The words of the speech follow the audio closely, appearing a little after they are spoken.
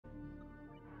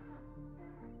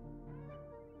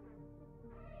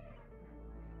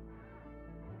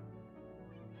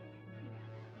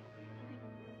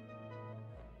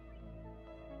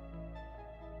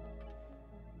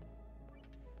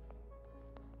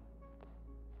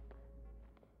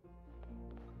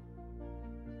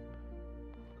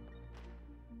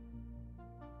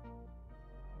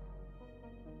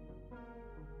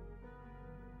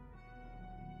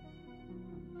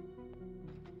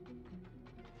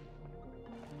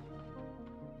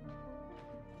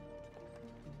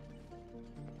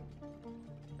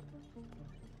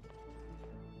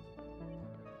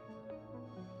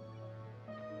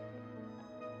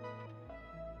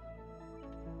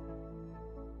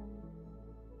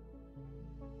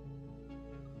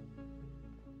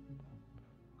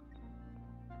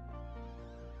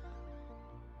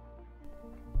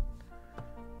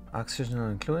Oxygen not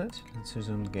included. Let's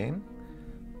resume the game.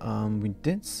 We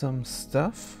did some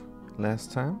stuff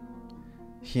last time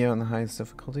here on the highest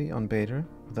difficulty on beta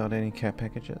without any care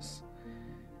packages,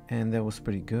 and that was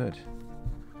pretty good.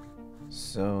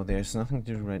 So there's nothing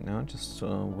to do right now, just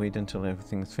wait until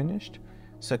everything is finished.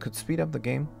 So I could speed up the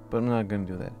game, but I'm not going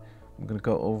to do that. I'm going to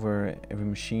go over every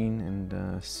machine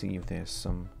and see if there's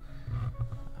some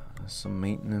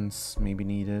maintenance maybe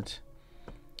needed,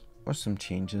 or some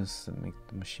changes that make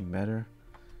the machine better.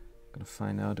 I'm going to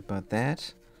find out about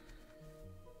that,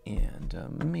 and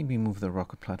maybe move the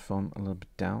rocket platform a little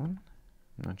bit down.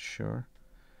 I'm not sure.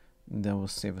 That will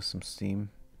save us some steam.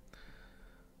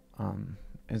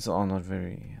 It's all not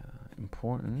very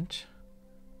important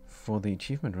for the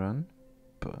achievement run,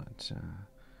 but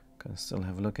gonna still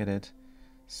have a look at it.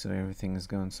 So everything is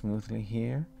going smoothly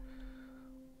here.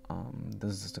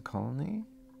 This is the colony.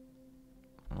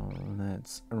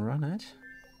 Let's run it.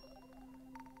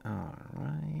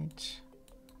 Alright.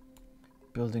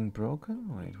 Building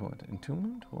broken? Wait, what?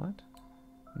 Entombment? What?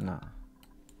 Nah.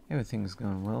 Everything's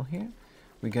going well here.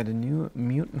 We got a new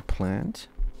mutant plant.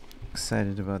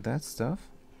 Excited about that stuff.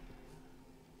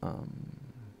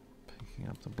 Picking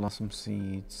up the blossom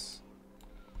seeds.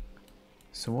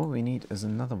 So what we need is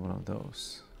another one of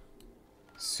those.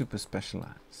 Super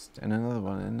specialized. And another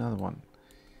one,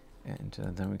 And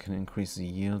then we can increase the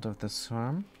yield of this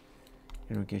farm.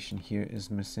 Irrigation here is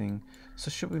missing.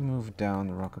 So should we move down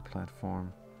the rocket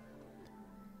platform?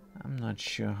 I'm not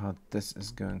sure how this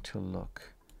is going to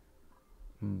look.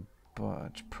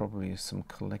 But probably some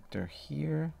collector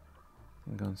here.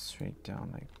 I'm going straight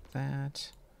down like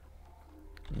that.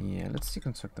 Yeah, let's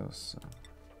deconstruct those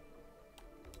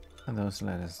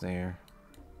ladders there.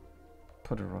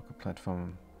 Put a rocket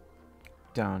platform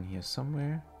down here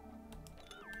somewhere.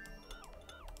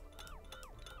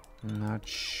 Not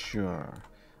sure.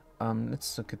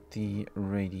 Let's look at the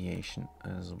radiation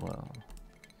as well.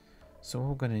 So what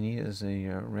we're gonna need is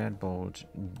a red bolt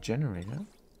generator,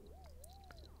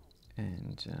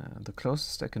 and the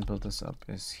closest I can build this up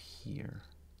is here.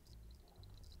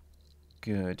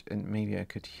 Good, and maybe I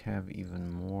could have even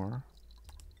more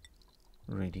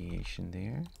radiation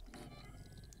there.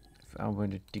 If I were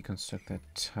to deconstruct that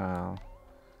tile,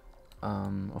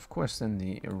 of course then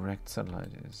the erect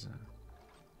satellite is...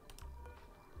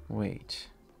 wait.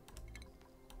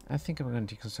 I think I'm going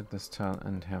to deconstruct this tile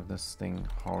and have this thing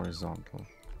horizontal.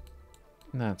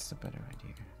 That's the better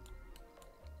idea.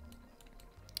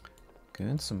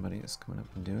 Good, somebody is coming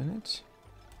up and doing it.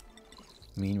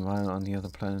 Meanwhile, on the other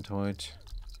planetoid,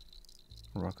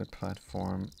 rocket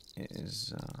platform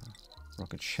is...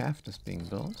 rocket shaft is being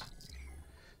built.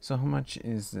 So how much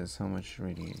is this? How much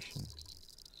radiation?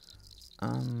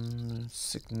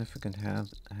 Significant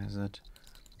hazard.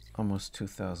 Almost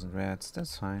 2,000 rats.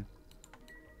 That's fine.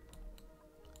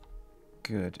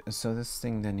 Good. So this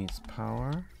thing then needs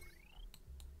power,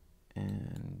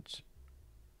 and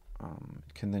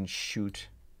it can then shoot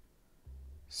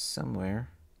somewhere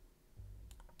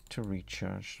to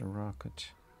recharge the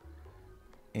rocket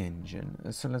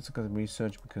engine. So let's look at the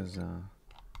research, because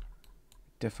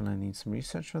definitely need some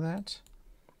research for that.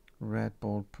 Red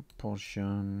bolt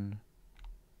propulsion,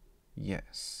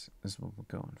 yes, is what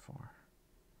we're going for.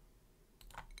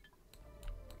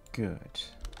 Good.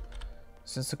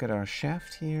 So let's look at our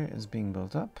shaft here is being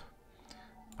built up.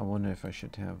 I wonder if I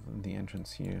should have the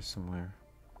entrance here somewhere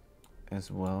as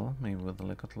well, maybe with a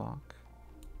liquid lock.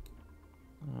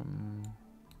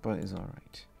 But it's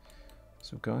alright.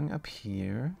 So going up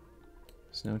here,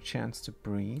 there's no chance to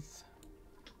breathe,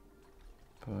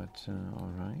 but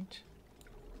alright.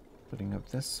 Putting up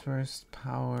this first,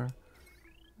 power.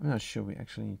 I'm not sure we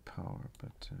actually need power,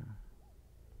 but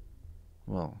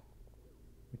well,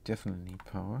 we definitely need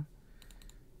power.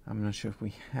 I'm not sure if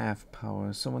we have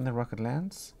power. So when the rocket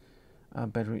lands, our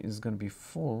battery is going to be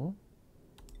full,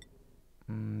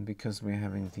 because we're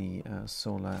having the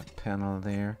solar panel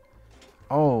there.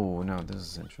 Oh, no, this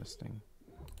is interesting.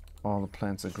 All the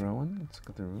plants are growing. Let's look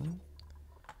at the room.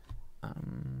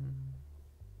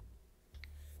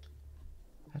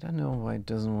 I don't know why it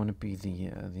doesn't want to be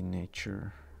the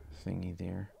nature thingy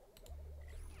there.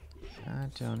 I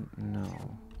don't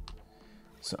know.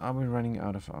 So are we running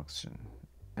out of oxygen?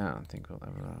 I don't think we'll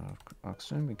ever run out of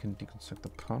oxygen. We can deconstruct the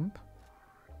pump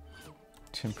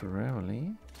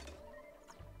temporarily.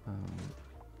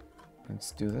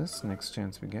 Let's do this. Next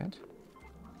chance we get.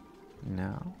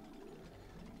 Now.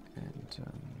 And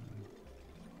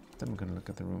then we're going to look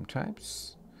at the room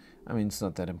types. I mean, it's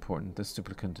not that important. This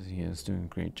duplicate here is doing a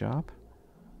great job.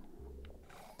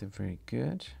 They're very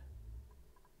good.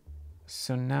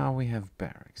 So now we have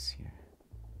barracks here.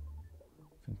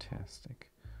 Fantastic.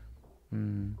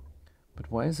 But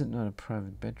why is it not a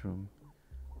private bedroom?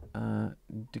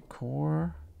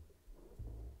 Decor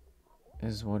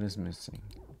is what is missing.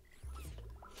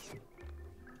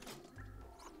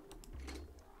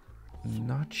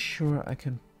 Not sure I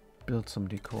can build some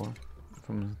decor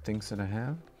from the things that I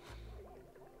have.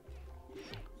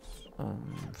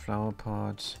 Flower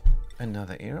pot,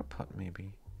 another air pot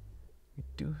maybe. We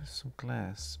do have some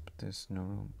glass, but there's no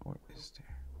room, or is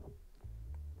there?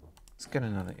 Let's get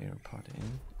another air pot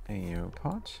in. A air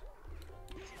pot.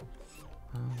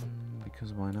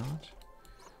 Because why not?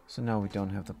 So now we don't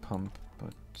have the pump,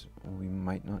 but we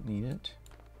might not need it.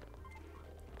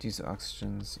 These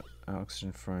oxygen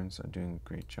ferns are doing a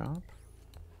great job.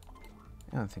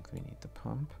 I don't think we need the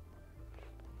pump.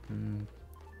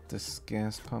 This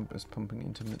gas pump is pumping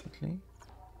intermittently.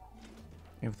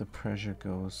 If the pressure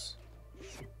goes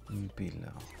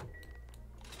below.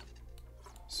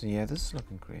 So yeah, this is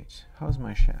looking great. How's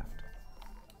my shaft?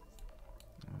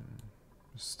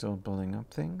 Still building up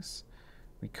things.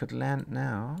 We could land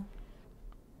now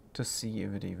to see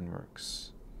if it even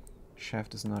works.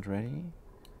 Shaft is not ready.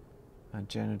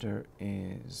 Janitor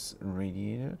is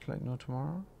radiated like no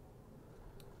tomorrow.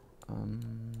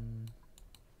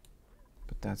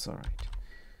 But that's alright.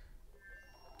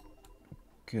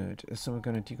 Good. So we're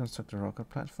going to deconstruct the rocket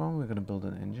platform. We're going to build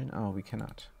an engine. Oh, we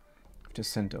cannot. We have to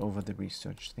send over the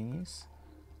research thingies.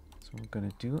 So we're going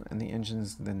to do, and the engine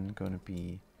is then going to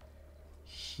be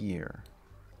here.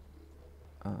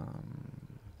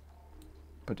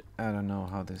 But I don't know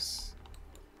how this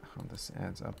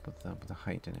adds up with the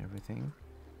height and everything.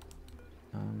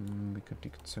 We could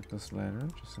deconstruct this ladder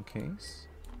just in case.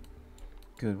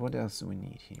 Good. What else do we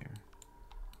need here?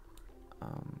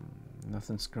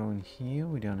 Nothing's growing here.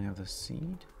 We don't have the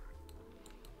seed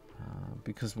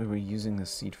because we were using the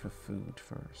seed for food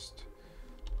first.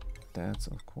 That's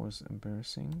of course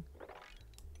embarrassing.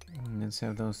 Let's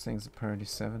have those things at priority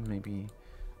 7. Maybe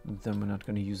then we're not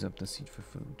going to use up the seed for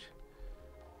food.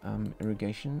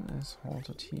 Irrigation is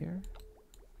halted here,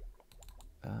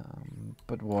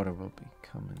 but water will be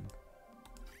coming.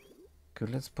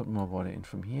 Good. Let's put more water in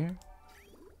from here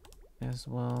as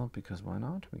well, because why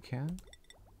not? We can.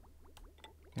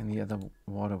 And the other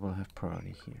water will have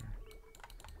priority here.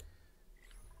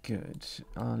 Good.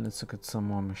 Let's look at some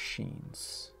more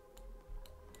machines.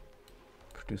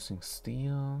 Producing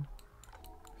steel.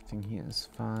 Everything here is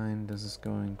fine. This is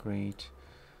going great.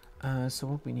 So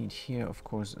what we need here, of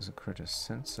course, is a critter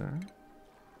sensor.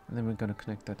 And then we're going to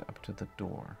connect that up to the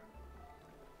door.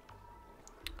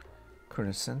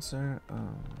 Critter sensor.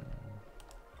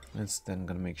 It's then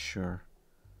going to make sure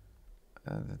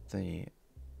that the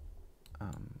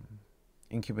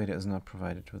incubator is not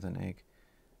provided with an egg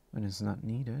when it's not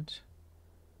needed.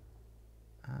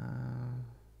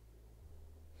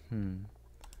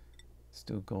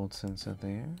 Still gold sensor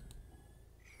there.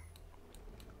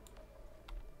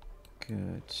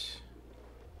 Good.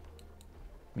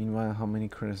 Meanwhile, how many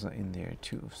critters are in there?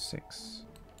 2 of 6.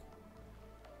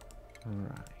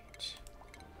 Right.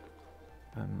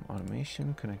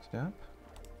 Automation connected up.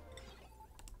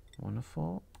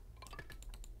 Wonderful.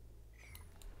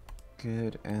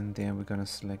 Good, and then we're gonna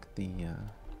select the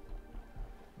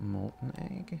molten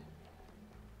egg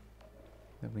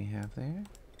that we have there.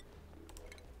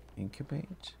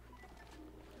 Incubate.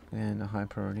 And a high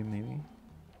priority maybe.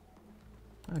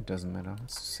 Oh, it doesn't matter.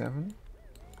 It's 7.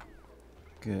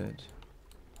 Good.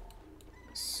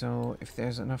 So if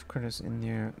there's enough critters in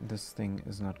there, this thing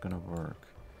is not gonna work.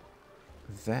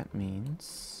 That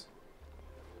means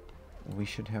we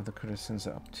should have the critter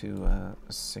sensor up to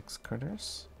 6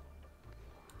 critters.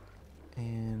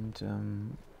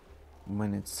 And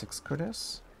when it's 6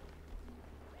 critters,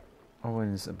 or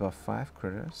when it's above 5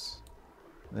 critters,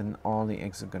 then all the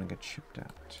eggs are gonna get shipped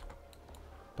out.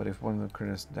 But if one of the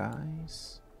critters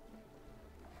dies,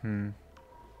 is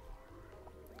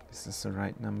this the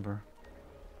right number?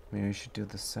 Maybe we should do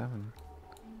the 7.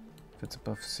 If it's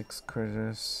above 6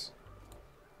 critters,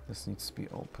 this needs to be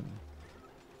open.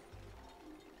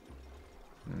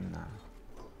 No.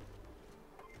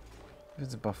 If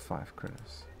it's above 5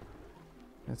 critters.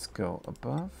 Let's go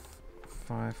above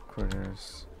 5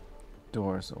 critters.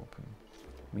 Doors open.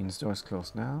 Means doors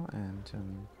closed now,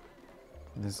 and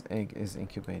this egg is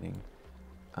incubating.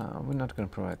 We're not going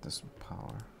to provide this with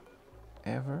power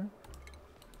ever.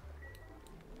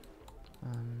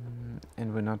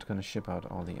 And we're not going to ship out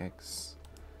all the eggs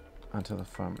until the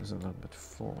farm is a little bit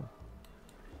full.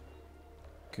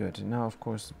 Good. Now, of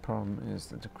course, the problem is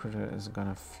that the critter is going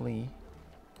to flee.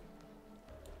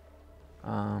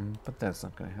 But that's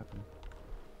not going to happen.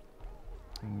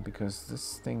 Because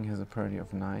this thing has a priority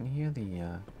of 9 here,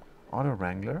 the auto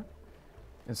wrangler.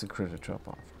 It's a critter drop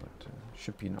off, but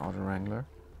should be an auto wrangler.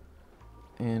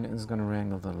 And it's gonna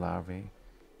wrangle the larvae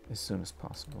as soon as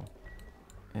possible.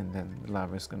 And then the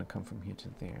larvae is gonna come from here to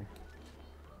there.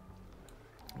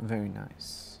 Very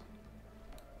nice.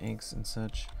 Eggs and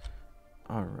such.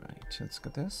 Alright, let's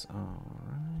get this.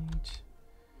 Alright.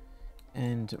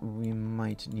 And we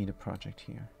might need a project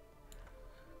here.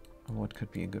 What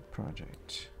could be a good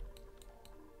project?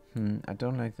 I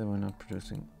don't like that we're not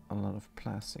producing a lot of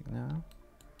plastic now.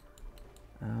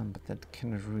 But that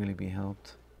cannot really be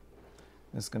helped.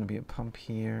 There's going to be a pump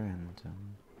here, and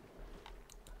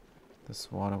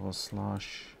this water will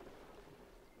slosh.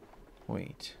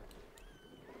 Wait.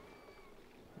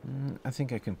 I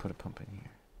think I can put a pump in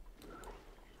here.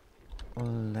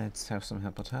 Let's have some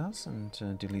habitats and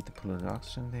delete the polluted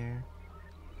oxygen there.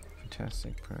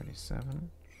 Fantastic. Priority 7.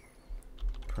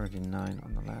 Priority 9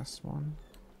 on the last one.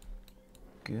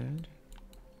 Good.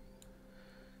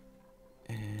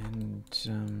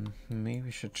 And maybe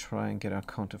we should try and get our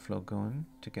counterflow going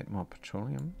to get more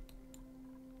petroleum.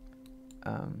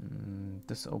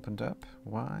 This opened up.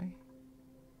 Why?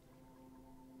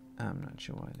 I'm not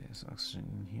sure why there's oxygen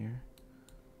in here.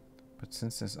 But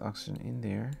since there's oxygen in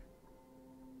there,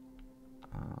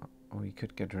 we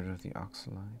could get rid of the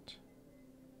oxalate.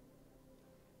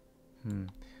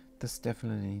 This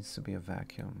definitely needs to be a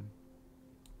vacuum.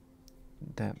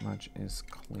 That much is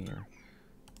clear.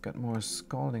 Got more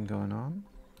scalding going on.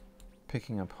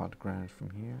 Picking up hot granite from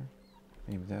here.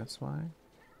 Maybe that's why.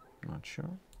 Not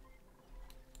sure.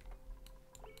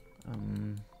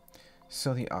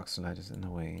 So the oxalate is in the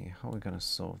way. How are we gonna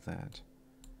solve that?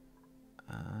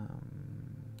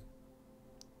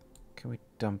 Can we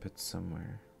dump it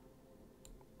somewhere?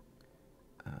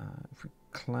 If we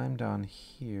climb down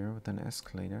here with an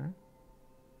escalator,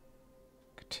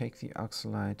 could take the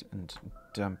oxalate and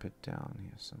dump it down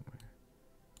here somewhere.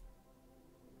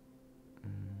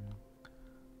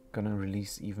 Gonna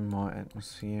release even more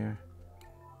atmosphere.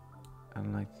 I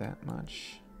don't like that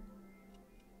much.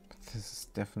 But this is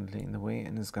definitely in the way,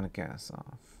 and it's gonna gas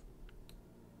off.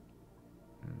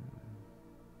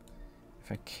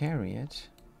 If I carry it,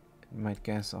 it might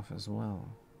gas off as well.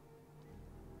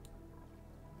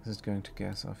 Is it going to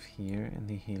gas off here in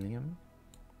the helium?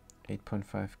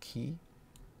 8.5 key?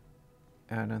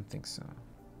 I don't think so.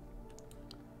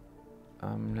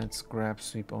 Let's grab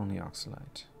sweep only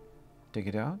oxalate. Dig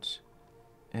it out,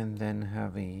 and then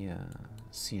have a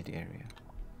sealed area.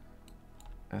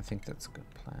 I think that's a good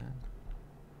plan.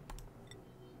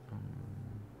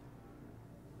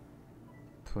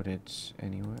 Put it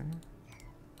anywhere.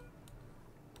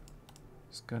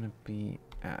 It's gonna be,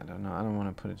 I don't know, I don't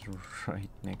want to put it right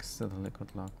next to the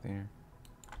liquid lock there.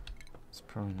 It's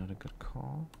probably not a good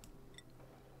call.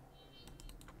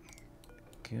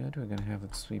 Good, we're gonna have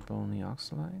it sweep only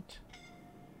oxalate.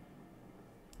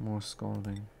 More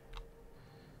scalding.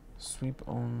 Sweep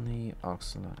only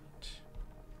oxalate.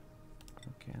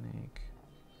 Organic.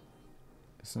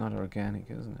 It's not organic,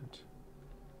 isn't it?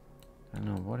 I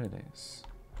don't know what it is.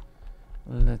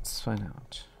 Let's find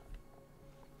out.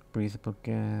 Breathable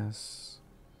gas.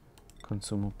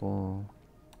 Consumable.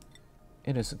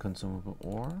 It is a consumable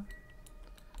ore.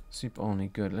 Sweep only,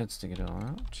 good. Let's dig it all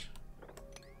out.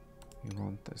 We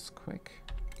want this quick.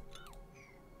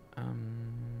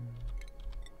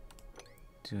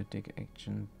 Do a dig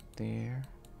action there.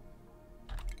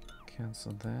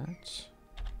 Cancel that.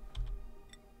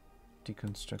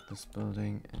 Deconstruct this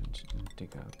building and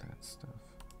dig out that stuff.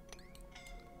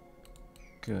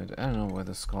 Good. I don't know where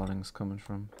the scalding's coming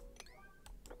from.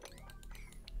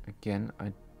 Again,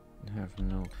 I have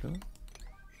no clue.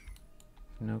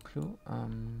 No clue.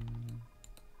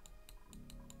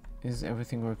 Is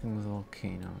everything working with the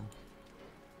volcano?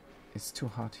 It's too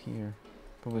hot here,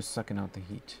 but we're sucking out the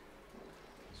heat.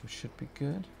 So it should be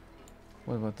good.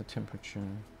 What about the temperature?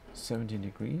 17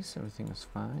 degrees, everything is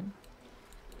fine.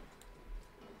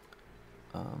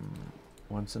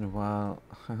 Once in a while,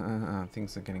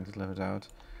 things are getting leveled out.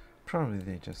 Probably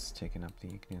they just taken up the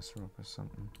igneous rock or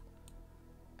something.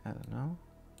 I don't know.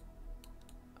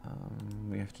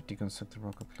 We have to deconstruct the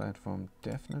rocket platform,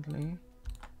 definitely.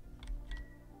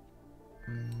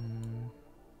 I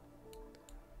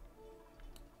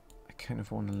kind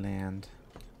of want to land,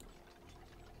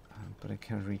 but I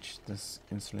can't reach this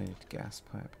insulated gas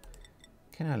pipe.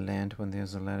 Can I land when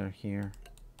there's a ladder here?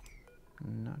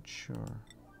 Not sure.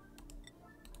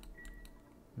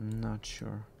 Not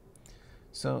sure.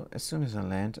 So as soon as I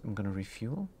land, I'm gonna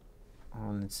refuel.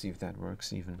 Let's see if that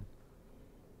works even.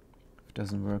 If it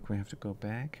doesn't work, we have to go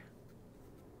back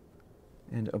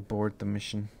and abort the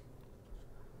mission.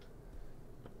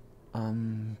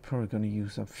 Probably gonna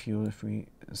use up fuel if we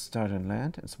start on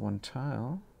land. It's one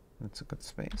tile. That's a good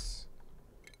space.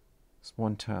 It's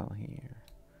one tile here.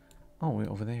 Oh, we're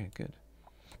over there. Good.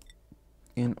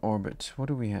 In orbit. What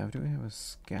do we have? Do we have a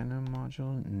scanner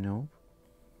module? Nope.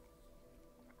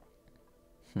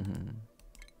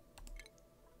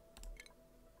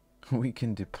 We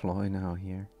can deploy now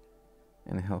here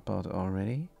and help out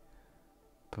already,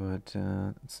 but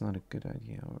it's not a good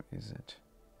idea, or is it?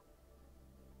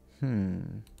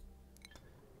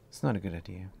 It's not a good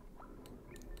idea.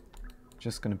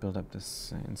 Just gonna build up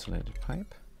this insulated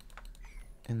pipe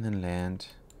and then land,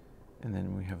 and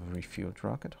then we have a refueled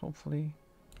rocket, hopefully.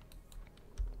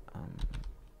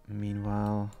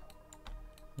 Meanwhile,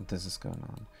 this is going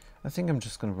on. I think I'm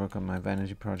just gonna work on my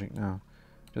vanity project now.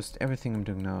 Just everything I'm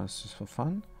doing now is just for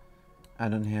fun. I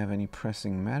don't have any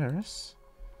pressing matters.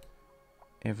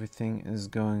 Everything is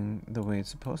going the way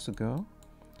it's supposed to go.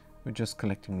 We're just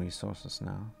collecting resources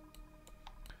now.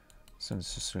 So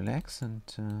let's just relax and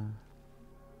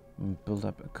build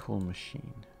up a cool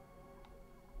machine.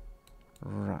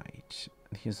 Right.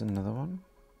 Here's another one.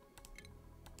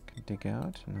 Can dig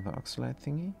out another oxalate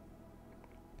thingy.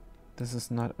 This is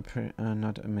not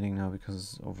not emitting now because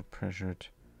it's overpressured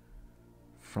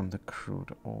from the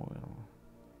crude oil.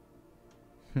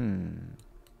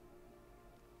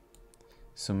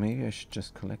 So maybe I should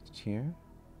just collect it here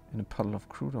in a puddle of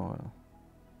crude oil.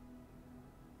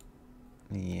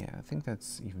 Yeah, I think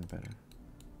that's even better.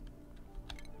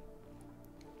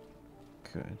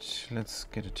 Good. Let's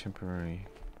get a temporary.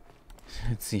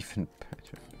 It's even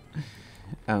better.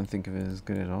 I don't think of it as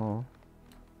good at all,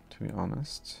 to be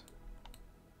honest.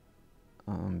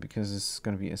 Because it's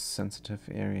going to be a sensitive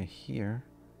area here.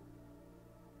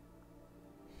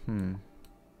 Gonna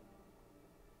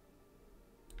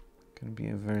be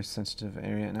a very sensitive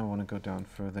area, and I want to go down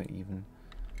further even.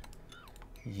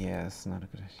 Yeah, it's not a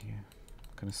good idea.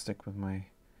 I'm gonna stick with my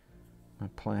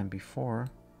plan before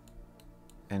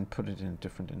and put it in a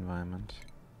different environment.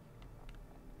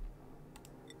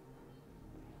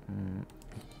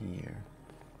 Here.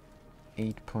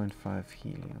 8.5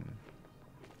 helium.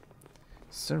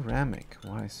 Ceramic.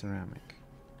 Why ceramic?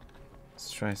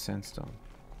 Let's try sandstone.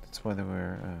 That's why they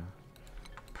were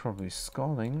probably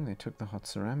scalding. They took the hot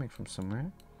ceramic from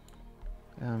somewhere.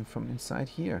 From inside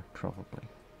here, probably.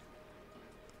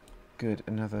 Good.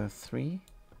 Another 3.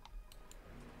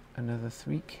 Another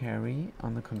 3 carry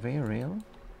on the conveyor rail.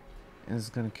 And it's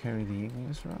going to carry the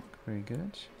igneous rock. Very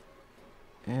good.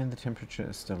 And the temperature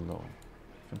is still low.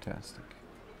 Fantastic.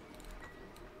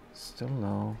 Still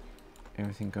low.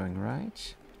 Everything going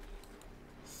right.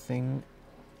 Thing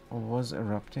was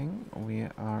erupting. We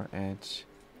are at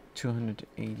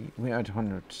 280. We are at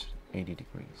 180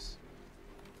 degrees.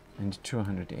 And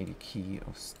 280 key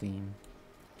of steam.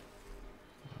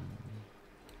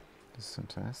 This is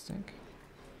fantastic.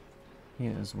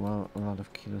 Here as well, a lot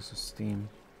of kilos of steam.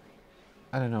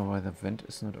 I don't know why the vent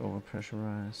is not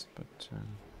overpressurized, but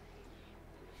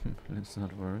let's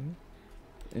not worry.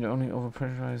 It only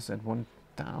overpressurized at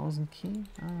 1000 key?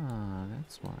 Ah,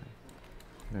 that's why.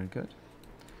 Very good.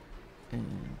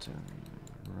 And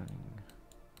running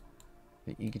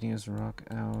the igneous rock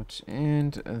out,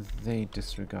 and they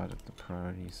disregarded the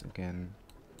priorities again.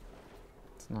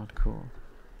 It's not cool.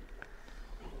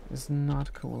 It's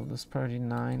not cool. This priority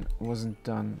 9 wasn't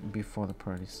done before the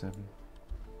priority 7.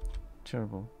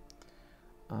 Terrible.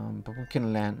 But we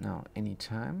can land now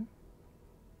anytime.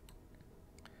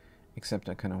 Except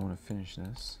I kind of want to finish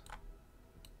this.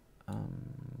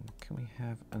 Can we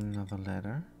have another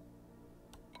ladder?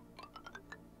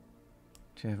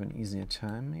 To have an easier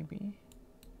time, maybe?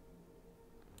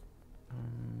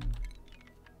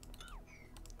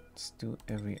 Let's do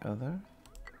every other.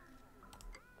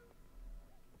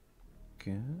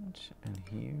 Good. And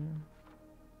here.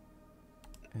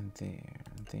 And there.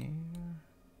 And there.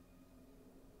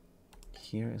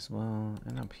 Here as well.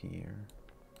 And up here.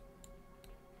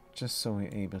 Just so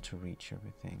we're able to reach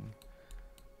everything.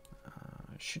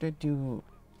 Should I do...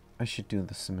 I should do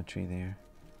the symmetry there.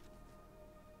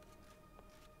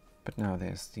 But now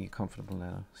there's the comfortable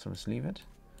ladder. So let's leave it.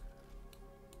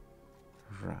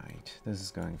 Right. This is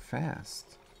going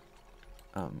fast.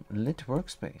 Lit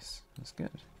workspace. That's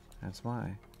good. That's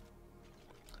why.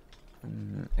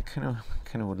 I kind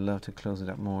of would love to close it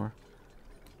up more.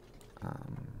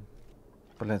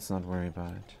 But let's not worry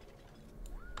about it.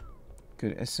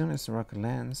 Good. As soon as the rocket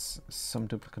lands, some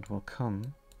duplicate will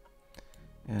come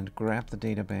and grab the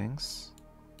data banks,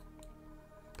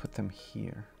 put them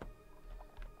here.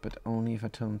 But only if I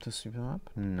tell them to sweep them up?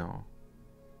 No.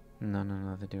 No,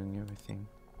 they're doing everything.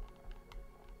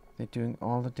 They're doing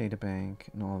all the data bank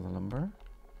and all the lumber.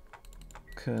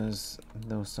 because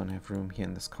those don't have room here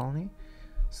in this colony,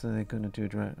 so they're going to do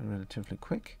it relatively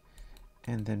quick.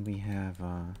 And then we have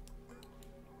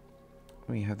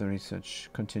the research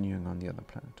continuing on the other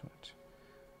planet.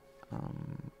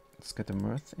 Let's get the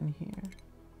mirth in here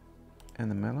and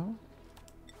the mellow.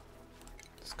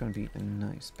 It's going to be a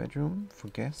nice bedroom for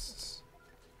guests.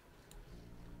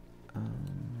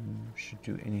 Should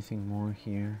do anything more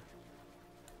here.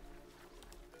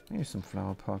 Maybe some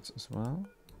flower pots as well.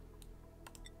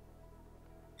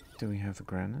 Do we have the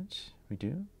granite? We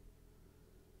do.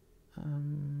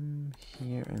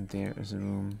 Here and there is a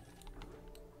room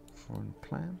for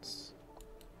plants.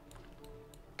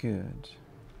 Good.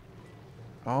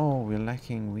 Oh, we're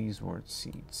lacking Weeswort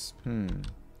seeds. Can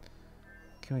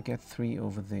we get 3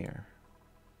 over there?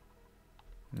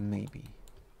 Maybe.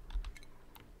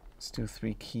 Let's do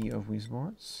 3 key of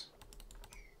Weesworts.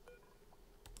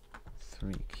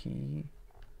 3 key.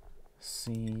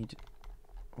 Seed.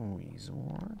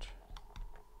 Weeswort.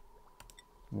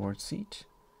 Wart seed.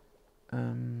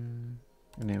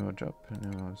 Neighbor job.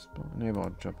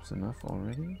 Neighbor job's enough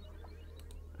already.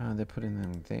 They're putting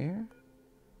them there.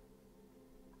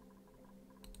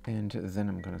 And then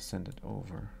I'm gonna send it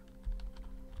over.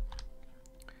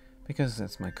 Because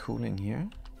that's my cooling here.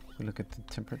 We look at the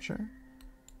temperature.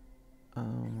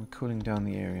 We're cooling down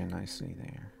the area nicely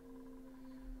there.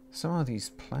 Some of these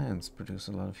plants produce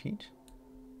a lot of heat.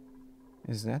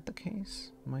 Is that the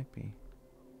case? Might be.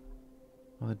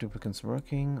 All the duplicants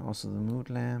working, also the mood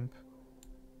lamp.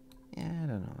 Yeah, I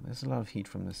don't know. There's a lot of heat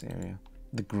from this area.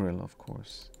 The grill, of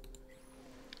course.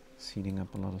 It's heating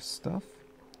up a lot of stuff.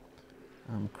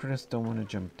 Critters don't want to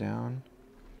jump down.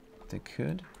 They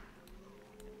could.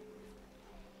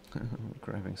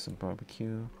 Grabbing some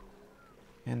barbecue.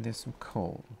 And there's some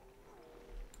coal.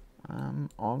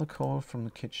 All the coal from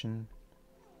the kitchen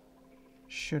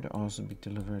should also be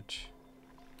delivered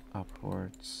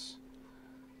upwards.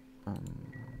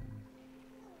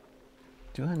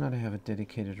 Do I not have a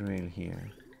dedicated rail here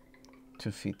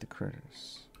to feed the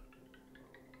critters?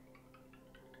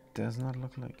 Does not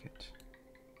look like it.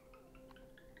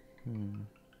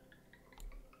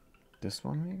 This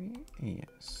one maybe?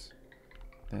 Yes.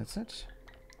 That's it.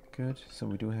 Good. So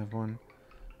we do have one.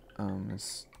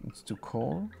 Let's do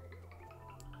coal.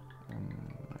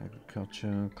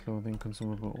 Agriculture, clothing,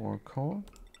 consumable, or coal.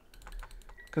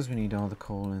 Because we need all the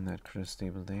coal in that critter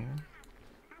stable there.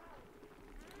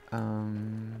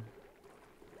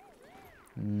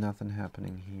 Nothing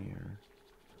happening here.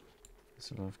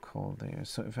 There's a lot of coal there.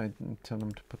 So if I tell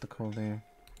them to put the coal there,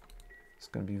 it's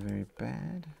gonna be very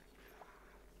bad.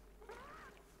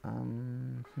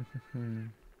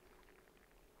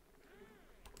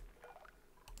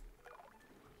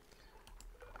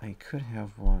 I could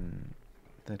have one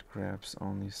that grabs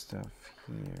only stuff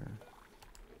here.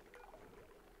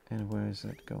 And where is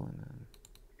it going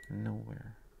then?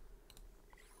 Nowhere.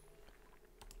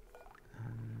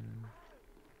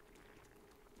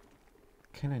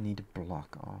 Kinda need a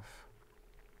block off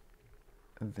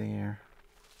there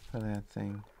for that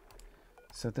thing.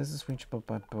 So this is reachable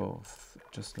by both,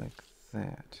 just like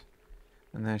that.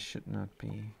 And that should not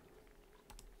be.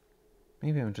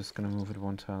 Maybe I'm just gonna move it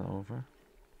one tile over,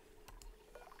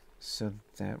 so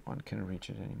that one can't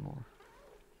reach it anymore.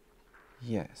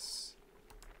 Yes.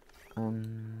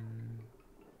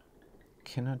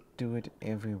 Cannot do it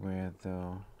everywhere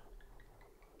though.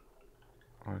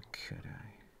 Or could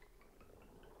I?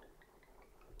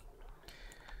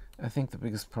 I think the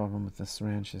biggest problem with this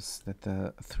ranch is that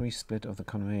the 3 split of the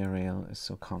conveyor rail is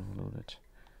so convoluted.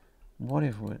 What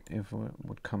if it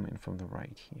would come in from the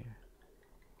right here?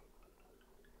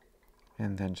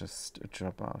 And then just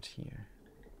drop out here.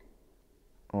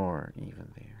 Or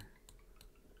even there.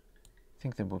 I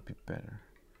think that would be better.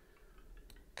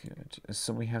 Good.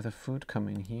 So we have the food come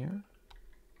in here.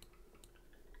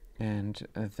 And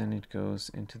then it goes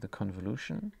into the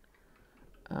convolution.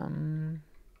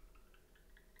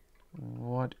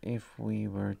 What if we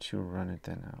were to run it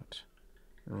then out?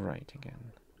 Right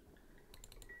again.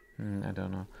 I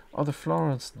don't know. Oh, the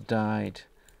florals died.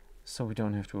 So we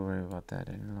don't have to worry about that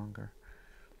any longer.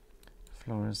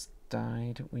 Florals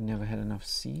died. We never had enough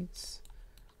seeds.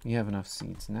 We have enough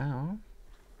seeds now.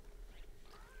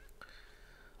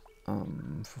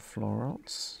 For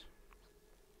florals.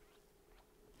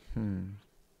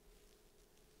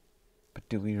 But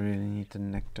do we really need the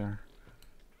nectar?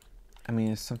 I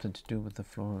mean, it's something to do with the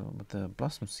floral, with the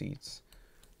blossom seeds.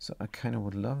 So I kind of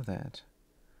would love that.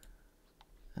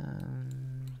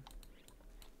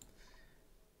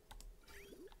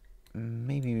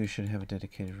 Maybe we should have a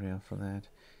dedicated rail for that.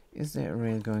 Is there a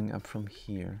rail going up from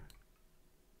here?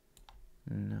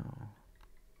 No.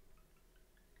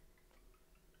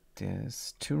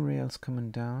 There's 2 rails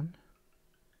coming down,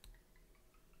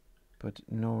 but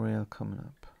no rail coming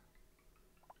up.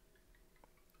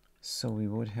 So we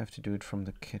would have to do it from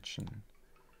the kitchen.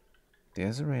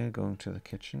 There's a rail going to the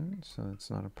kitchen, so that's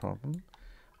not a problem.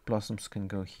 Blossoms can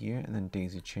go here and then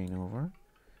daisy chain over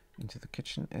into the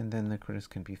kitchen, and then the critters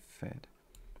can be fed.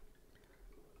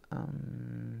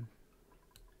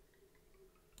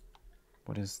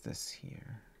 What is this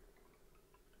here?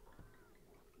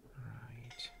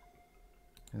 Right.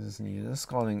 This is needed. The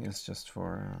scalding is just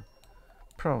for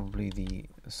probably the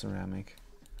ceramic.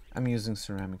 I'm using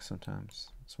ceramic sometimes,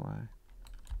 that's why.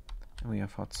 And we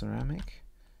have hot ceramic.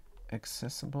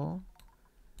 Accessible.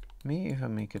 Maybe if I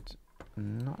make it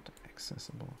not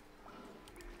accessible,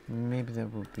 maybe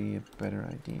that would be a better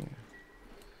idea.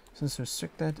 Since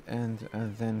restrict that and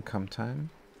then come time,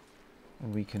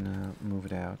 we can move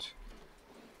it out.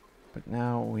 But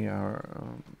now we are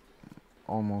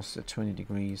almost at 20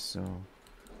 degrees, so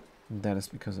that is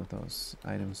because of those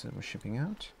items that we're shipping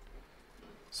out.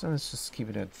 So let's just keep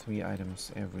it at 3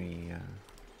 items every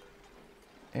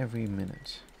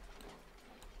minute.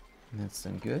 And that's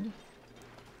then good.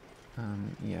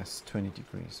 Yes, 20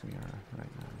 degrees we are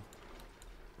right now.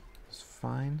 It's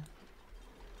fine.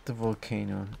 The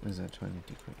volcano is at 20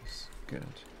 degrees.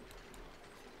 Good.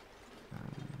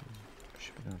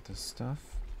 Shipping out this stuff.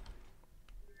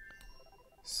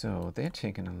 So they're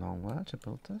taking a long while to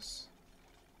build this,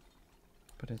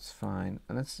 but it's fine.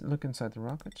 And let's look inside the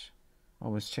rocket.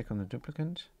 Always check on the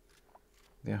duplicant.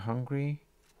 They're hungry,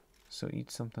 so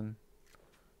eat something.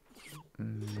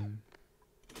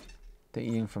 They're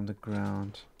eating from the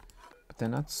ground, but they're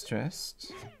not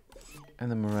stressed,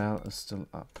 and the morale is still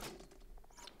up.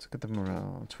 Let's look at the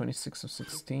morale. 26 of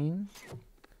 16.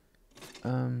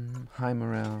 High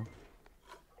morale.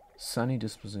 Sunny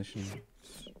disposition.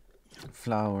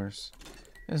 Flowers.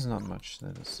 There's not much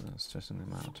that is stressing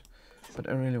them out. But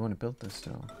I really want to build this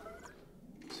though.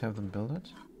 Let's have them build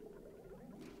it.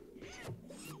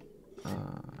 I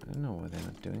don't know why they're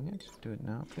not doing it. Do it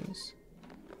now, please.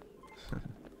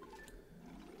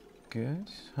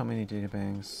 Good. How many data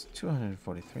banks?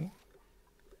 243.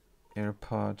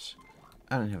 AirPod.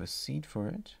 I don't have a seed for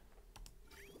it.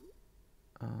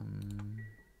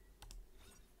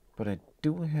 But I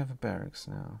do have a barracks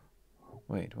now.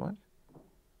 Wait, what?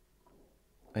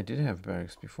 I did have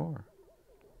barracks before.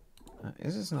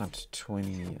 Is this not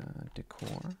 20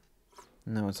 decor?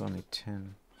 No, it's only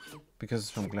 10. Because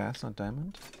it's from glass, not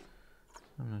diamond?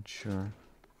 I'm not sure.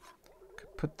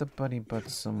 Could put the buddy butt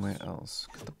somewhere else.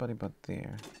 Put the buddy butt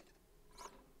there.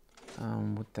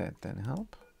 Would that then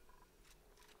help?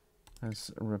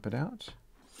 Let's rip it out.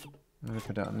 Rip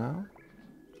it out now.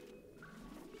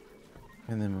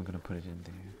 And then we're gonna put it in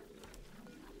there.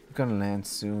 We're gonna land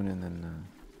soon and then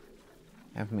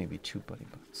have maybe 2 buddy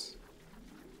butts.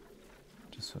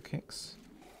 Just for kicks.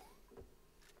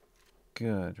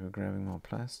 Good, we're grabbing more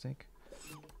plastic.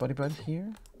 Buddy butt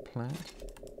here. Plant.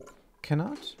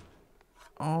 Cannot?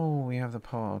 Oh, we have the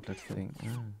power outlet fitting.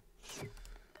 Oh.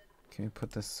 Can we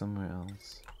put this somewhere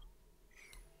else?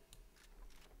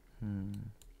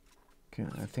 Okay,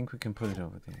 I think we can put it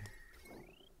over there.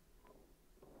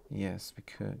 Yes, we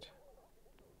could.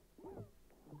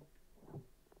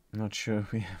 Not sure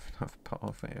if we have enough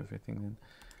power for everything then.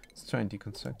 Let's try and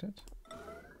deconstruct it.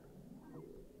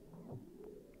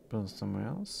 Build somewhere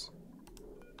else.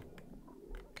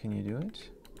 Can you do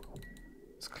it?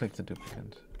 Let's click the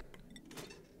duplicant.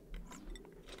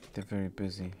 They're very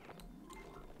busy.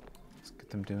 Let's get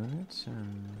them doing it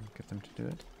and get them to do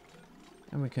it.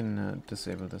 And we can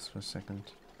disable this for a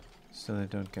second so they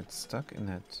don't get stuck in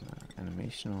that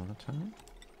animation all the time.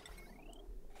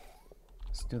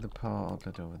 Let's do the power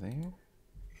outlet over there.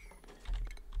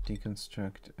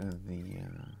 Deconstruct the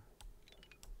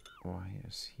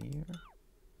wires here.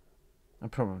 I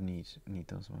probably need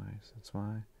those wires, that's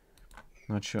why.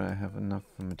 Not sure I have enough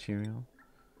material.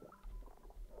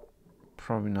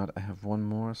 Probably not. I have 1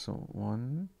 more, so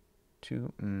 1,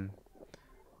 2,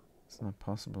 it's not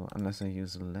possible unless I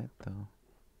use a lead though.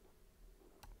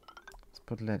 Let's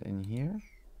put lead in here.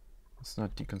 Let's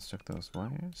not deconstruct those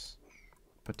wires,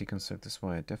 but deconstruct this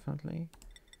wire definitely.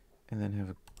 And then have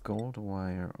a gold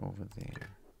wire over there.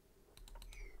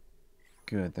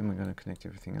 Good, then we're gonna connect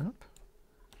everything up.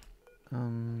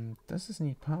 Does this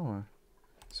need power?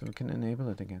 So we can enable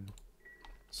it again,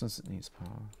 since it needs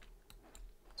power.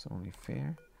 It's only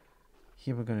fair.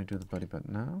 Here we're gonna do the buddy butt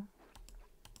now.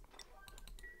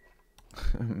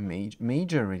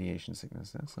 Major radiation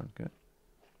sickness, that's not good.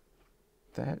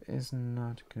 That is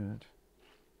not good.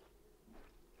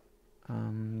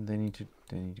 They need to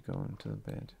go into the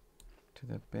bed. To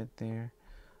the bed there.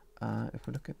 If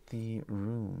we look at the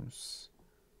rooms,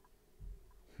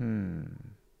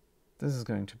 this is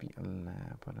going to be a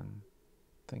lab. I don't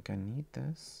think I need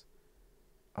this.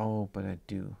 Oh, but I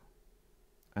do.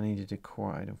 I need a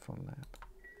decor item for lab.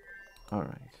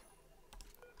 Alright.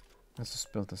 Let's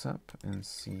just build this up and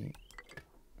see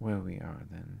where we are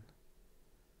then.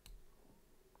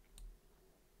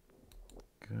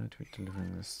 Good, we're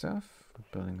delivering the stuff, we're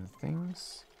building the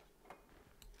things.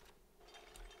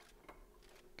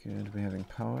 Good, we're having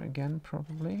power again,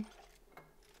 probably.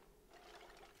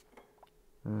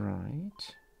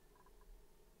 Right.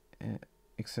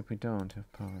 Except we don't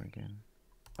have power again.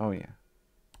 Oh yeah.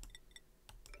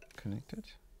 Connected.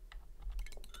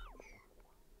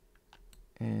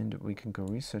 And we can go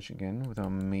research again with our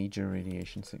major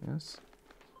radiation sickness.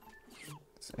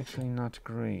 It's actually not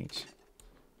great.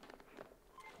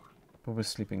 But we're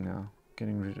sleeping now.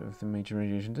 Getting rid of the major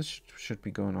radiation. This should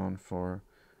be going on for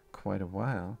quite a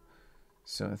while.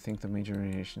 So I think the major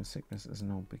radiation sickness is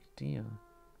no big deal.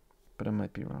 But I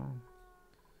might be wrong.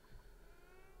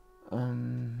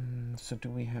 So do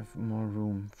we have more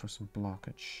room for some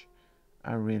blockage?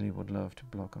 I really would love to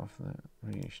block off the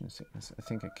radiation sickness. I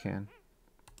think I can.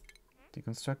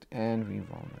 Deconstruct and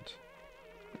revolve it.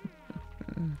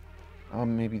 Or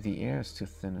maybe the air is too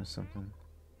thin or something.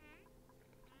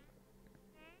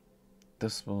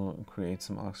 This will create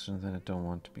some oxygen that I don't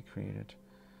want to be created.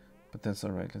 But that's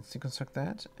alright. Let's deconstruct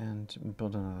that and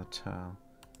build another tile.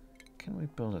 Can we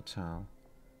build a tile?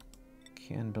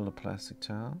 Can build a plastic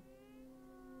tile.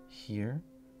 Here.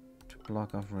 To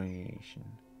block off radiation.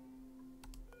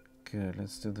 Good.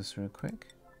 Let's do this real quick.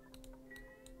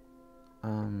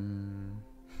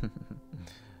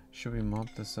 Should we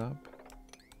mop this up?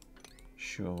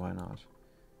 Sure, why not?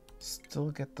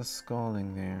 Still get the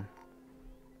scalding there.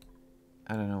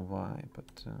 I don't know why,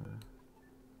 but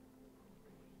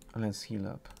let's heal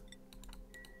up.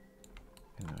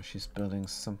 You know, she's building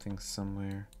something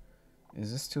somewhere.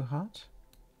 Is this too hot?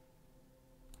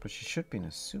 But she should be in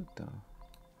a suit though.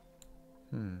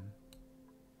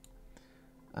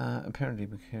 Apparently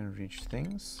we can reach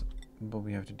things, but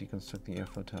we have to deconstruct the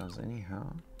airflow tiles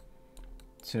anyhow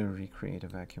to recreate a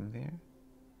vacuum there.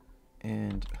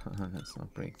 And let's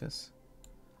not break this,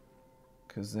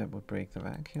 because that would break the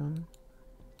vacuum.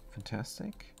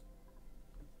 Fantastic.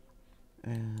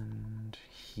 And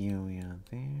here we are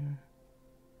there.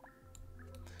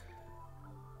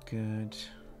 Good.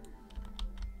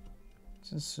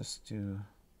 Let's just do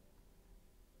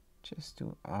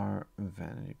our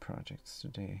vanity projects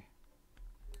today.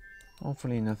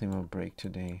 Hopefully nothing will break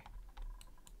today.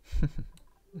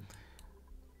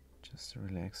 Just a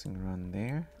relaxing run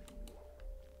there.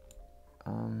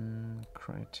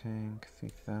 Cry tank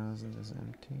 3000 is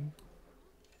empty.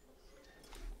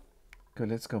 Good,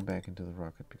 let's go back into the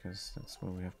rocket because that's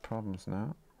where we have problems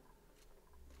now.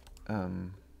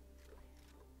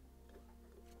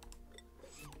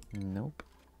 Nope.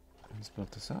 Let's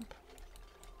build this up.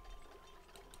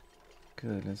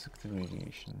 Good, let's look at the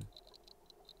radiation.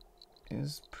 It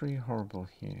is pretty horrible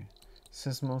here. It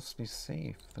says mostly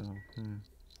safe though.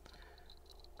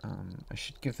 I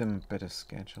should give them a better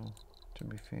schedule, to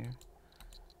be fair.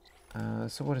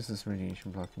 So what is this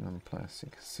radiation blocking on the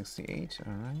plastic? 68,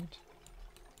 alright.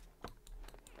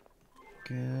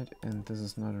 Good, and this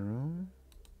is not a room,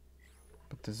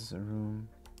 but this is a room.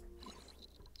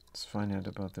 Let's find out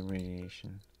about the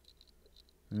radiation.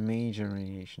 Major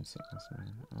radiation sickness,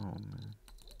 man. Oh man.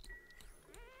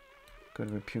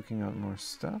 Good, we're puking out more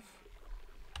stuff.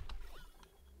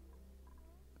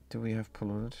 Do we have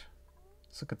polluted?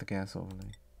 Let's look at the gas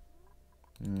overlay.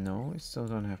 No, we still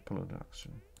don't have polluted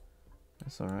oxygen.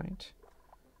 That's alright.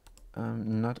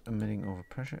 Not emitting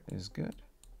overpressure is good.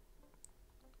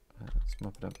 Let's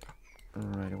mop it up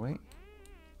right away.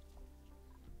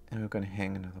 And we're gonna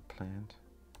hang another plant.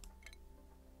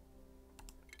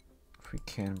 If we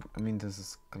can. I mean, this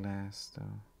is glass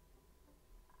though.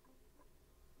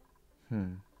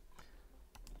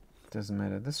 Doesn't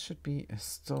matter. This should be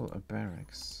still a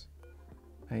barracks.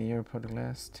 A Europod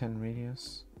glass, 10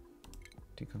 radius.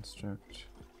 Deconstruct.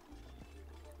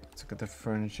 Let's look at the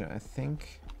furniture. I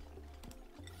think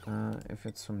if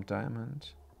it's from diamond,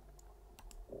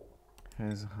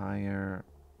 has higher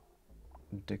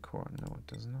decor. No, it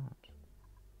does not.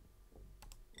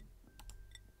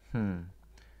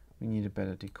 We need a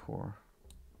better decor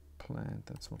plant.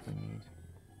 That's what we need.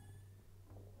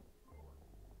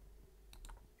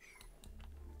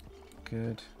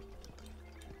 Good.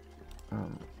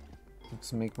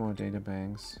 Let's make more data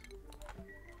banks.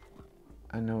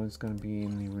 I know it's gonna be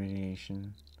in the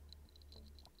radiation,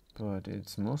 but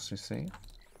it's mostly safe,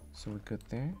 so we're good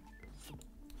there.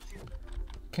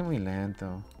 Can we land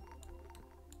though?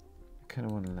 I kind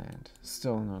of want to land.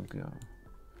 Still no go.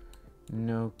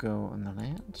 No go on the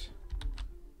land.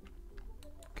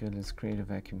 Good, let's create a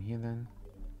vacuum here then.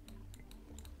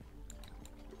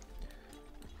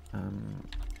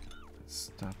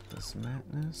 Let's stop this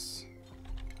madness.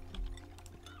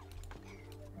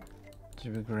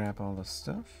 Did we grab all the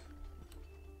stuff?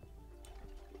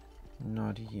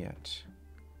 Not yet.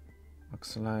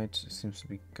 Oxalite seems to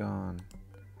be gone.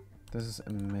 This is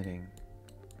emitting.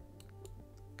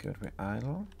 Good, we're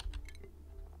idle.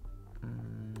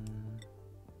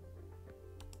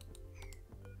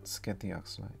 Let's get the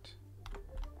oxalite.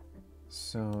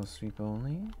 So, sweep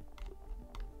only.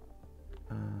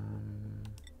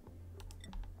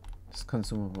 It's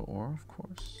consumable ore, of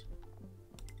course.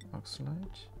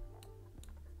 Oxalite.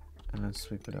 And let's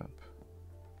sweep it up.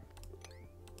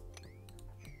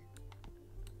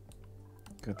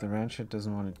 Good, the rancher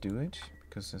doesn't want to do it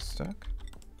because they're stuck.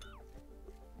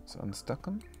 Let's unstuck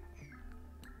them.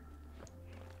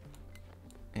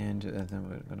 And then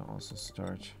we're gonna also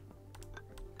start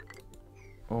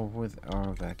with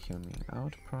our vacuuming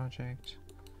out project.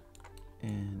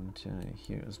 And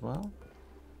here as well.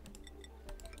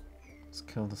 Let's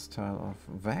kill this tile of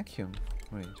vacuum.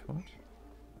 Wait, what?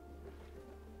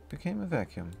 Became a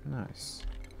vacuum. Nice.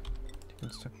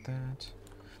 Deconstruct that.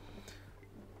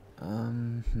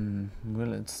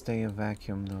 Will it stay a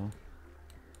vacuum though?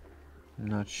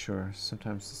 Not sure.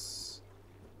 Sometimes this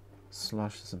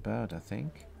sloshes about, I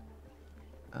think.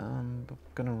 But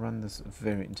we're gonna run this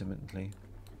very intermittently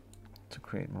to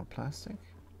create more plastic.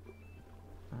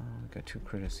 We got 2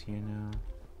 critters here now.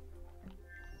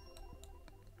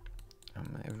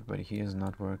 Everybody here is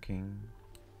not working.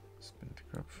 Spin to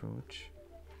grab fruit.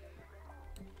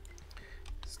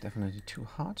 It's definitely too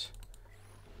hot.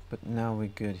 But now we're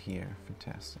good here.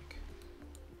 Fantastic.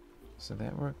 So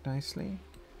that worked nicely.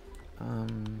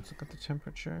 Let's look at the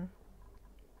temperature.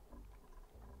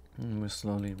 We're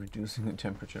slowly reducing the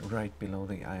temperature right below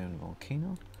the iron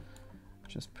volcano,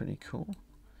 which is pretty cool.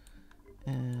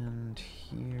 And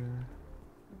here,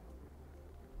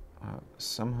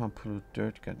 somehow polluted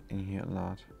dirt got in here a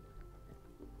lot.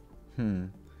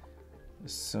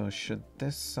 So should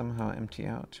this somehow empty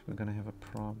out, we're gonna have a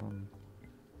problem.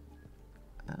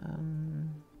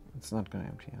 It's not gonna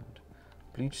empty out.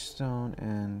 Bleach stone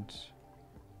and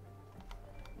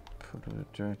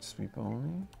polluted dirt sweep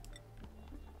only.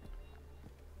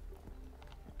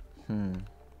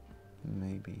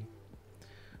 Maybe.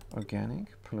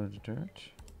 Organic, polluted dirt.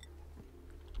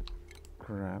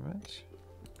 Grab it.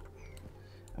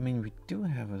 I mean, we do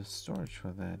have a storage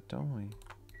for that, don't we?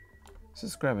 Let's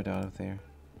just grab it out of there.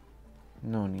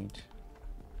 No need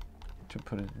to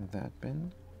put it in that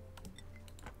bin.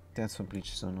 That's for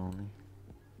bleach stone only.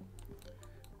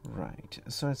 Right,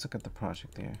 so let's look at the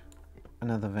project there.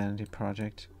 Another vanity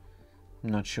project. I'm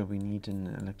not sure we need an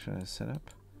electrolyzer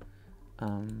setup.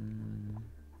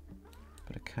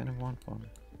 But I kind of want one.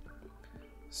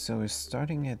 So we're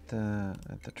starting at the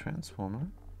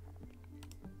transformer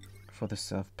for the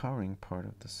self-powering part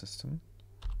of the system.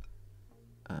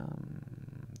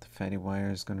 The fatty wire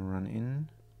is going to run in,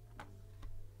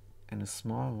 and a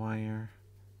small wire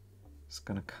is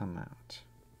going to come out.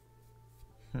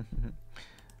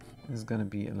 There's going to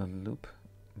be a little loop,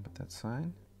 but that's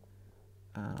fine.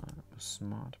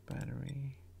 Smart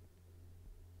battery.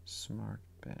 Smart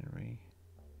battery.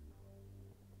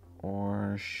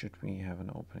 Or should we have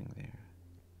an opening there?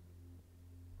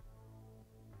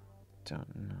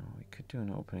 Don't know. We could do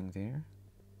an opening there.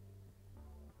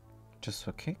 Just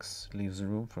for kicks. Leaves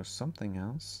room for something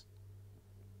else.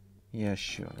 Yeah,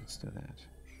 sure. Let's do that.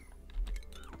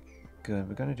 Good.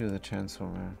 We're gonna do the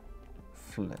transformer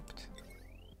flipped.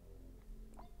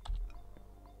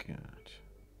 Good.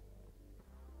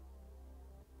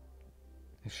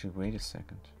 Actually, wait a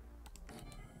second.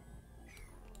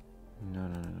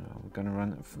 No. We're gonna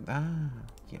run it from...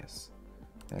 yes.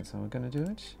 That's how we're gonna do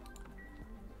it.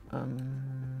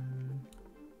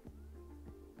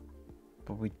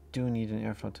 But we do need an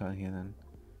airflow tile here then.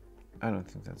 I don't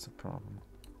think that's a problem.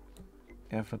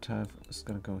 Airflow tile is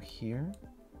gonna go here.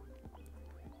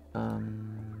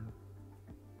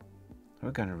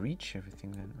 We're gonna reach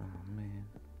everything then. Oh man.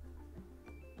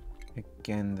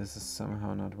 Again, this is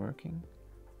somehow not working.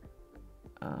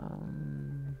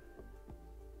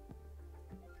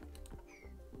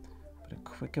 But a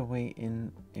quicker way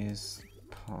in is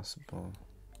possible.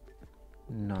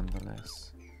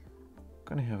 Nonetheless.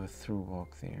 Gonna have a through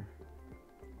walk there.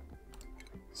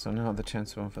 So now the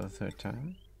transform for the 3rd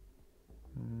time.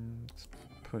 Let's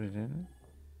put it in.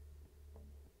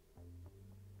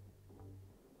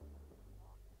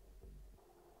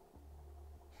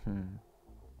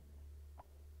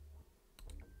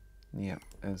 Yeah,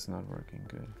 it's not working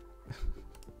good.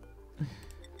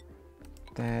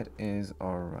 That is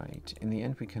alright. In the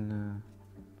end we can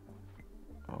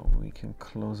we can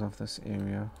close off this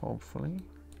area, hopefully.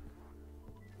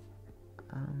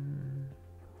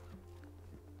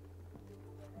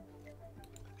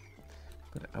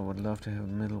 But I would love to have a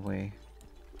middle way.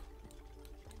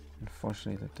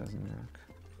 Unfortunately that doesn't work.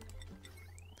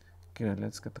 Good,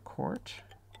 let's get the cord,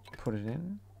 put it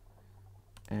in,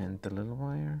 and the little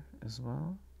wire as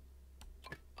well.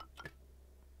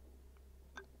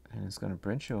 And it's going to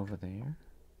bridge over there.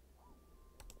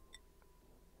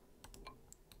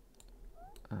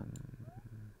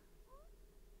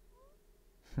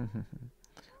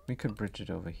 We could bridge it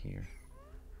over here.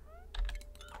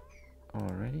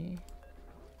 Already.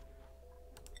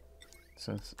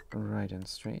 So it's right and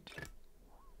straight.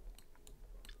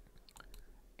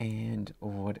 And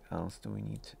what else do we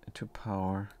need to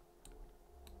power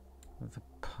the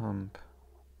pump?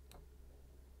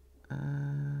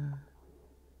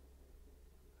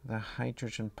 The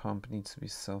hydrogen pump needs to be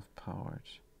self-powered.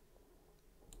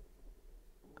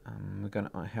 We're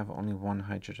gonna have only one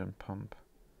hydrogen pump.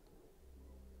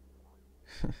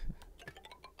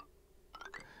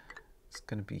 It's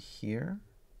gonna be here,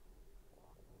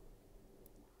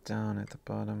 down at the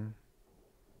bottom,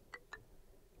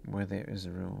 where there is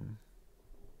room.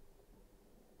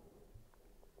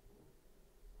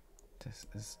 This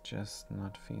is just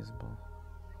not feasible.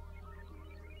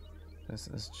 This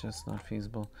is just not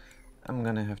feasible. I'm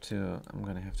gonna have to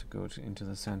go into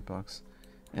the sandbox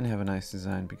and have a nice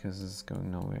design, because this is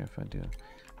going nowhere if I do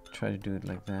try to do it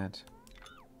like that.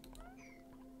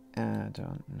 I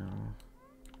don't know.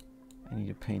 I need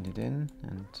to paint it in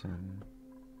and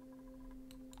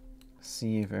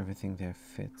see if everything there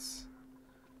fits.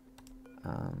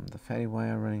 The fatty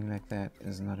wire running like that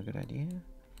is not a good idea.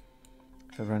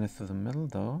 If I run it through the middle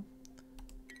though,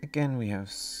 again we have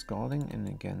scalding, and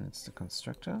again it's the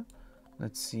constructor.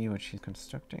 Let's see what she's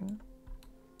constructing.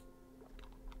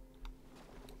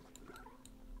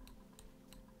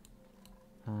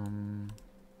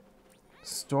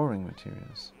 Storing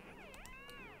materials.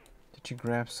 Did you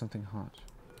grab something hot?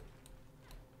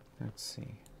 Let's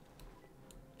see.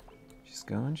 She's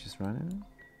going, she's running.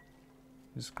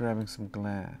 Just grabbing some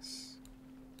glass.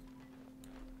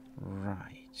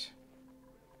 Right.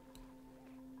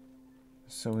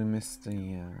 So we missed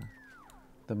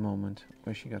the moment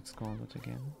where she got scalded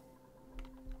again.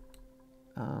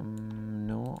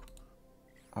 No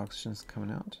oxygen's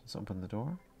coming out. Let's open the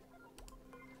door.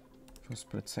 For a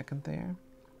split second there.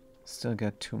 Still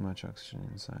got too much oxygen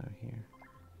inside of here.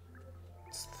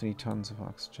 It's 3 tons of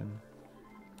oxygen.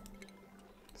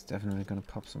 It's definitely gonna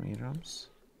pop some eardrums.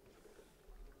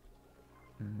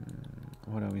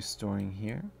 What are we storing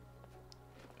here?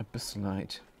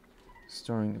 Abyssalite.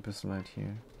 Storing abyssalite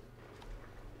here.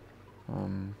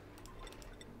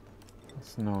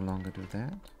 Let's no longer do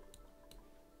that.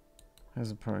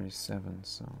 Has a priority 7,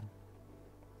 so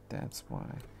that's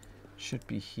why. Should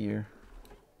be here.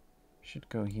 Should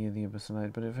go here, the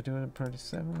abyssalite, but if I do it at priority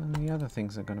 7, then the other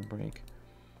things are gonna break.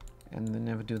 And they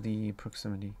never do the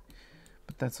proximity.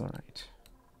 But that's alright.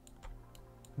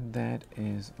 That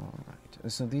is alright.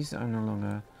 So these are no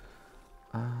longer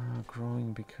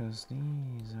growing because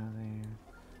these are there.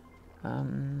 I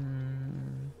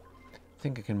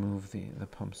think I can move the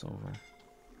pumps over.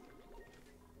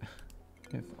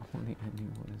 If only I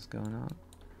knew what is going on.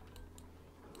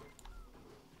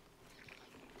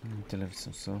 Deliver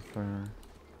some sulfur.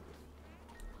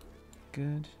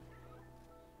 Good.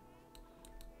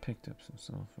 Picked up some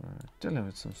sulfur.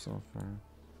 Delivered some sulfur.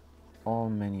 All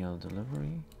manual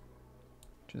delivery.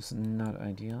 Just not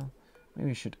ideal. Maybe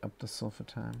we should up the sulfur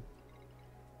time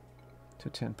to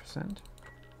 10%.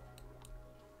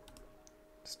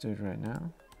 Let's do it right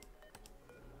now.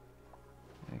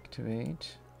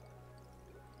 Activate.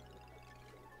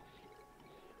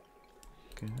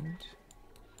 Good.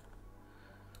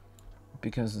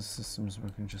 Because the system is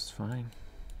working just fine.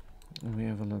 And we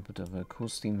have a little bit of a cool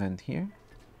steam vent here.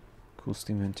 Cool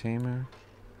steam vent tamer.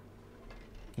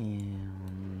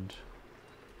 And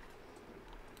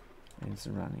it's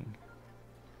running.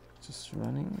 Just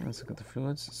running. Let's look at the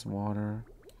fluids. It's water.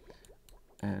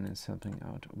 And it's helping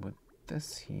out with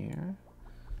this here.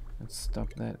 Let's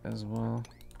stop that as well.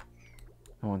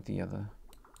 I want the other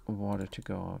water to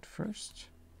go out first.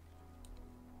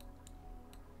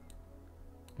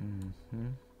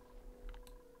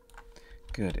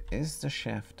 Good. Is the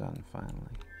shaft done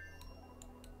finally?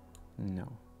 No.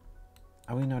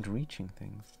 Are we not reaching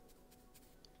things?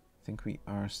 I think we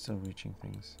are still reaching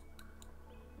things.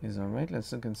 Is alright.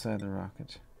 Let's look inside the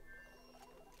rocket.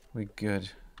 We're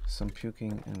good. Some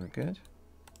puking and we're good.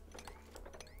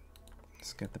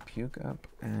 Let's get the puke up,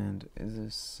 and is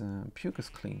this puke is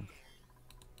clean.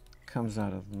 Comes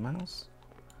out of the mouth.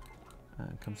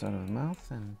 Comes out of the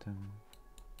mouth, and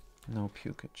no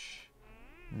pukage.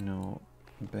 No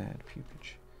bad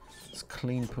pukage. It's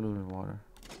clean polluted water.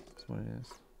 That's what it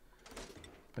is.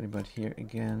 But here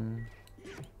again.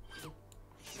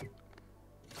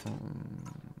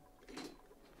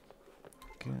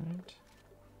 Good.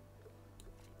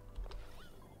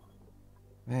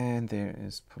 And there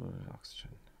is polluted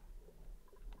oxygen.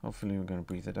 Hopefully we're gonna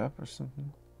breathe it up or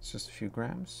something. It's just a few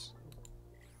grams.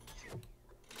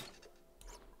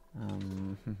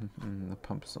 The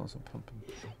pump is also pumping.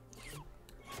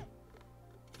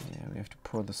 Yeah, we have to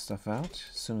pour the stuff out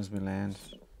as soon as we land.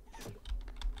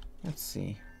 Let's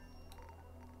see.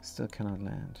 Still cannot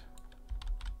land.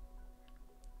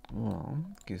 Well,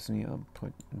 gives me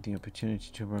the opportunity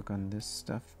to work on this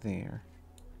stuff there.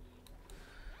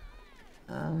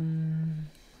 I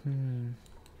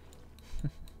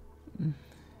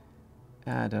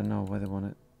don't know whether I want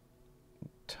to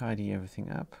tidy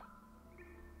everything up.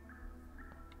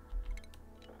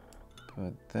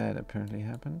 But that apparently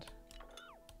happened.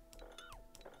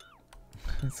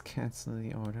 Let's cancel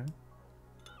the order.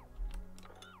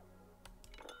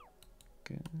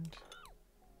 Good.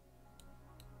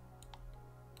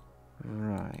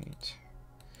 Right.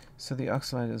 So the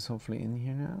oxalate is hopefully in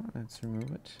here now. Let's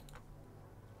remove it.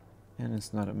 And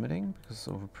it's not emitting because it's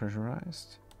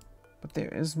overpressurized. But there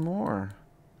is more.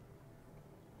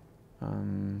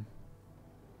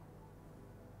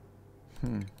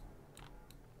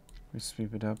 We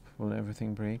sweep it up. Will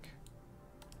everything break?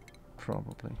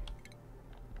 Probably.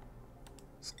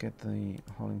 Let's get the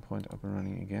hauling point up and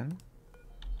running again.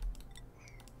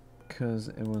 Because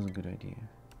it was a good idea.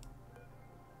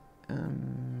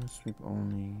 Sweep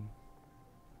only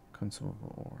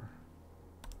consumable ore.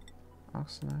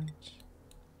 Oxalate.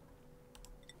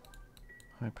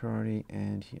 High priority,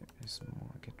 and here is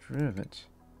more. Get rid of it.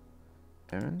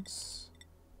 Errands.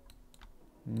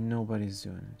 Nobody's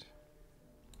doing it.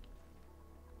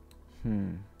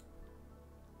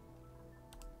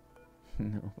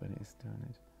 Nobody's doing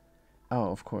it.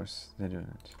 Oh, of course, they're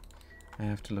doing it. I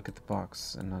have to look at the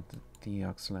box and not the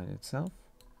oxalate itself.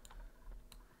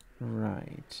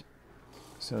 Right.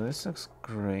 So this looks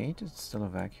great. It's still a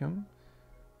vacuum.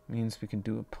 Means we can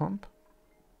do a pump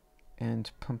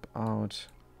and pump out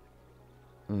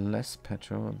less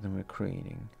petrol than we're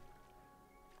creating.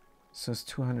 So it's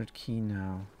 200 key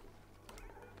now.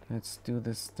 Let's do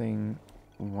this thing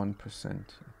 1%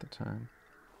 at the time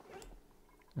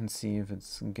and see if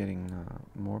it's getting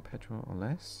more petrol or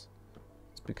less.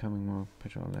 It's becoming more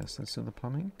petrol or less. Let's do the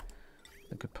plumbing.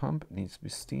 The good pump. It needs to be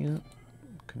steel.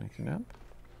 Connect it up.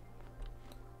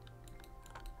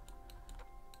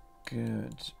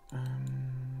 Good.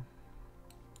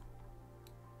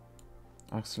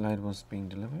 Oxalate was being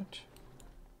delivered.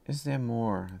 Is there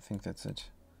more? I think that's it.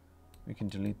 We can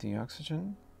delete the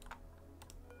oxygen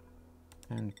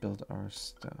and build our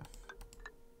stuff.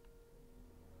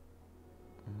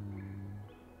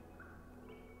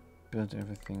 Build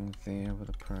everything there with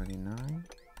a priority 9.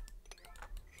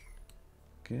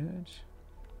 Good.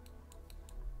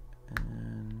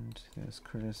 And there's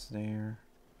critters there,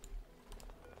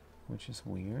 which is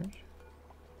weird.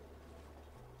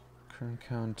 Current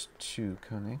count 2.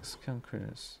 Count X, count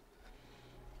critters.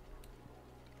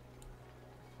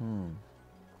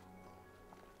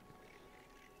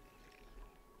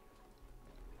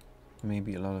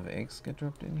 Maybe a lot of eggs get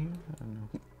dropped in here? I don't know.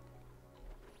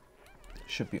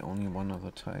 Should be only one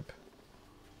other type.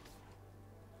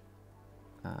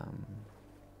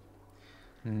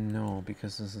 No,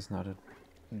 because this is not a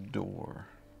door.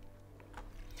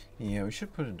 Yeah, we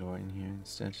should put a door in here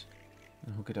instead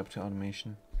and hook it up to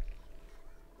automation.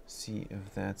 See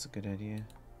if that's a good idea.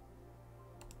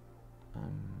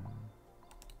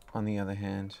 On the other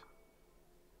hand,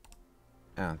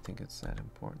 I don't think it's that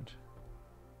important.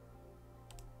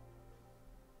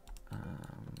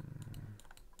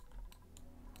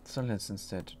 So let's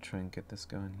instead try and get this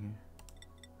going here.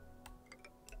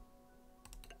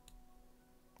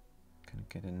 Gonna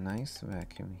get a nice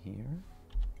vacuum here.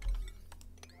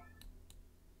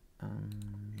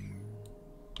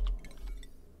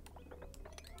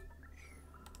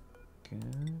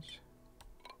 Good.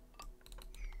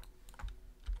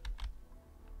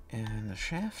 And the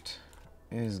shaft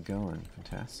is going.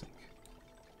 Fantastic.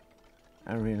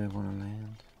 I really want to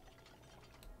land.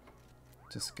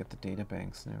 Just get the data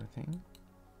banks and everything.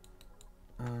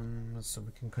 So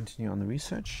we can continue on the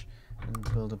research and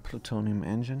build a plutonium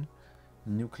engine,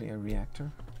 nuclear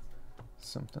reactor,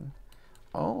 something.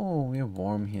 Oh, we're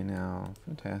warm here now.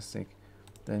 Fantastic.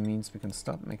 That means we can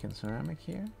stop making ceramic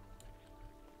here.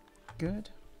 Good.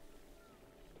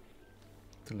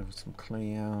 Deliver some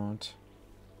clay out.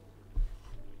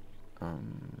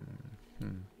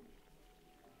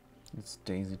 It's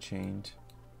daisy chained.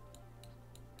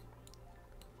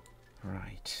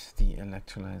 Right, the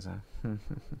electrolyzer. I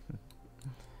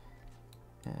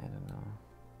don't know.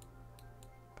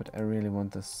 But I really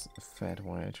want this fat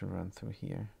wire to run through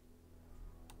here.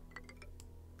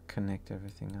 Connect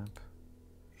everything up.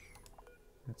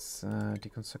 Let's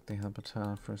deconstruct the helper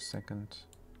tile for a second.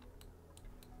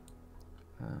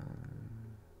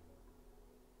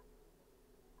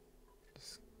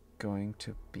 It's going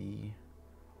to be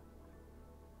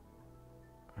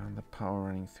the power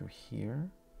running through here,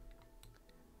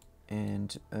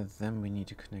 and then we need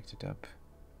to connect it up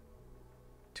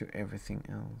to everything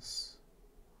else.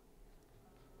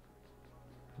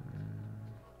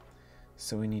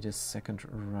 So we need a second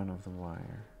run of the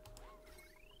wire.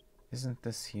 Isn't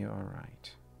this here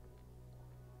alright?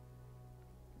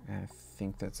 I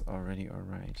think that's already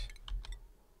alright.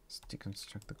 Let's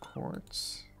deconstruct the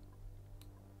quartz.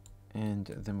 And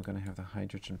then we're gonna have the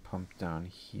hydrogen pump down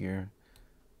here,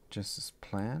 just as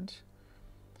planned.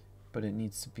 But it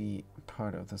needs to be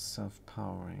part of the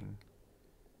self-powering.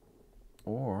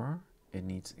 Or it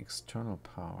needs external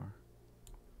power.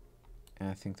 And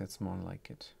I think that's more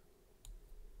like it.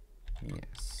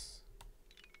 Yes.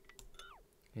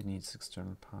 It needs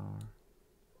external power.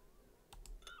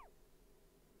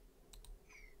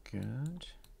 Good.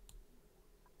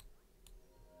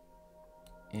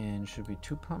 And should be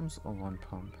 2 pumps or 1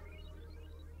 pump?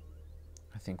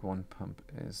 I think 1 pump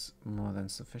is more than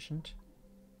sufficient.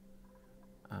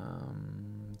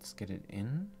 Let's get it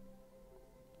in.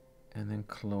 And then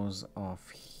close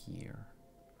off here.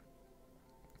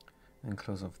 And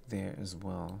close off there as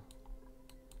well.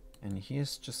 And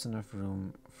here's just enough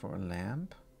room for a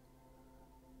lamp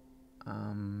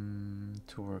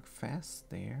to work fast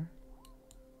there.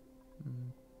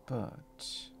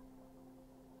 But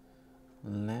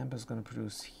lamp is going to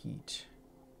produce heat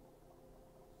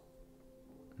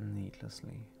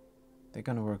needlessly. They're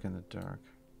going to work in the dark.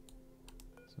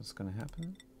 So what's going to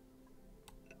happen?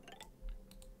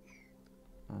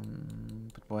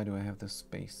 But why do I have this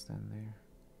space then there?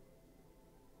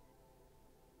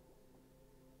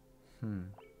 I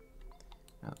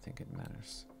don't think it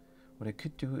matters. What I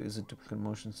could do is a duplicate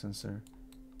motion sensor,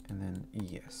 and then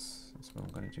yes, that's what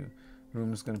I'm gonna do.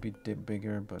 Room is gonna be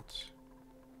bigger, but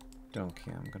don't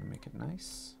care. I'm gonna make it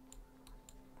nice.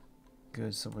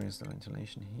 Good. So where's the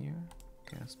ventilation here?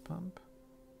 Gas pump.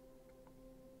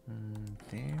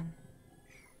 There.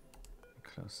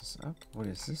 Close this up. What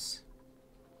is this?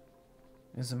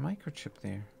 There's a microchip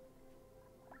there.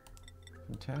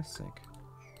 Fantastic.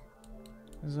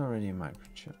 There's already a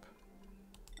microchip.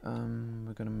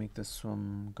 We're gonna make this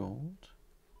from gold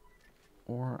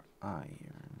or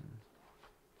iron.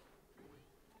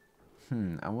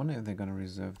 I wonder if they're gonna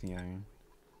reserve the iron.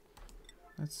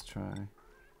 Let's try.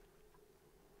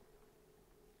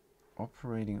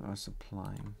 Operating or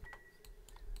supplying.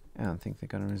 I don't think they're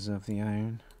gonna reserve the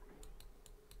iron.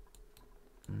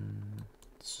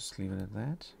 Let's just leave it at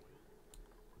that.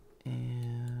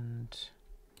 And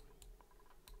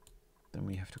then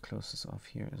we have to close this off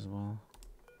here as well.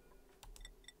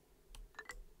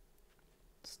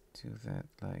 Let's do that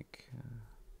like,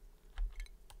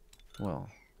 well,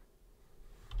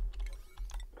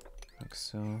 like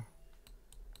so.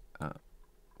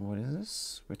 What is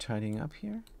this? We're tidying up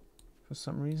here for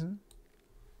some reason.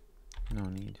 No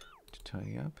need to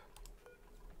tidy up.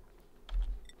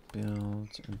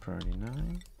 Build in priority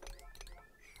 9.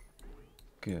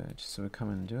 Good, so we're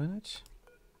coming and doing it.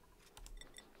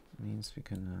 Means we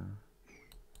can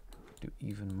do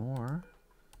even more.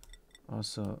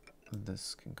 Also,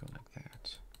 this can go like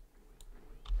that.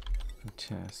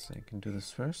 Fantastic. Can do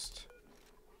this first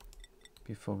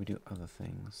before we do other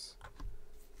things.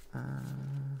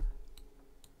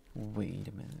 Wait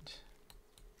a minute.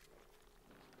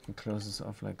 Can close this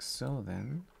off like so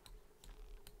then,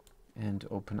 and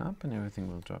open up, and everything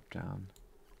will drop down.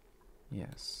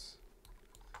 Yes.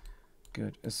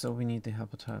 Good. So we need the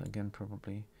helper tile again,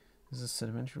 probably. This is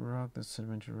sedimentary rock, this is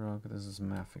sedimentary rock, this is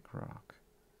mafic rock.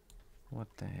 What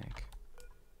the heck?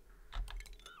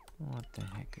 What the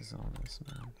heck is all this,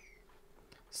 man?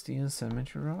 Steel,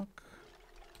 sedimentary rock.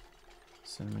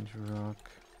 Sedimentary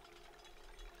rock.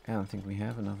 I don't think we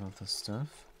have enough of this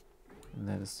stuff. And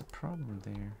that is the problem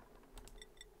there.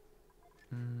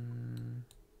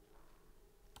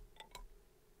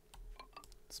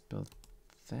 Let's build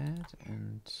that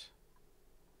and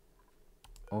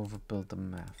overbuild the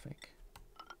mafic.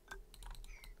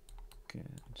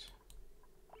 Good.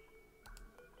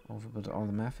 Overbuild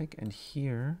automatic, and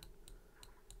here,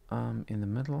 in the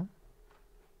middle,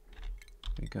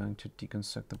 we're going to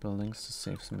deconstruct the buildings to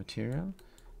save some material,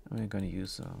 and we're going to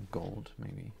use gold,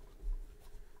 maybe.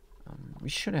 We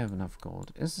should have enough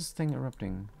gold. Is this thing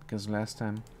erupting? Because last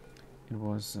time it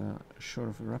was short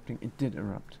of erupting. It did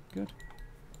erupt. Good.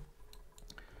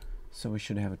 So we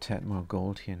should have a tad more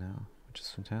gold here now, which is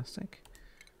fantastic.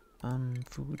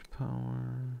 Food,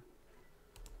 power,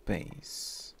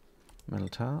 base, metal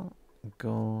tile,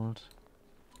 gold.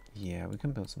 Yeah, we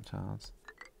can build some tiles,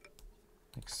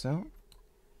 like so.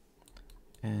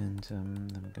 And then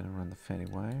we're gonna run the fatty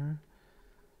wire.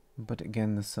 But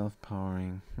again, the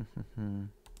self-powering.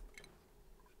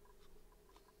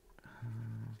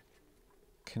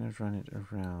 Cannot run it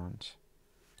around.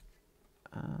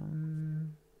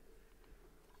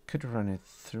 Could run it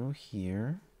through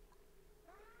here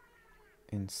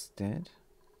instead,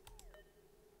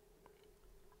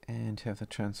 and have the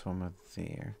transformer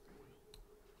there.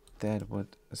 That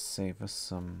would save us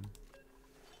some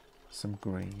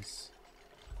grays.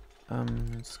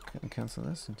 Let's cancel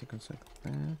this and deconstruct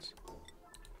that.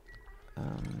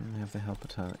 Have the helper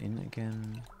tile in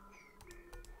again.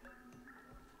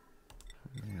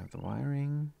 We have the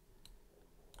wiring.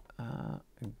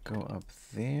 Go up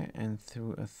there and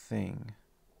through a thing.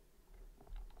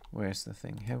 Where's the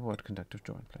thing? Heavy water conductive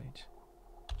joint plate.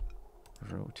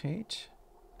 Rotate.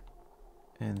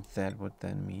 And that would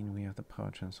then mean we have the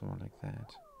power transformer like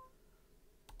that.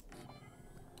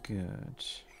 Good.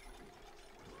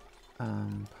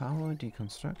 Power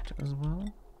deconstruct as well.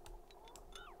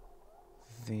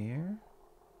 There.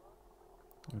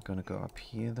 We're gonna go up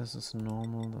here. This is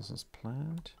normal. This is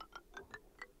planned.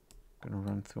 Gonna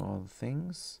run through all the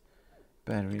things.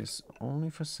 Batteries only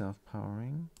for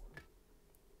self-powering.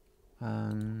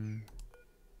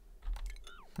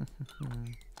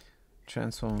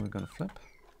 Transformer we're gonna flip.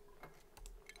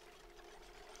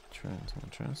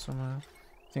 Transformer.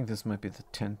 I think this might be the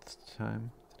 10th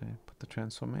time that I put the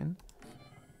transformer in.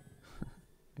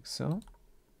 Like so.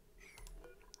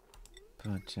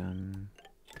 But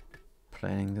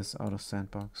planning this out of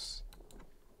sandbox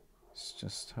is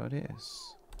just how it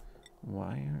is.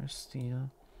 Wire, steel.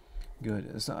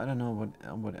 Good. So I don't know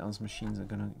what else machines are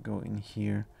gonna go in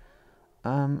here.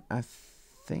 I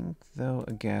think though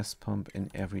a gas pump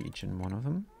in each and one of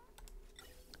them.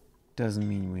 Doesn't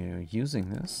mean we're using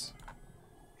this.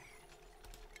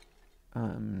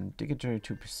 Digitary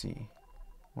 2PC.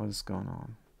 What is going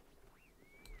on?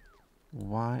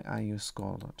 Why are you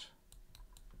scalded?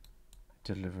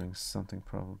 Delivering something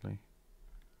probably.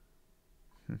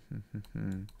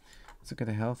 Let's look at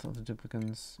the health of the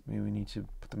duplicants. Maybe we need to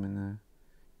put them in a...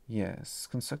 Yes,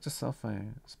 Constructor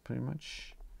Selfire is pretty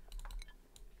much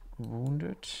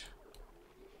wounded.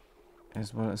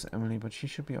 As well as Emily, but she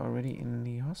should be already in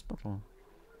the hospital.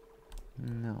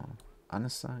 No,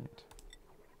 unassigned.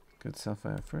 Good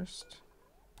Selfire first.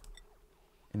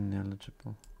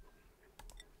 Ineligible.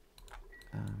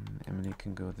 Emily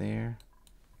can go there.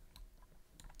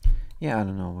 Yeah, I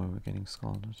don't know where we're getting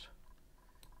scalded.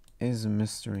 It is a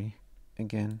mystery.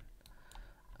 Again.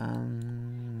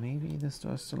 Maybe this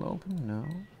door is still open? No.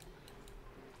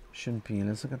 Shouldn't be.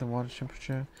 Let's look at the water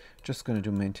temperature. Just gonna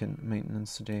do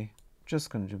maintenance today. Just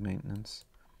gonna do maintenance.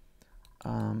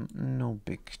 No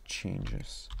big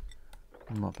changes.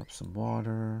 Mop up some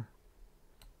water.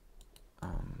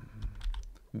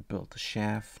 Build the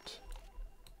shaft.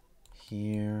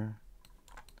 Here.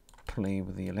 Play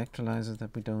with the electrolyzer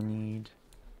that we don't need.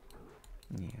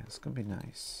 Yeah, it's gonna be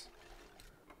nice.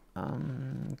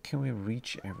 Can we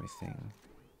reach everything?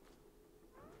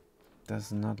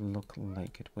 Does not look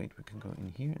like it. Wait, we can go in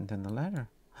here and then the ladder.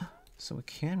 So we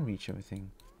can reach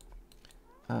everything.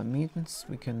 Maintenance,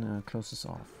 we can close this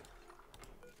off.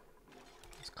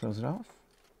 Let's close it off.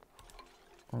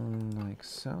 Like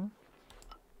so.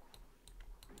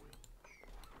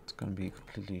 It's gonna be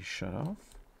completely shut off.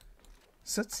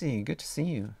 Sutsi, good to see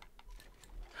you.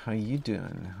 How you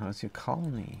doing? How's your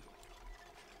colony?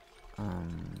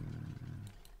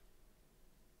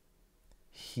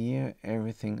 Here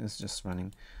everything is just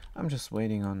running. I'm just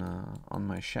waiting on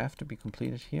my shaft to be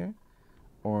completed here,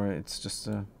 or it's just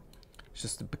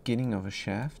the beginning of a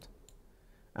shaft.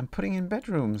 I'm putting in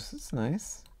bedrooms. It's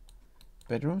nice.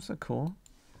 Bedrooms are cool.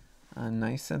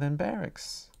 Nicer than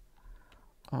barracks.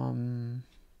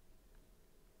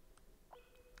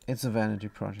 It's a vanity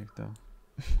project though.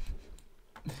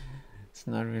 It's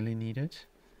not really needed,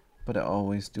 but I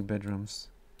always do bedrooms.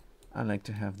 I like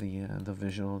to have the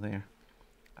visual there.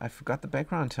 I forgot the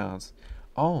background tiles.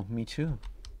 Oh, me too.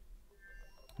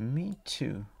 Me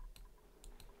too.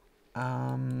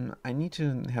 I need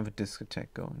to have a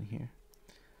discotheque going here.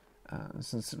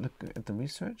 So let's look at the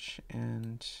research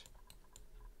and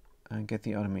get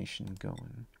the automation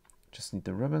going. Just need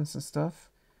the ribbons and stuff,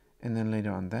 and then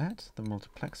later on that, the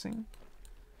multiplexing.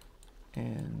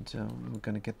 And we're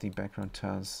gonna get the background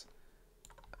tiles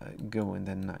going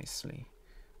then nicely.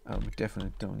 We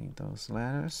definitely don't need those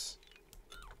ladders.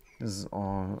 This is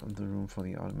all the room for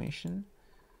the automation.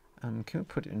 Can we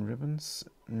put in ribbons?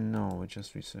 No, we're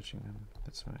just researching them.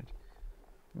 That's right.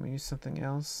 Can we use something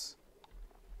else?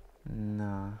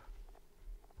 Nah.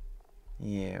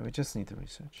 Yeah, we just need the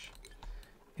research.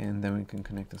 And then we can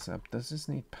connect this up. Does this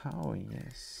need power?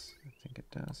 Yes, I think it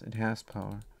does. It has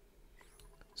power.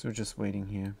 So we're just waiting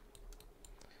here.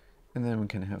 And then we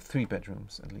can have 3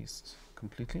 bedrooms at least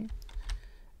completely.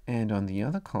 And on the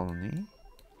other colony,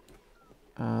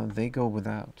 they go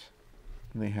without.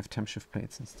 They have temp shift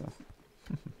plates and stuff.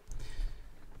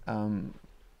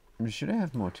 Should I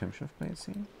have more temp shift plates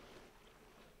here?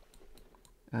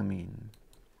 I mean,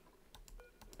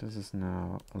 this is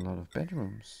now a lot of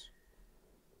bedrooms.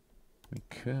 We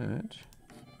could,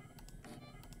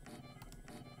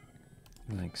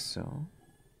 like so,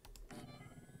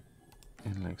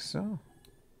 and like so,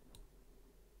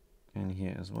 and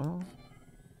here as well,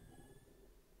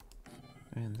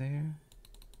 and there.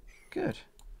 Good.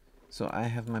 So I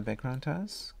have my background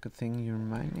tiles. Good thing you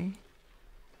remind me.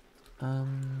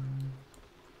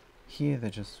 Here they're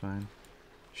just fine.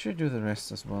 Should do the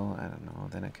rest as well. I don't know.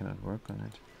 Then I cannot work on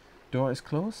it. Door is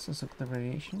closed. Let's look at the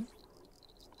radiation.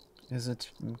 Is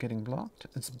it getting blocked?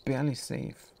 It's barely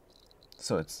safe.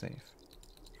 So it's safe.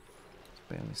 It's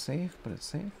barely safe, but it's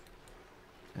safe.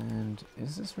 And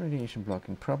is this radiation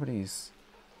blocking? Properties.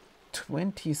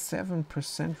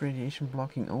 27% radiation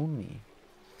blocking only.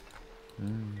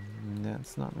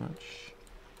 That's not much.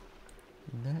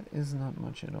 That is not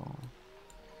much at all.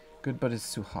 Good, but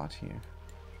it's too hot here.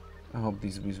 I hope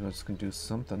these wizards can do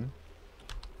something.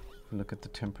 Look at the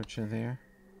temperature there.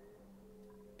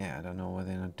 Yeah, I don't know why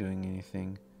they're not doing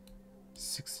anything.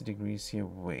 60 degrees here.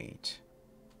 Wait.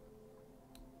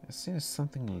 Is there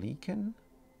something leaking?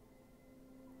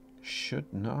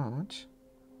 Should not.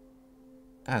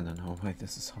 I don't know why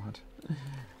this is hot.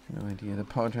 No idea. The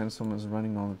power transformer is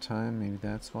running all the time. Maybe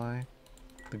that's why.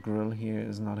 The grill here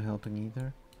is not helping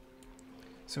either.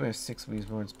 So we have 6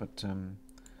 wizards, but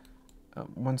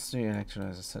once the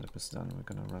electrolyzer setup is done, we're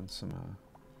gonna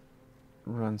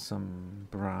run some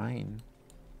brine.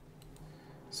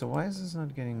 So why is this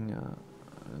not getting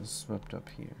swept up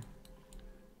here?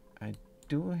 I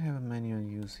do have a manual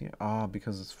use here. Ah,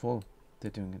 because it's full.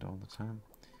 They're doing it all the time.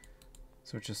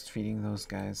 So we're just feeding those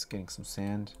guys, getting some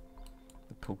sand,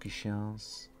 the pokey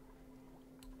shells.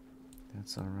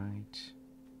 That's all right.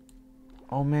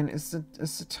 Oh man, is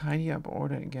the tidy up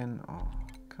order again? Oh,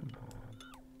 come on.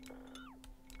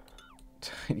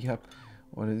 Tidy up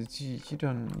order. You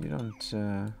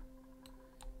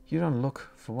don't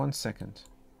look for 1 second.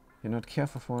 You're not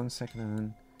careful for 1 second, and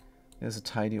then there's a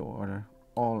tidy order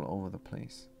all over the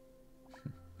place.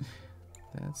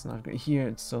 That's not good. Here,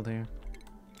 it's still there.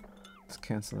 Let's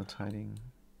cancel the tidying.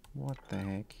 What the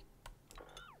heck?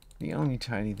 The only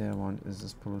tidy that I want is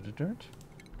this polluted dirt.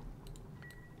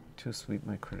 To sweep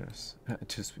my critters.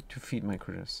 To feed my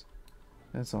critters.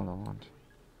 That's all I want.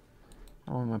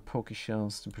 I want my pokey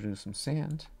shells to produce some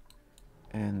sand.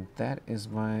 And that is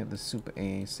why the Super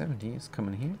A70 is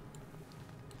coming here.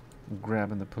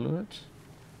 Grabbing the polluted.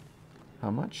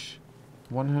 How much?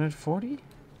 140?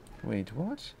 Wait,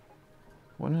 what?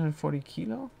 140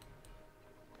 kilo?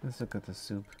 Let's look at the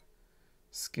soup.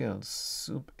 Skills.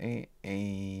 Soup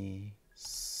A70.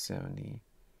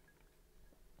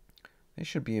 They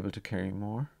should be able to carry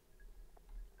more.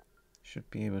 Should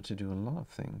be able to do a lot of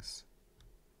things.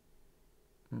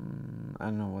 I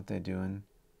don't know what they're doing.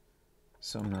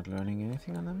 So I'm not learning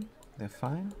anything on them. They're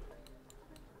fine.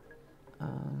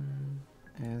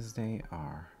 As they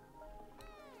are.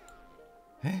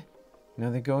 Hey, now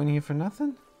they're going here for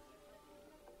nothing?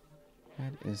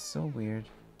 That is so weird.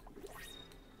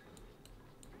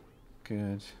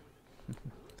 Good.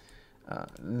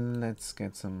 Let's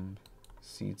get some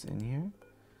seeds in here.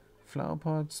 Flower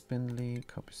pot, spindly,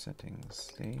 copy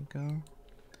settings. There you go.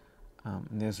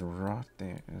 There's rot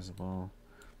there as well.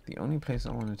 The only place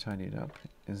I want to tidy it up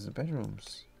is the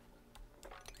bedrooms.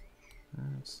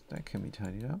 That can be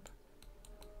tidied up.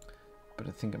 But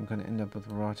I think I'm going to end up with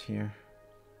rot here.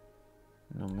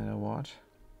 No matter what.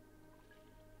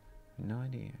 No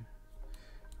idea.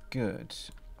 Good.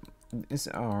 Is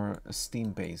our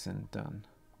steam basin done?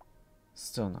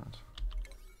 Still not.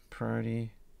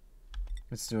 Priority.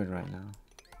 Let's do it right now.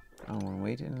 I don't want to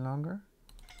wait any longer.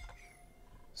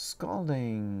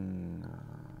 Scalding.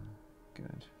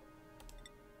 Good.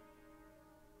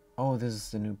 Oh, this is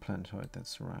the new planetoid,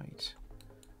 that's right.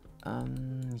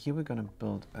 Here we're gonna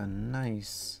build a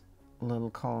nice little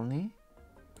colony.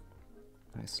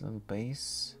 Nice little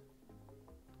base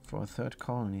for a third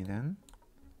colony then.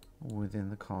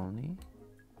 Within the colony.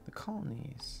 The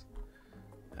colonies.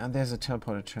 And there's a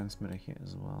teleporter transmitter here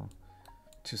as well.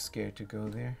 Too scared to go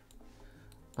there.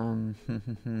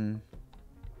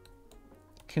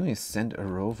 Can we send a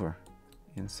rover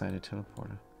inside a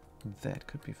teleporter? That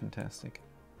could be fantastic.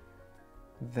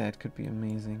 That could be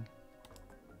amazing.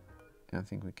 I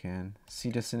think we can. See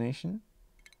destination?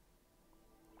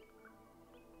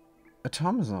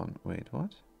 Automazon. Wait,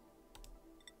 what?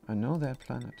 I know that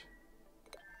planet.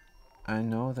 I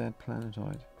know that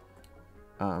planetoid.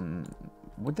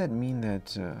 Would that mean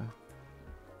that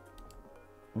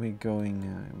we're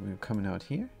coming out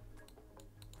here?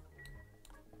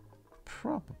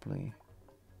 Probably.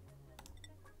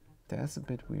 That's a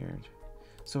bit weird.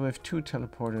 So we have two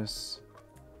teleporters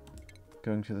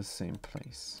going to the same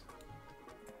place.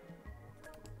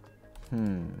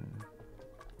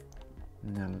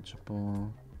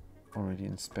 Knowledgeable. Already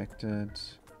inspected.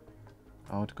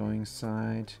 Outgoing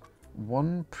side.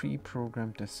 One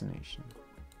pre-programmed destination.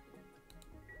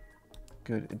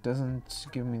 Good. It doesn't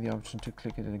give me the option to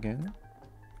click it again.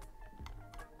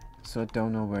 So I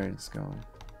don't know where it's going.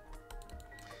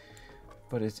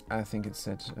 But I think it's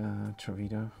at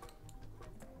Travito.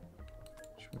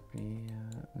 Which would be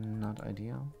not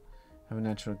ideal. Have a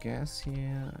natural gas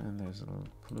here, and there's a little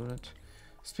polluted.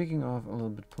 Speaking of a little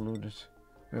bit polluted,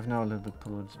 we have now a little bit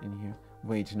polluted in here.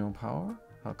 Wait, no power?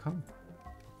 How come?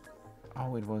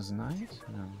 Oh, it was night?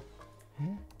 No.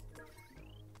 Huh?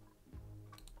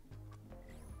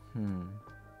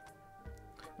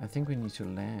 I think we need to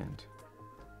land.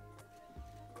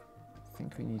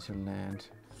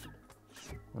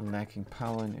 We're lacking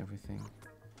power and everything.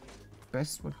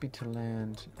 Best would be to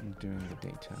land during the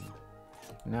daytime.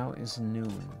 Now is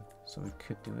noon, so we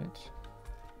could do it.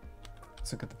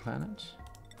 Let's look at the planet.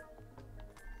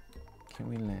 Can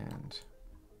we land?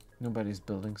 Nobody's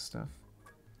building stuff.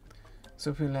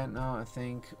 So if we land now, I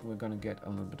think we're gonna get a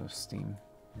little bit of steam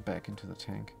back into the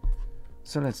tank.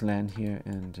 So let's land here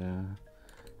and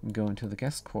go into the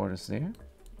guest quarters there.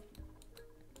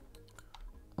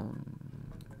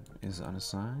 Is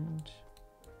unassigned.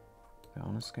 They're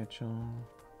on a schedule.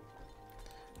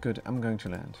 Good, I'm going to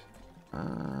land.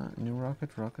 New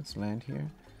rockets land here.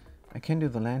 I can do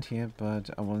the land here, but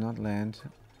I will not land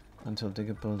until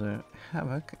Digger Builder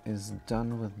Havoc is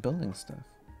done with building stuff.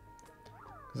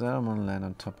 Because I don't want to land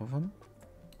on top of them.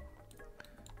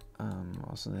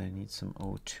 Also, they need some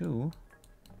O2.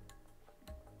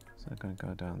 So I'm going to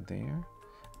go down there.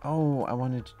 Oh, I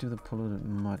wanted to do the polluted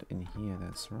mud in here,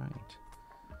 that's right.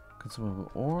 Consumable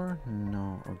ore?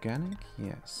 No. Organic?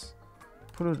 Yes.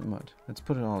 Polluted mud. Let's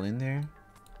put it all in there.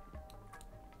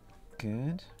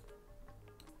 Good.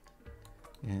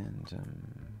 And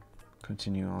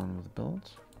continue on with the build.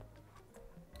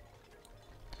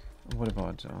 What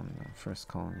about on the first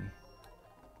colony?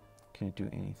 Can it do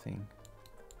anything?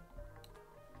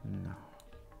 No.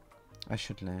 I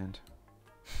should land.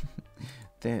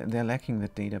 They're lacking the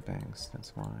data banks,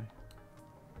 that's why.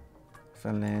 If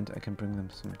I land, I can bring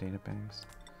them some data banks.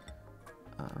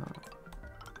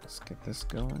 Let's get this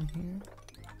going here.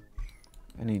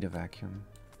 I need a vacuum.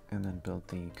 And then build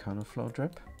the counterflow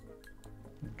drip.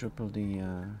 Triple D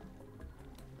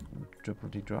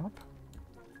drop.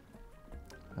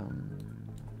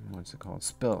 What's it called?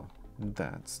 Spill.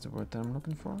 That's the word that I'm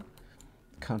looking for.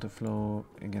 Counterflow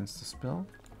against the spill.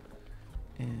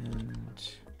 And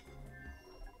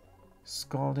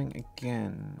scalding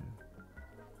again.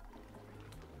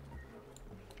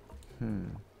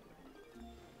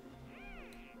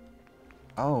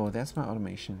 Oh, that's my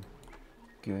automation.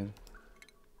 Good.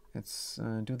 Let's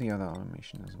do the other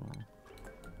automation as well.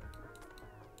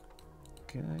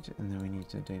 Good, and then we need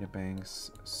the data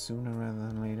banks sooner rather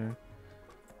than later.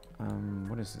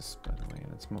 What is this, by the way?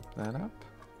 Let's mop that up.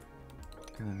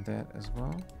 And then that as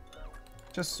well.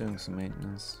 Just doing some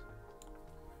maintenance.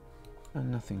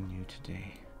 Nothing new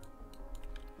today.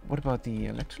 What about the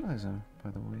electrolyzer,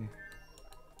 by the way?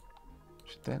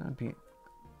 Should that not be...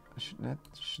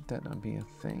 Should that not be a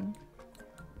thing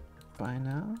by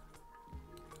now?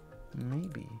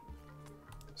 Maybe.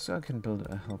 So I can build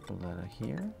a helper ladder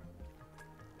here.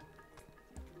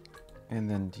 And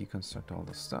then deconstruct all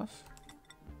the stuff.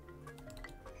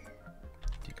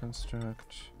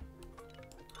 Deconstruct.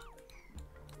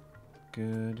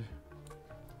 Good.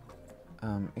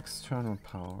 External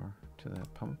power to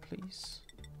that pump, please.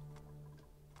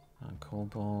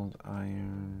 Cobalt,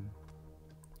 iron,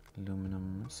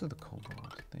 aluminum, so the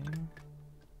cobalt there.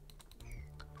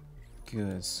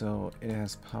 Good, so it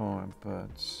has power, but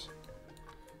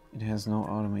it has no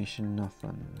automation,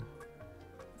 nothing.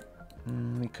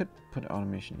 We could put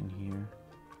automation in here.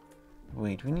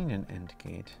 Wait, we need an AND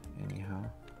gate, anyhow.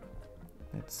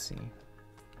 Let's see.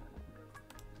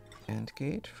 AND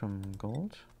gate from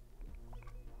gold.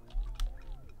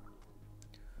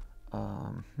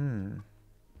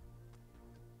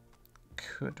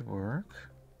 Could work.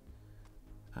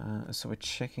 So we're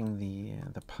checking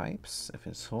the pipes if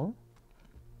it's full.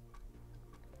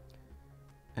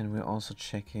 And we're also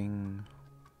checking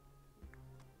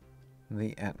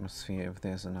the atmosphere, if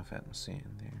there's enough atmosphere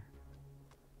in there.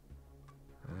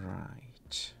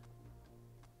 Right.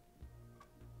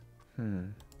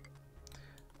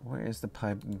 Where is the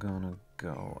pipe gonna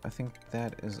go? I think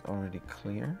that is already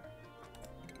clear.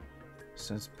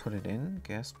 So let's put it in.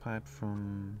 Gas pipe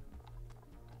from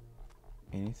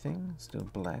anything. Let's do a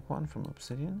black one from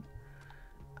obsidian.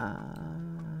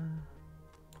 Gonna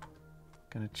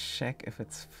check if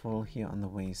it's full here on the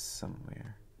way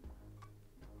somewhere,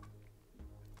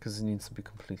 because it needs to be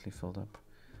completely filled up.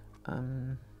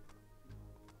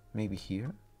 Maybe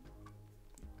here.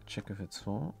 Check if it's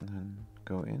full, and then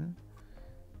go in.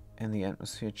 And the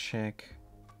atmosphere check.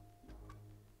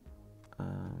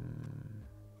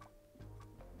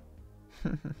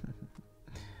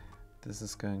 This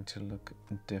is going to look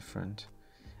different.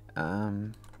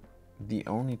 The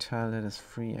only tile that is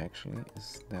free actually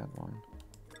is that one.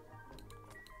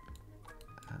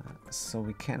 So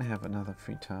we can have another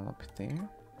free tile up there.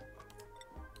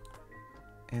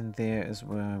 And there is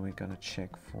where we're gonna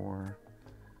check for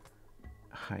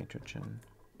hydrogen.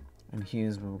 And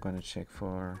here's where we're gonna check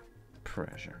for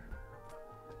pressure.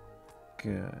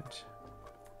 Good.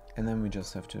 And then we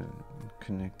just have to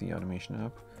connect the automation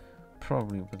up,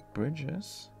 probably with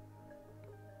bridges.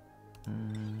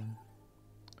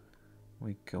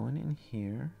 We're going in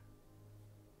here,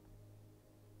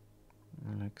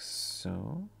 like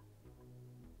so.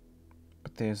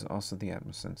 But there's also the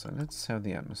atmos sensor. Let's have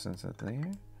the atmos sensor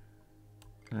there.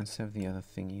 Let's have the other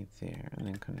thingy there, and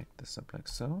then connect this up like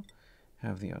so.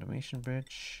 Have the automation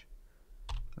bridge,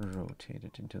 rotate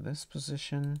it into this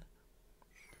position,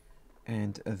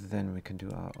 and then we can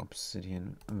do our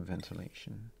obsidian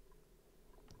ventilation.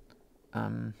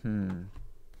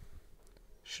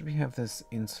 Should we have this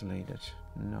insulated?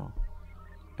 No,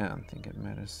 I don't think it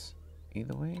matters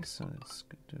either way, so let's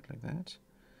do it like that.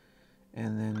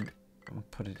 And then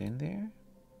put it in there,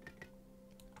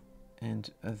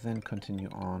 and then continue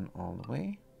on all the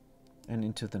way and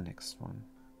into the next one.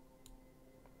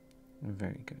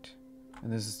 Very good.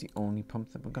 And this is the only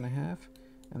pump that we're gonna have,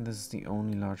 and this is the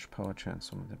only large power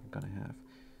transformer that we're gonna have.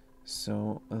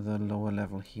 So the lower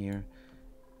level here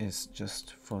is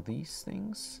just for these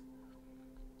things,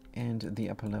 and the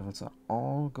upper levels are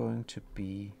all going to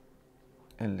be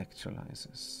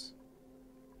electrolyzers.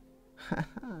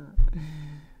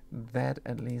 That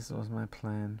at least was my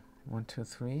plan. 1, 2,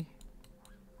 3,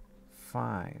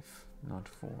 5, not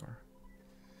 4.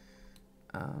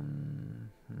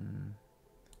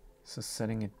 So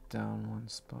setting it down one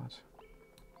spot.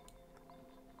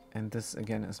 And this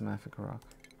again is Mafic Rock.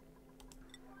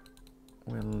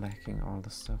 We're lacking all the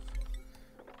stuff.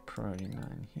 Priority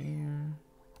 9 here.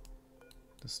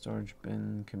 The storage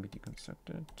bin can be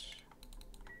deconstructed.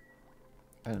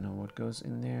 I don't know what goes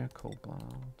in there.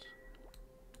 Cobalt.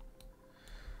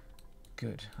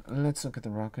 Good. Let's look at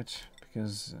the rocket,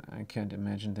 because I can't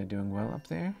imagine they're doing well up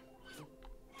there.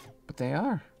 But they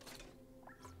are.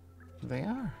 They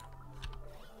are.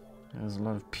 There's a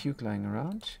lot of puke lying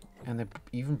around, and they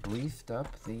even breathed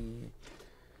up the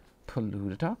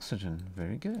polluted oxygen.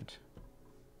 Very good.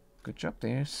 Good job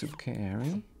there, Super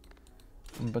Airy.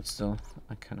 But still,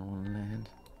 I kind of want to land.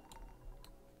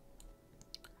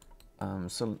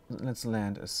 So let's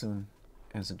land as soon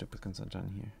as the duplicates are done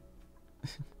here.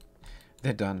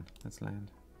 They're done. Let's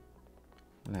land.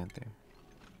 Land there.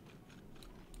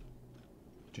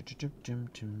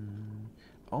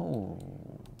 Oh,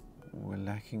 we're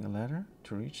lacking a ladder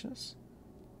to reach this?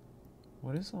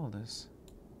 What is all this?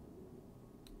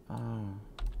 Oh,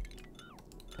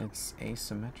 it's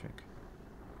asymmetric.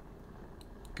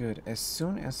 Good. As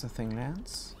soon as the thing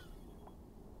lands,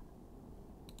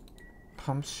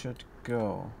 pumps should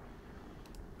go.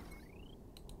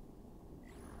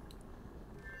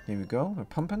 Here we go. We're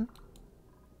pumping.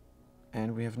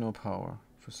 And we have no power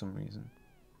for some reason.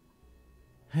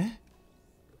 Huh?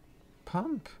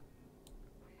 Pump.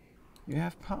 You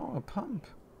have power. Pump.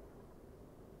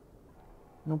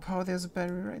 No power. There's a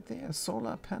battery right there.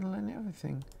 Solar panel and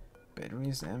everything. Battery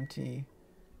is empty.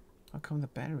 How come the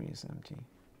battery is empty?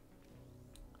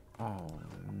 Oh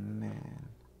man.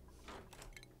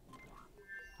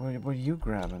 What are you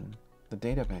grabbing? The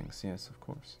data banks, yes, of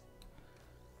course.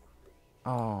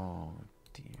 Oh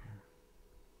dear.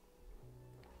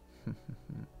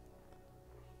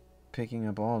 Picking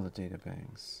up all the data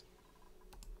banks.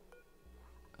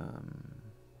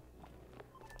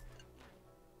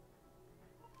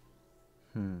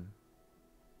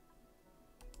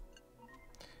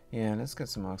 Yeah, let's get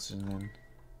some oxygen then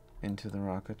into the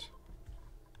rocket.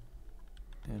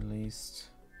 At least.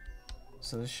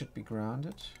 So this should be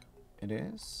grounded. It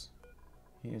is.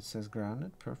 Here it says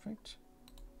grounded. Perfect.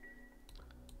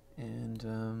 And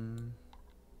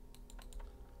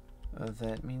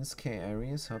that means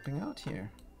K-Area is helping out here.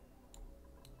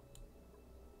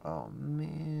 Oh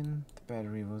man, the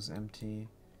battery was empty.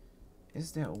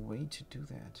 Is there a way to do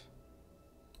that?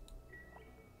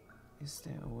 Is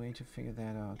there a way to figure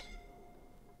that out?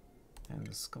 And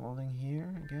the scalding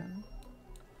here again?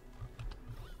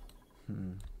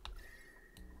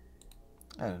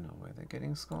 I don't know where they're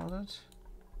getting scalded.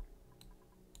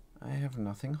 I have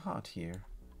nothing hot here.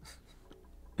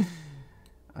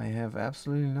 I have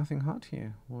absolutely nothing hot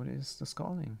here. What is the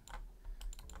scalding?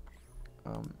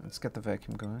 Let's get the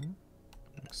vacuum going.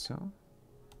 Like so.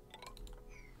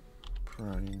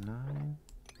 Priority 9.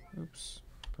 Oops.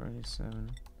 Priority 7.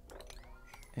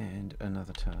 And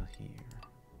another tile here.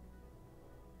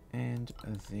 And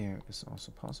there is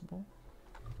also possible.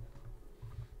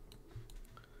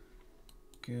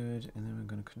 Good. And then we're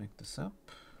going to connect this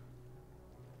up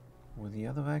with the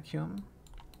other vacuum.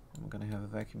 I'm going to have a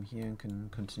vacuum here and can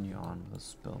continue on with the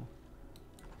spill.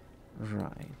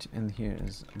 Right, and here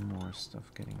is more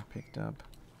stuff getting picked up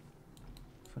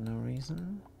for no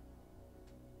reason.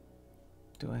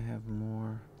 Do I have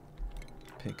more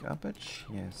pick upage?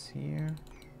 Yes, here.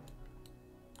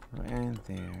 And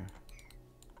there.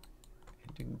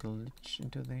 It didn't glitch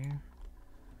into there.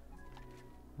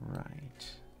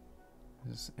 Right.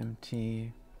 This is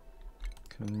empty.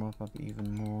 Can mop up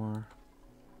even more.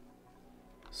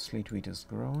 Sleet wheat is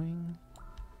growing.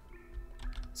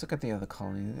 Let's look at the other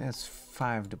colony. There's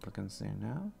 5 duplicates there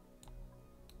now.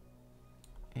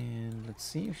 And let's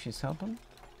see if she's helping.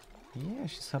 Yeah,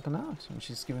 she's helping out. And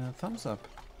she's giving a thumbs up.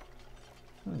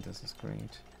 This is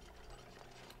great.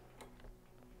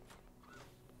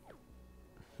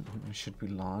 Should we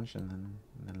launch and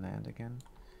then land again?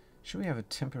 Should we have a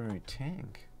temporary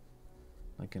tank?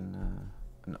 Like an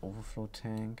overflow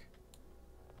tank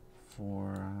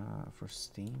for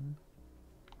steam?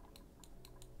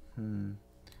 We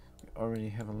already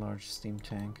have a large steam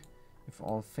tank. If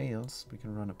all fails, we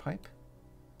can run a pipe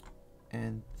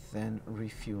and then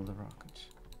refuel the rocket.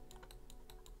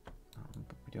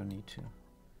 But we don't need to.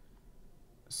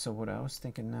 So what I was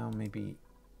thinking now, maybe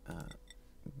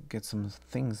get some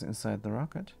things inside the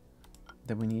rocket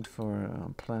that we need for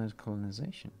planet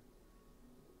colonization.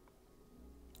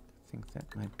 I think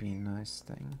that might be a nice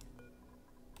thing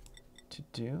to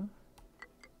do.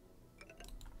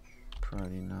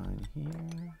 Priority 9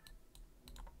 here.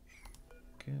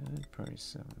 Good. Priority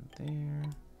 7 there.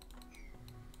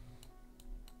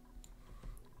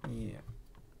 Yeah.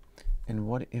 And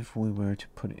what if we were to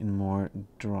put in more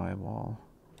drywall?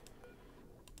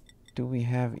 Do we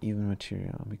have even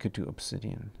material? We could do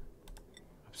obsidian.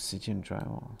 Obsidian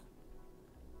drywall.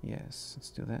 Yes, let's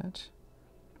do that.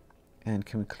 And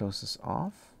can we close this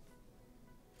off?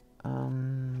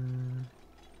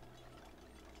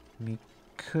 We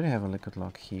could have a liquid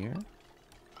lock here.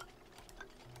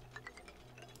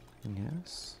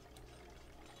 Yes.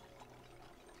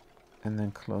 And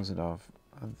then close it off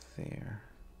there.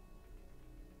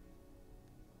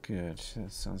 Good.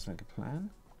 That sounds like a plan.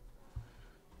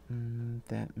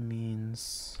 That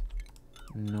means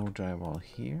no drywall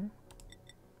here,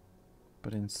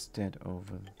 but instead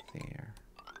over there.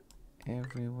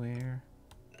 Everywhere.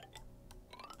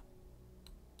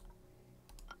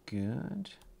 Good.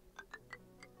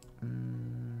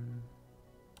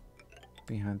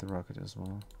 Behind the rocket as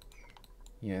well.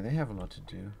 Yeah, they have a lot to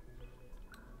do.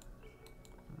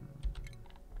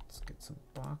 Let's get some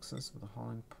boxes with the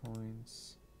hauling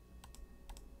points.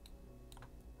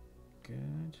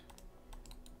 Good.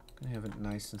 Gonna have it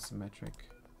nice and symmetric.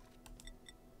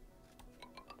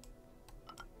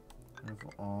 Have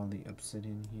all the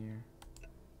obsidian here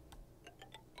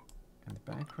in the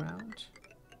background.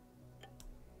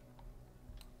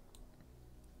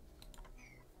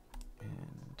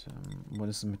 And what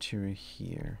is the material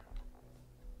here?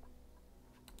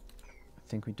 I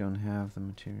think we don't have the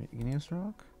material. Igneous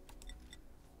rock?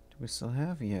 Do we still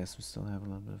have? Yes, we still have a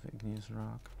little bit of igneous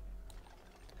rock.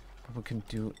 But we can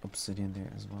do obsidian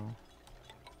there as well,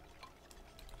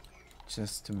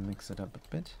 just to mix it up a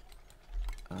bit.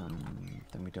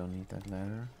 Then we don't need that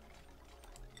ladder.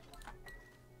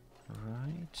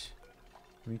 Right.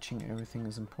 Reaching everything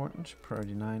is important.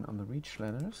 Priority 9 on the reach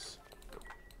ladders.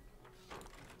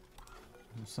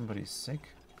 Somebody's sick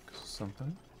because of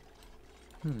something.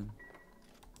 And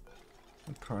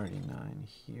priority 9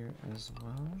 here as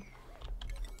well.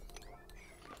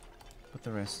 But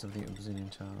the rest of the obsidian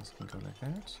tiles can go like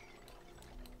that.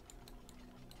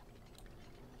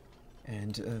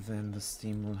 And then the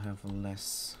steam will have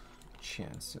less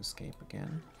chance to escape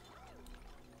again.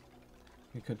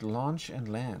 We could launch and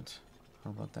land.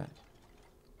 How about that?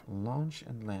 Launch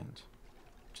and land.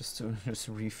 Just to just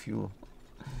refuel.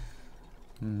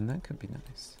 That could be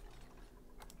nice.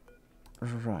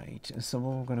 Right, so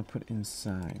what we're gonna put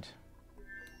inside?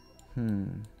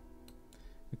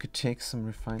 We could take some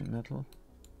refined metal.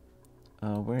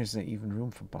 Where is there even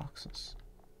room for boxes?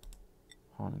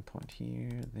 Hauling point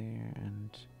here, there,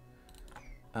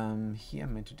 and here I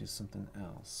meant to do something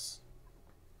else.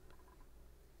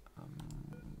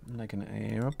 Like an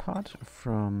aeropod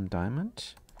from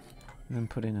diamond, and then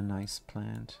put in a nice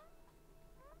plant.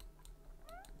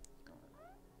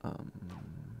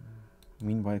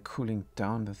 Meanwhile, cooling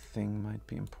down the thing might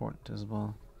be important as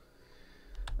well.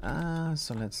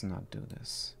 So let's not do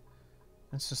this.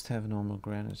 Let's just have a normal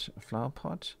granite flower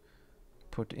pot.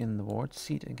 Put in the wart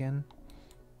seed again.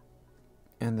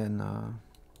 And then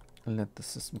let the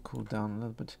system cool down a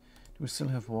little bit. Do we still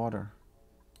have water?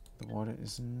 The water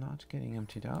is not getting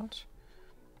emptied out.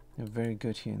 They're very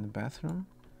good here in the bathroom.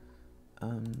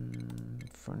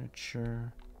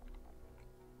 Furniture.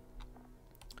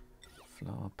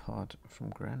 Flower pot from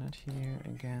granite here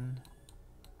again.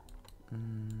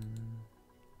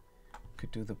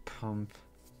 Could do the pump.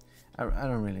 I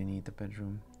don't really need the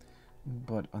bedroom.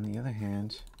 But on the other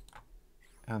hand,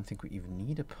 I don't think we even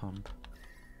need a pump.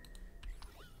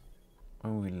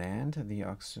 When we land, the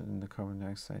oxygen and the carbon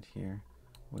dioxide here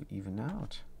will even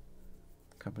out.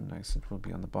 The carbon dioxide will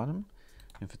be on the bottom.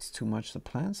 If it's too much, the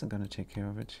plants are going to take care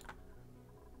of it.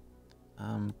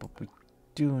 But we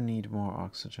do need more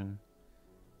oxygen.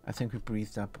 I think we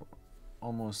breathed up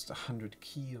almost 100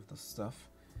 key of the stuff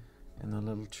in the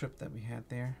little trip that we had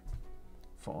there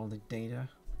for all the data.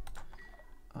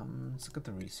 Let's look at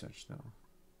the research though.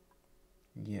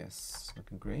 Yes,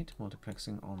 looking great.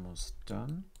 Multiplexing almost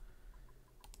done.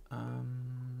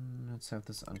 Let's have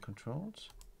this uncontrolled.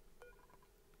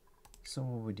 So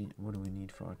what do we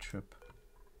need for our trip?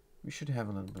 We should have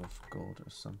a little bit of gold or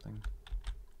something.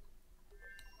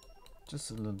 Just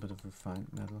a little bit of refined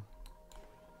metal.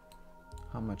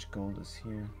 How much gold is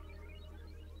here?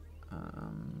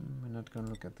 We're not going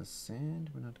to look at the sand.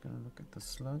 We're not going to look at the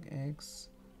slug eggs.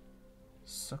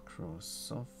 Sucrose,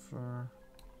 sulfur.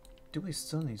 Do we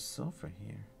still need sulfur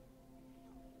here?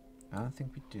 I don't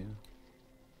think we do.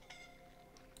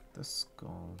 The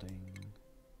scalding.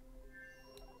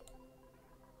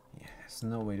 Yeah, there's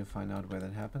no way to find out where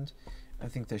that happened. I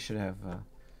think they should have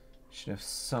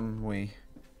some way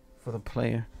for the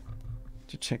player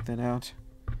to check that out.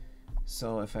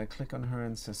 So if I click on her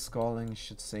and says scalding, it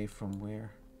should say from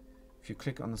where. If you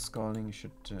click on the scalding, it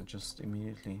should just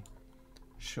immediately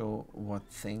show what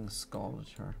thing scalded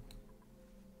her.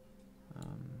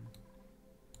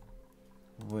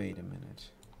 Wait a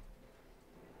minute.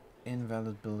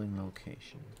 Invalid building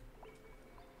location.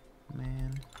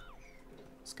 Man.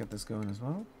 Let's get this going as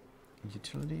well.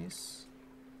 Utilities.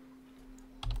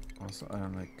 Also, I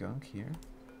don't like gunk here.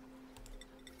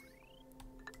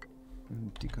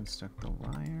 Deconstruct the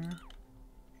wire.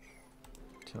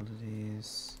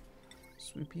 Utilities.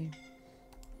 Sweepy.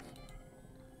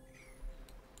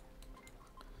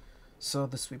 So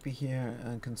the sweepy here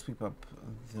can sweep up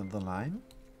the line.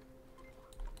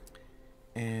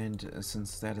 And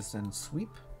since that is then sweep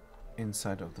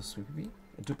inside of the sweepy,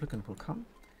 a duplicate will come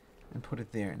and put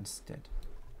it there instead.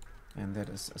 And that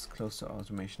is as close to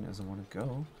automation as I want to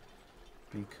go,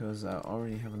 because I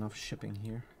already have enough shipping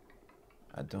here.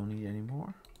 I don't need any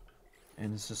more,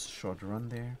 and it's just a short run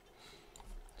there,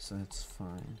 so that's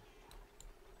fine.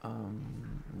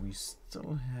 We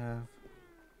still have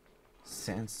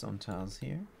sandstone tiles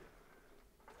here.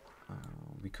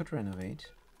 We could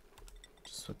renovate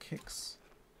just for kicks,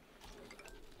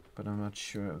 but I'm not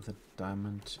sure if the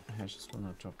diamond hashes will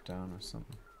not drop down or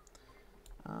something.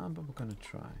 But we're gonna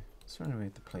try. Let's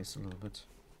renovate the place a little bit.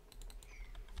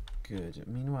 Good.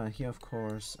 Meanwhile, here of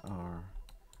course our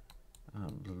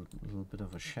little bit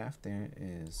of a shaft there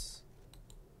is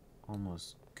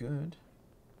almost good.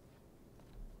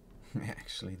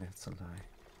 Actually, that's a lie.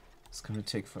 It's gonna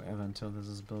take forever until this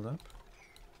is built up.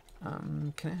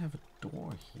 Can I have a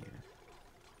door here?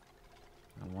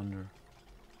 I wonder.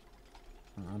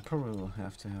 I probably will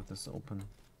have to have this open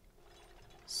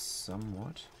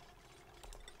somewhat.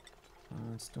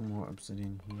 Let's do more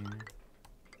obsidian here.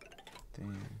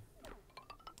 There.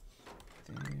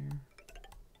 There.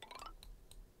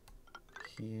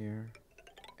 Here.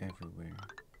 Everywhere.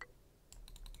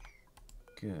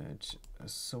 Good.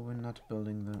 So we're not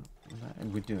building the...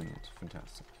 We're doing it.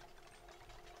 Fantastic.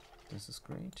 This is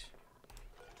great.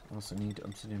 Also need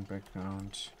obsidian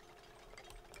background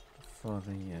for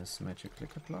the symmetric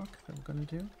clicker block that we're gonna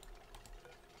do.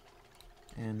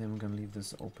 And then we're gonna leave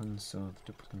this open so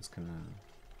the duplicants can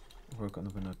work on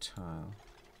the window tile.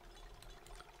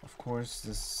 Of course,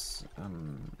 this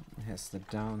has the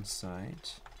downside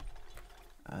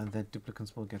that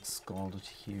duplicants will get scalded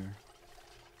here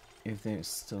if there's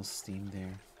still steam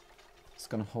there. It's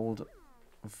gonna hold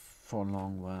for a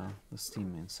long while. The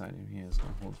steam inside in here is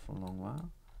gonna hold for a long while.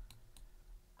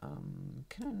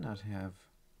 Can I not have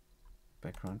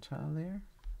background tile there?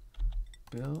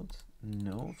 Build?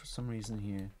 No, for some reason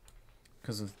here.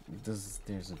 Because of this,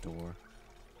 there's a door.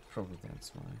 Probably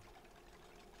that's why.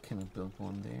 Can I build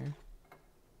one there?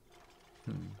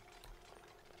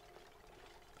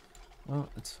 Well,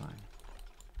 it's fine.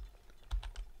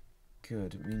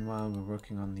 Good. Meanwhile, we're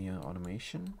working on the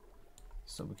automation.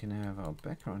 So we can have our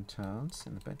background tiles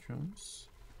in the bedrooms.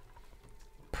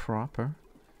 Proper.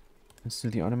 Let's do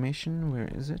the automation. Where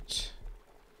is it?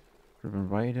 Ribbon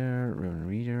writer, ribbon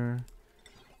reader.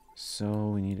 So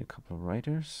we need a couple of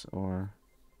writers, or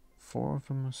 4 of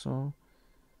them or so.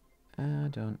 I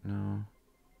don't know.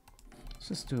 Let's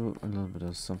just do a little bit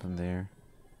of something there.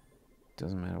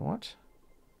 Doesn't matter what.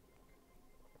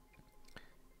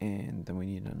 And then we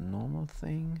need a normal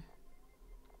thing.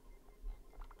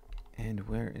 And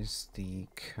where is the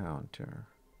counter?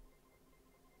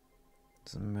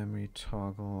 It's a memory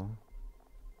toggle.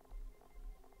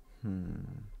 I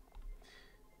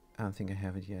don't think I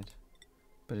have it yet.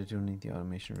 But I do need the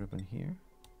automation ribbon here.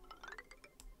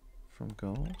 From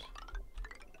gold.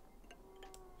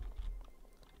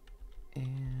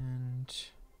 And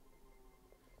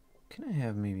can I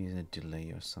have maybe a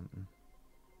delay or something?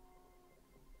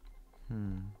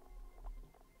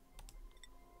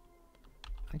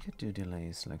 I could do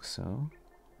delays like so.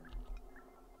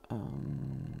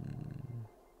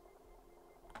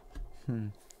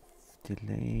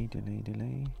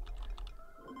 Delay.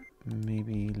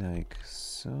 Maybe like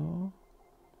so.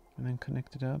 And then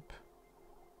connect it up.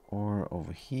 Or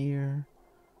over here.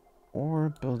 Or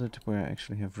build it where I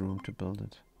actually have room to build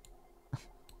it.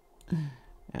 Yeah,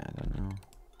 I don't know.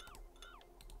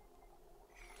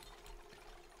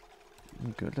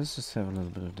 Good, let's just have a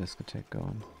little bit of discotheque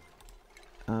going.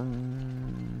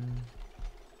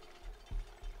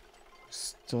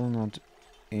 Still not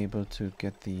able to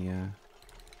get the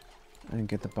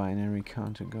binary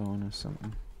counter going or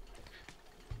something.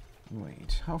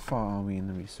 Wait, how far are we in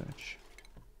the research?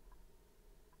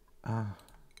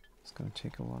 It's gonna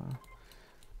take a while.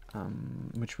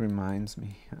 Which reminds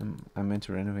me, I meant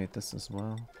to renovate this as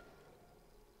well.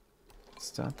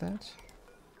 Start that.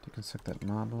 Deconstruct that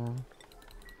marble.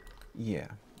 Yeah,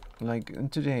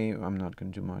 like today I'm not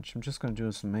gonna do much. I'm just gonna do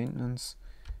some maintenance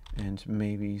and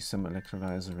maybe some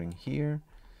electrolyzering here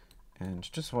and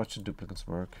just watch the duplicates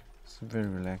work. It's very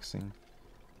relaxing.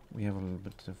 We have a little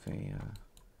bit of a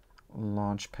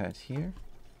launch pad here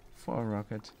for a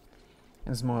rocket.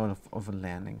 And it's more of a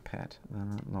landing pad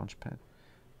than a launch pad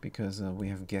because we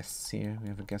have guests here. We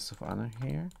have a guest of honor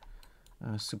here.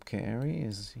 Subkaeri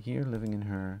is here living in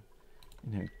her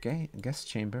guest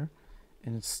chamber,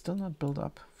 and it's still not built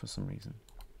up for some reason.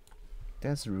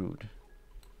 That's rude.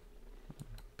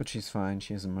 But she's fine.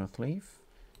 She has a mirth leaf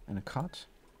and a cot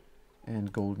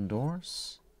and golden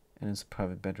doors, and it's a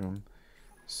private bedroom,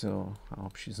 so I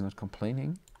hope she's not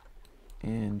complaining.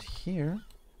 And here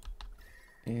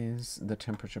is the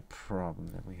temperature problem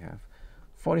that we have.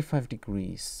 45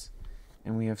 degrees,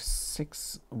 and we have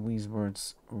 6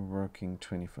 Weezwords working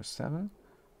 24/7,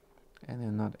 and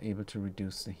they're not able to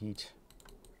reduce the heat.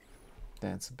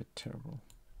 That's a bit terrible,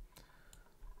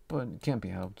 but it can't be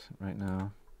helped right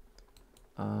now.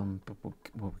 But what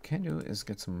we can do is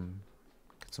get some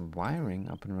wiring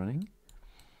up and running.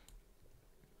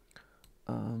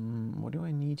 What do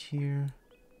I need here?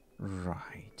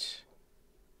 Right,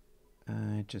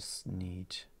 I just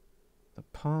need the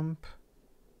pump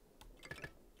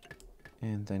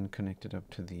and then connect it up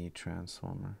to the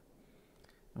transformer.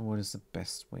 And what is the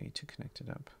best way to connect it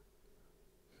up?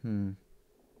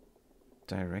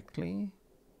 Directly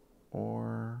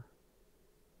or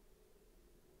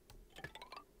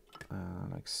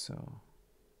like so?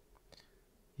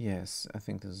 Yes, I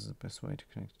think this is the best way to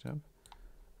connect it up.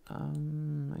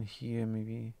 And here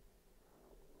maybe...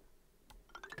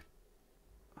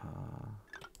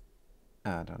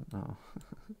 I don't know.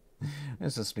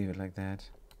 Let's just leave it like that.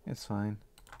 It's fine.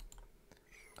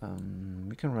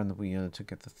 We can run the wheel to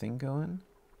get the thing going.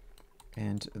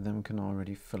 And then we can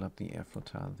already fill up the airflow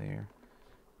tile there.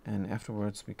 And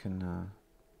afterwards we can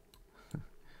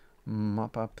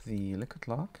mop up the liquid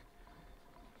lock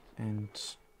and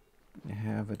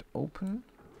have it open,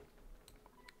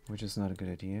 which is not a good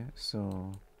idea.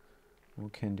 So what we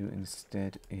can do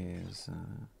instead is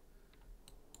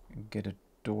get a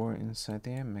door inside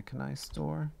there, mechanized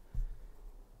door,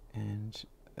 and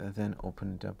then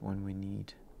open it up when we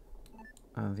need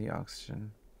the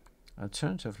oxygen.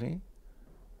 Alternatively,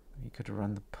 we could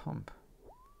run the pump.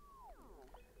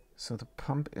 So the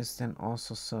pump is then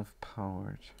also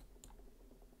self-powered.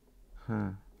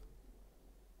 Huh.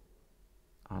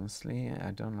 Honestly,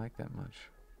 I don't like that much.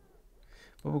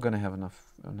 But we're gonna have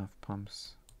enough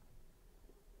pumps.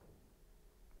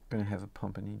 We're gonna have a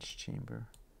pump in each chamber.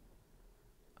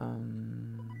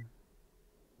 And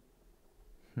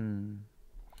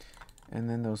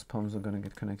then those pumps are gonna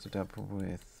get connected up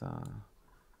with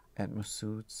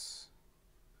atmosuits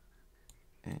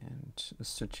and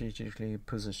strategically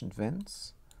positioned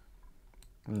vents,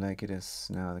 like it is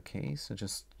now the case. So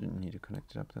just need to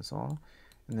connect it up, that's all.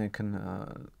 And then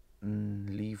can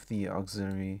leave the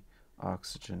auxiliary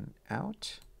oxygen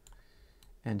out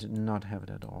and not have it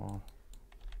at all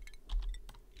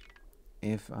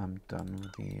if I'm done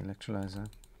with the electrolyzer.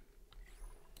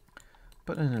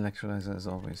 But an electrolyzer is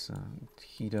always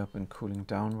heat up and cooling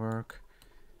down work,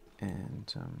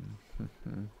 and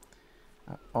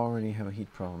I already have a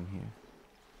heat problem here.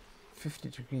 50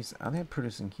 degrees, are they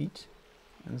producing heat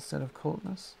instead of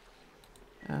coldness?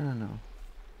 I don't know.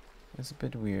 It's a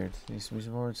bit weird, these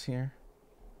reservoirs here.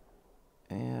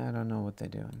 And I don't know what they're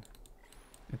doing.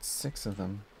 It's 6 of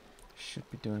them. Should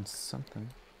be doing something.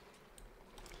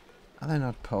 Are they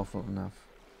not powerful enough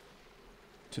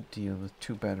to deal with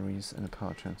 2 batteries and a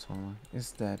power transformer?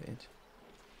 Is that it?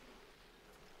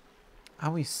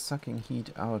 Are we sucking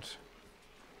heat out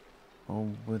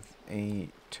with a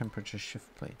temperature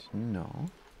shift plate? No.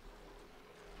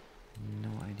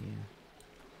 No idea.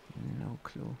 No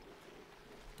clue.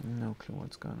 No clue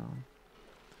what's going on.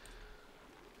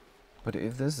 But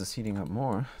if this is heating up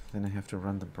more, then I have to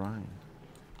run the brine.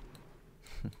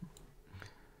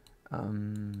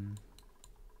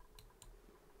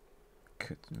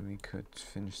 We could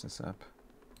finish this up.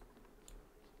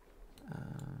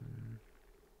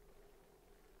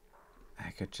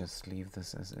 I could just leave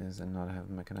this as is and not have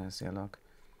mechanized airlock.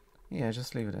 Yeah,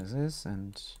 just leave it as is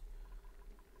and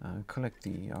collect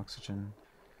the oxygen.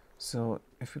 So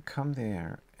if we come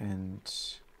there and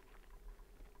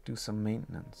do some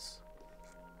maintenance,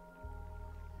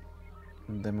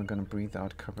 then we're gonna breathe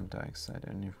out carbon dioxide,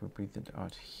 and if we breathe it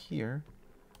out here,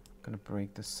 we're gonna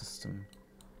break the system.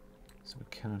 So we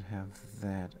cannot have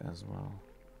that as well.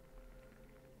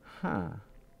 Huh.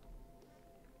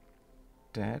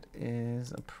 That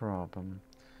is a problem.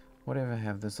 What if I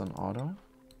have this on auto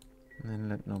and then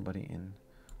let nobody in?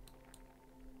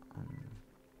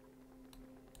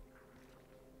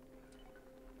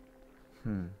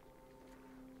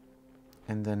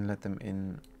 And then let them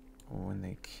in when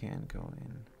they can go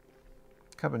in.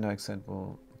 Carbon dioxide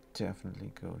will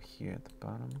definitely go here at the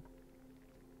bottom.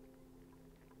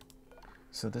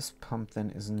 So this pump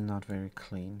then is not very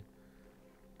clean,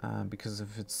 because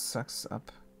if it sucks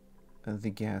up the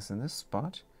gas in this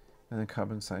spot, and the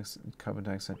carbon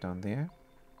dioxide down there,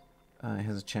 it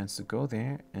has a chance to go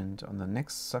there, and on the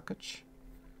next suckage,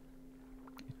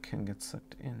 it can get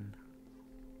sucked in.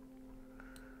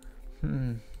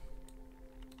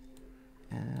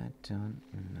 I don't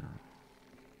know.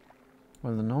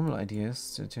 Well, the normal idea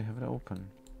is to have it open.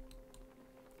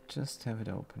 Just have it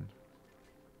open.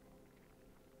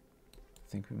 I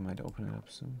think we might open it up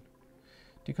soon.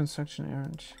 Deconstruction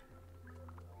errand.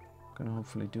 Gonna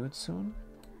hopefully do it soon.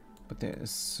 But there is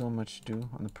so much to do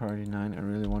on the priority 9. I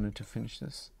really wanted to finish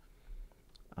this.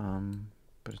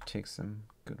 But it takes them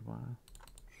a good while.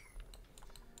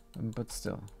 But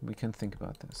still, we can think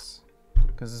about this.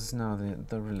 Because this is now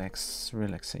the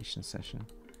relaxation session.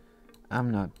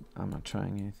 I'm not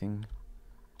trying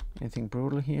anything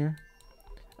brutal here.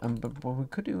 But what we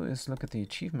could do is look at the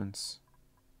achievements.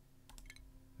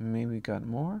 Maybe we got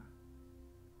more.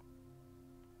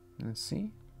 Let's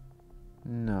see.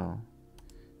 No.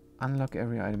 Unlock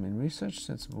every item in research.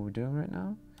 That's what we're doing right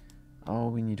now. Oh,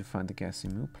 we need to find the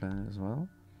Gassimu planet as well.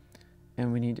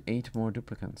 And we need 8 more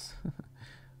duplicants.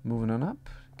 Moving on up.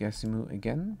 Gassimu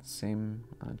again. Same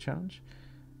challenge.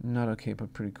 Not okay,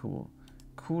 but pretty cool.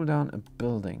 Cool down a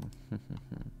building.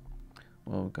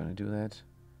 Well, we're gonna do that.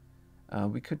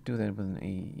 We could do that with an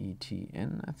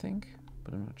AETN, I think,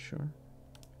 but I'm not sure.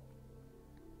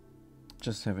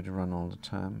 Just have it run all the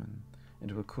time and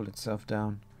it will cool itself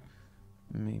down.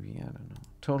 Maybe, I don't know.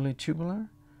 Totally tubular.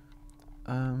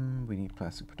 We need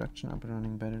plastic production up and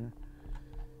running better.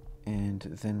 And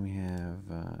then we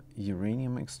have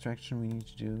uranium extraction we need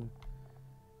to do.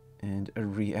 And a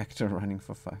reactor running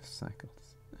for 5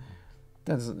 cycles.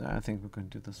 I think we're going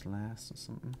to do this last or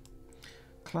something.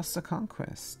 Cluster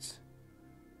conquest.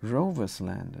 Rovers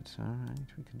landed. Alright,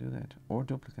 we can do that. Or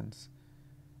duplicants.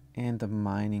 And the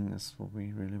mining is what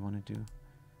we really want to do.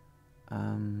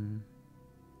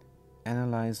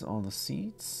 Analyze all the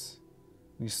seeds.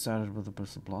 We started with the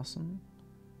bristle blossom.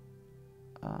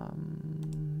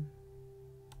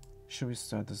 Should we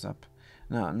start this up?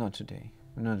 No, not today.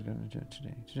 We're not going to do it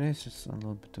today. Today is just a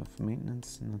little bit of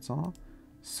maintenance and that's all.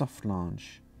 Soft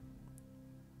launch.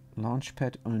 Launch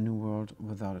pad on a new world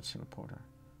without a teleporter.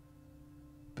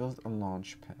 Build a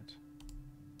launch pad.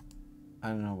 I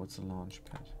don't know what's a launch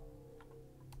pad.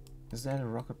 Is that a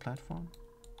rocket platform?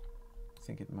 I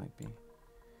think it might be.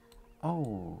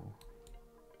 Oh.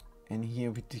 And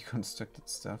here we deconstructed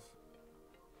stuff.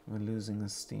 We're losing the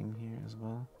steam here as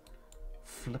well.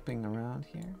 Flipping around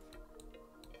here.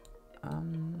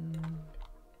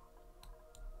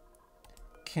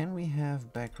 Can we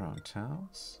have background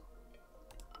tiles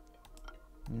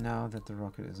now that the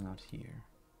rocket is not here?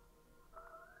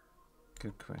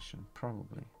 Good question.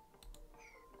 Probably.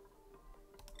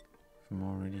 For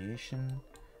more radiation.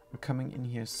 We're coming in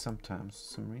here sometimes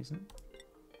for some reason.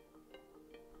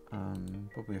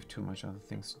 But we have too much other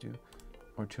things to do.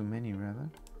 Or too many rather.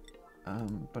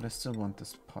 But I still want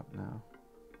this pot now.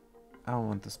 I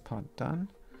want this pot done.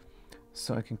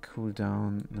 So I can cool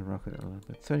down the rocket a little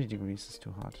bit. 30 degrees is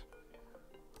too hot.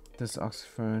 This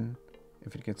oxyfern,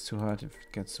 if it gets too hot, if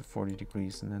it gets to 40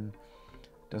 degrees and then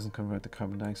doesn't convert the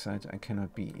carbon dioxide, I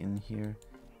cannot be in here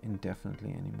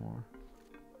indefinitely anymore.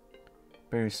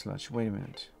 Berry sludge, wait a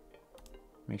minute.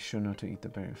 Make sure not to eat the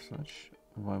berry sludge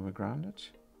while we're grounded.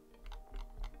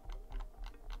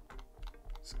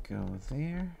 Let's go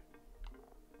there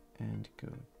and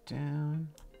go down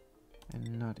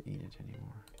and not eat it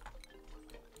anymore.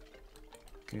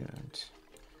 Good.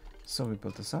 So we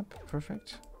built this up.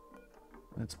 Perfect.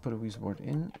 Let's put a Weezeboard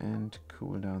in and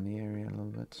cool down the area a little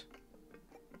bit.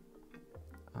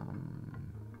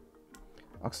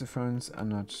 Oxyferns are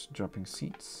not dropping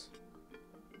seeds.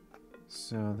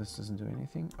 So this doesn't do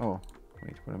anything. Oh,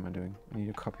 wait, what am I doing? I need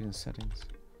to copy the settings.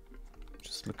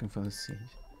 Just looking for the seed.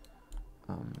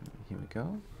 Here we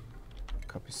go.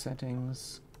 Copy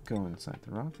settings. Go inside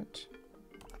the rocket.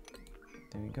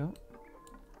 There we go.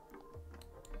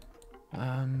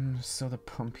 So the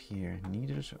pump here,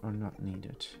 needed or not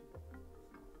needed?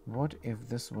 What if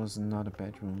this was not a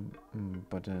bedroom,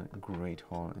 but a great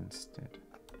hall instead?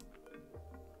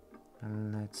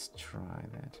 Let's try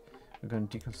that. We're going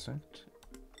to deconstruct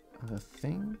the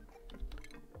thing,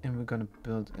 and we're going to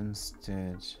build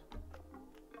instead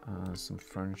some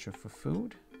furniture for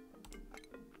food.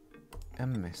 A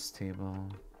mess table.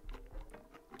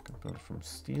 Can build it from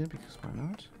steel because why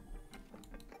not?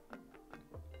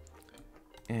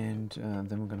 And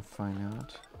then we're going to find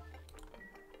out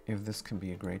if this can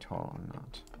be a great hall or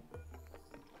not.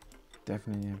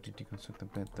 Definitely have to deconstruct the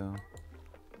bed though.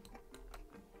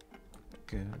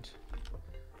 Good.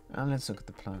 And let's look at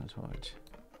the planetoid.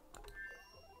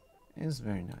 It's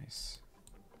very nice.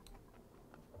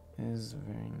 It's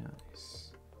very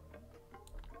nice.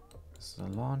 This is a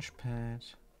launch pad.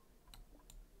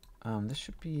 This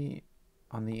should be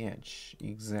on the edge,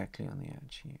 exactly on the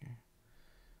edge here.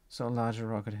 So a larger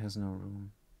rocket has no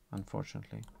room,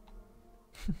 unfortunately.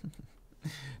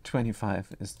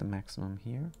 25 is the maximum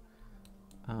here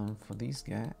for these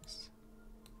guys.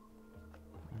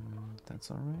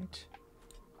 That's alright.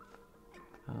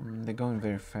 They're going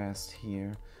very fast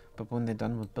here, but when they're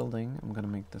done with building, I'm gonna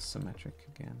make this symmetric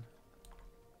again.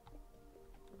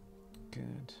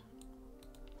 Good.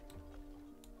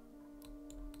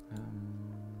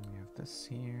 We have this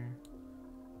here.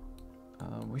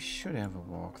 We should have a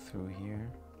walkthrough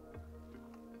here,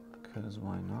 because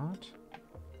why not?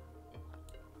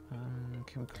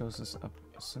 Can we close this up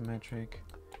symmetric?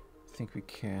 I think we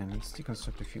can. Let's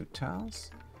deconstruct a few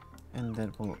tiles, and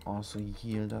that will also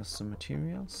yield us some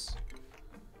materials,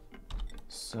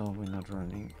 so we're not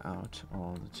running out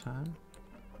all the time.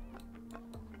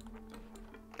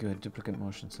 Good. Duplicate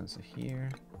motion sensor here.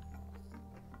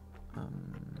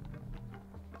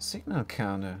 Signal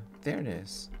counter. There it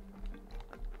is.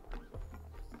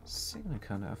 Signal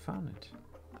counter. I found it.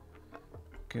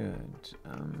 Good.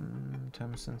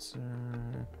 Timer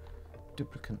sensor,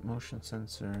 duplicate motion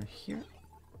sensor here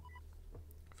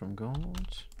from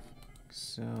gold.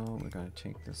 So we're gonna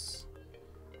take this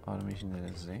automation that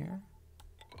is there,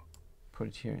 put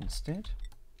it here instead,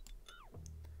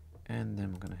 and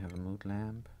then we're gonna have a mood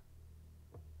lamp,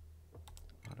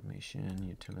 automation,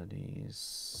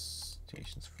 utilities,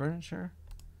 stations, furniture,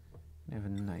 and have a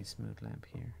nice mood lamp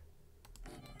here.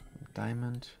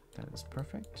 Diamond, that is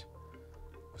perfect.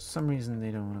 For some reason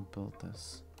they don't want to build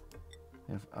this.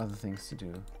 They have other things to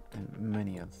do, and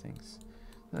many other things.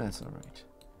 That's alright.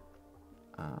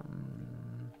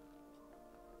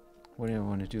 What do I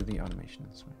want to do? The automation,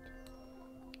 that's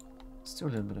right. Let's do a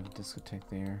little bit of a discotheque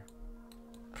there.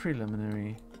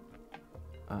 Preliminary.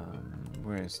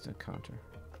 Where is the counter?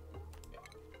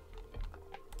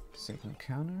 Signal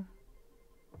counter.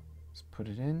 Let's put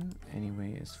it in.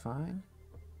 Anyway is fine.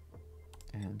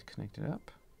 And connect it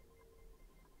up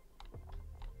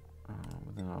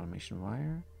with an automation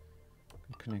wire.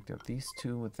 Connect up these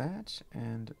two with that,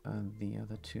 and the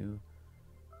other two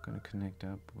I'm going to connect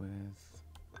up with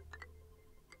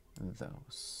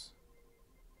those,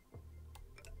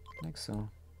 like so.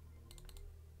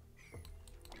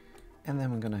 And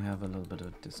then we're going to have a little bit of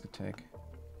a discotheque.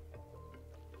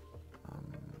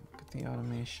 Get the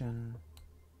automation.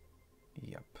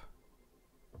 Yep.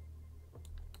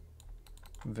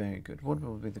 Very good. What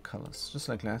will be the colors? Just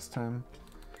like last time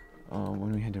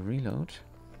when we had a reload.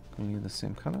 Going to use the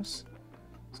same colors.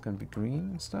 It's going to be green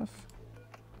and stuff.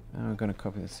 And we're going to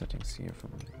copy the settings here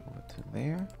from over to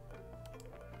there.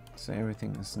 So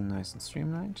everything is nice and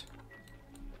streamlined.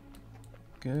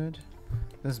 Good.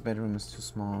 This bedroom is too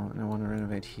small and I want to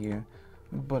renovate here,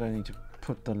 but I need to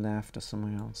put the laughter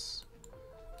somewhere else.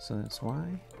 So that's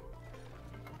why.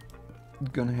 I'm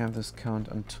gonna have this count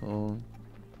until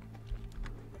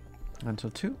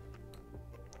 2.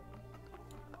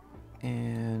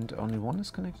 And only one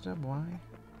is connected up. Why?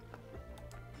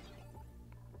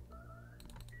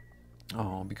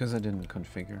 Oh, because I didn't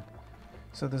configure.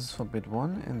 So this is for bit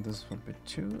 1, and this is for bit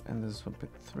 2, and this is for bit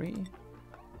 3,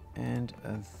 and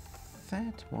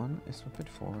that one is for bit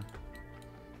 4.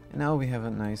 And now we have a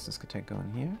nice discotheque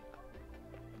going here.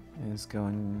 It's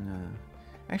going...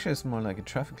 actually, it's more like a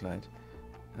traffic light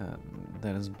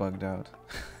that is bugged out.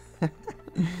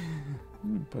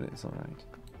 But it's alright.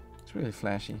 It's really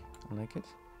flashy. I like it.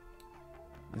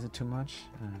 Is it too much?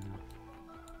 I don't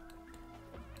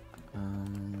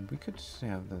know. We could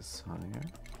have this higher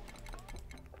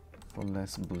for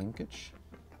less blinkage.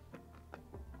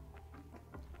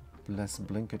 Less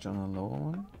blinkage on a lower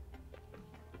one.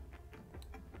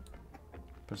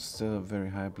 But still a very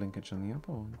high blinkage on the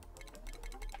upper one.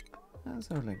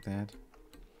 So like that.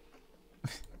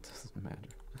 Doesn't matter.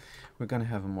 We're gonna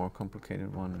have a more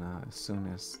complicated one as soon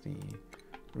as the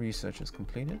research is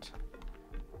completed.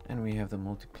 And we have the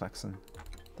multiplexing.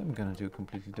 Then we're gonna do a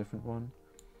completely different one.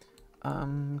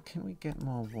 Can we get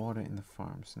more water in the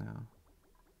farms now?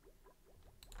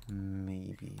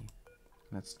 Maybe.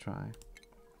 Let's try.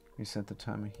 We set the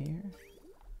timer here.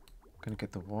 Gonna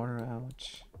get the water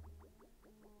out.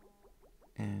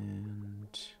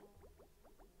 And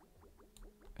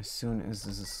as soon as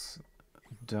this is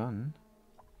done,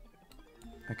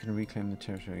 I can reclaim the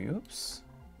territory. Oops.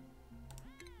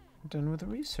 Done with the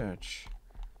research.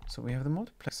 So we have the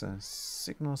multiplexer,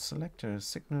 signal selector,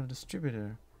 signal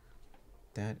distributor.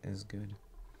 That is good.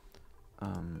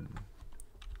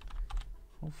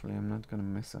 Hopefully I'm not gonna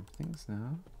mess up things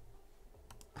now.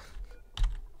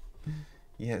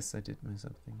 Yes, I did mess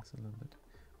up things a little bit.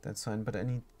 That's fine, but I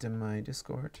need my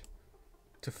Discord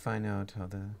to find out how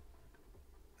the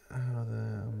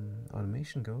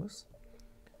automation goes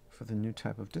for the new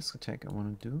type of discotheque I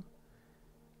want to do.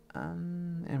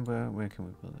 And where can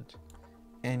we build it?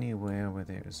 Anywhere where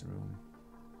there is room.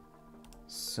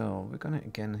 So we're gonna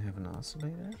again have an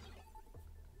oscillator.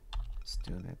 Let's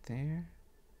do that there.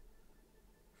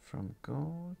 From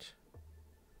gold.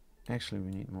 Actually,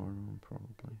 we need more room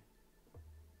probably.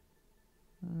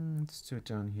 Let's do it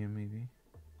down here maybe.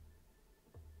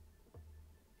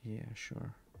 Yeah,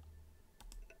 sure.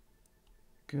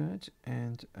 Good,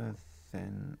 and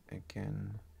then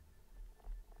again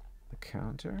the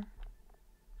counter.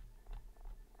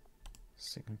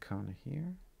 Signal counter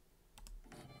here.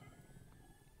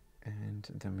 And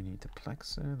then we need the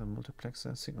plexer, the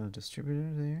multiplexer, signal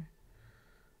distributor there.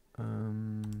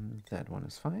 That one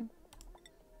is fine.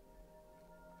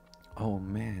 Oh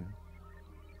man,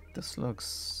 this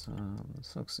looks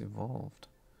evolved.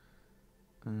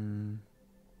 We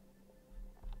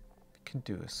can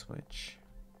do a switch.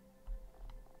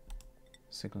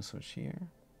 Signal switch here.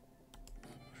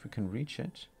 If we can reach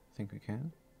it, I think we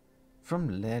can.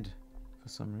 from lead for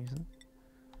some reason.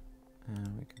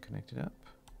 And we can connect it up.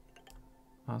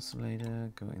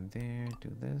 Oscillator, go in there, do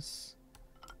this.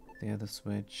 The other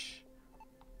switch.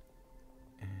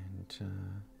 And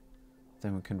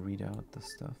then we can read out the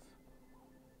stuff.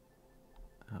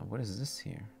 What is this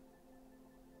here?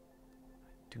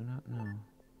 I do not know.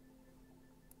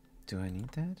 Do I need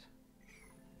that?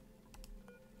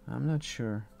 I'm not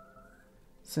sure.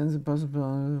 Sends a possible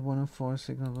 104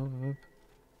 signal. Blah, blah, blah.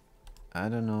 I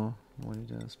don't know what it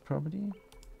does. Property?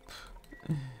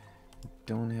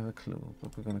 Don't have a clue,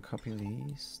 but we're gonna copy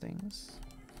these things.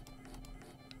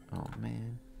 Oh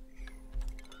man.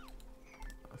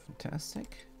 Oh,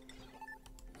 fantastic.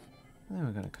 And then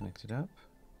we're gonna connect it up.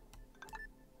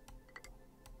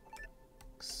 Like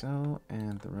so,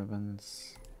 and the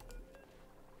ribbons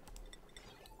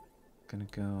gonna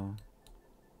go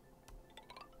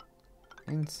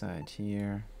inside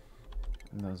here,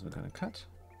 and those we're gonna cut.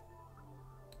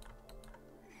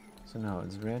 So now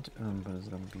it's red, but it's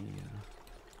gonna be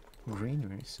green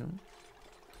very soon.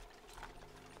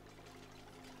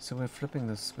 So we're flipping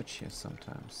the switch here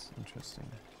sometimes. Interesting.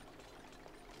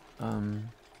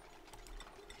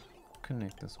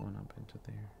 Connect this one up into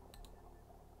there.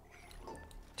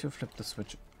 To flip the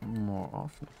switch more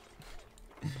often.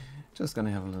 Just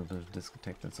gonna have a little bit of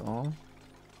discotheque, that's all.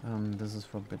 This is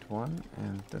for bit 1,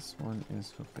 and this one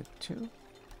is for bit 2.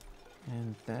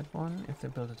 And that one, if they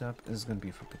build it up, is going to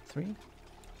be for bit 3.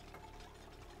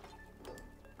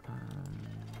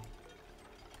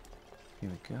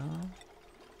 Here we go.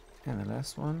 And the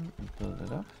last one, build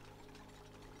it up.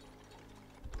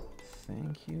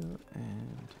 Thank you,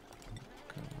 and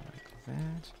go like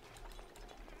that.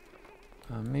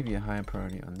 Maybe a higher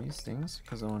priority on these things,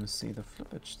 because I want to see the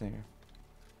flippage there.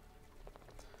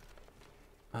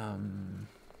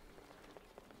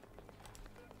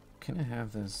 Can I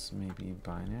have this maybe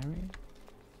binary?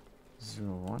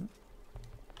 0, 1?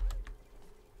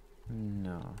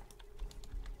 No.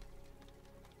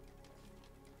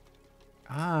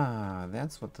 Ah,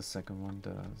 that's what the second one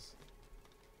does.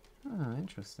 Ah,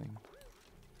 interesting.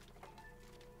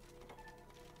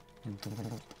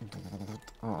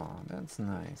 Oh, that's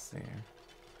nice there.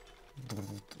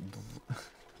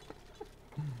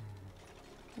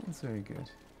 That's very good.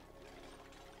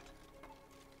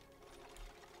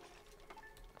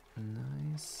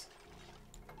 Nice.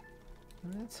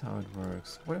 That's how it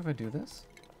works. What if I do this?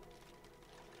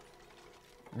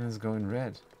 And it's going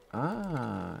red.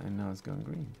 Ah, and now it's going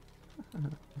green.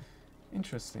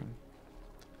 Interesting.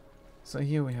 So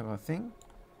here we have our thing.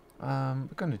 We're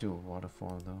gonna do a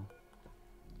waterfall though.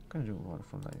 Gonna do a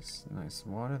waterfall. Nice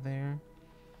water there.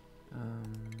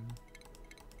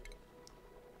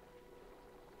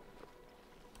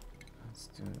 Let's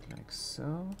do it like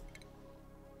so.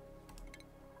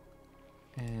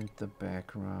 And the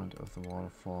background of the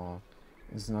waterfall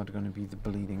is not going to be the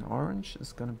bleeding orange.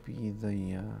 It's going to be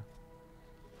the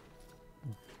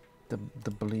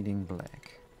bleeding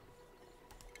black.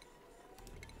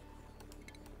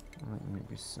 Like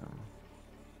maybe so.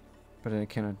 But I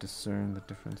cannot discern the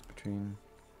difference between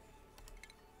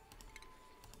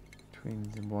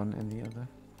the one and the other.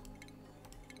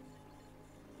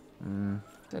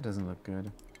 That doesn't look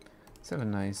good. Let's have a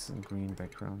nice green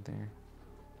background there.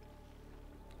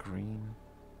 Green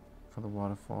for the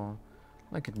waterfall,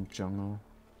 like in jungle,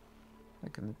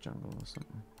 like in the jungle or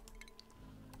something.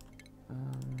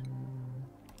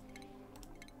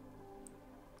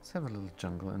 Let's have a little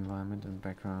jungle environment in the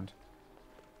background.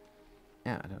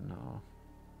 Yeah, I don't know.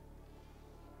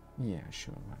 Yeah,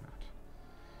 sure, why not?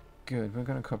 Good, we're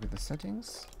gonna copy the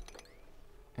settings,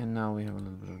 and now we have a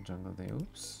little bit of jungle there.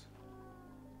 Oops.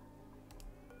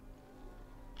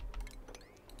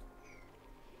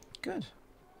 Good.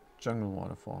 Jungle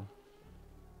waterfall.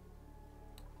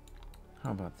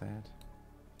 How about that?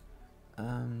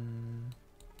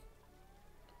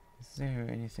 Is there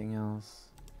anything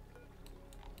else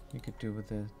you could do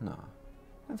with it? No.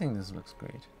 I think this looks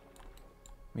great.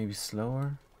 Maybe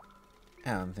slower?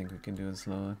 I don't think we can do it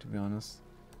slower, to be honest.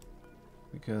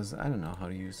 Because I don't know how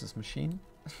to use this machine.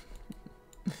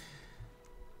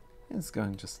 It's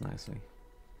going just nicely.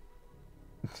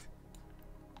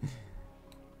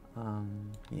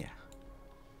 Yeah,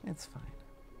 it's fine.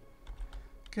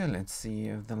 Good, let's see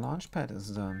if the launch pad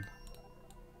is done.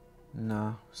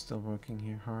 No, still working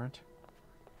here hard.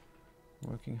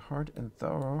 Working hard and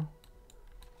thorough.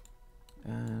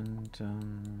 And,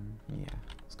 yeah,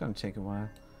 it's gonna take a while.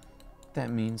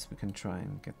 That means we can try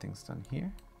and get things done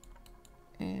here.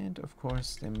 And, of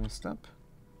course, they messed up.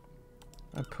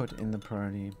 I put in the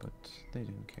priority, but they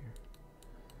didn't care.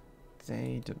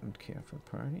 They didn't care for the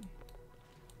priority.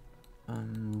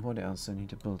 What else I need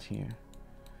to build here?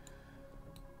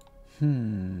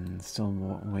 Still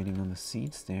waiting on the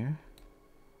seeds there.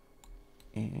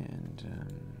 And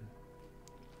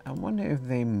I wonder if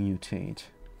they mutate.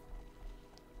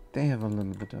 They have a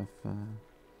little bit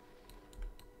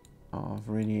of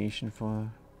radiation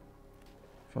for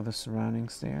the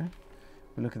surroundings there.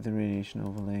 We look at the radiation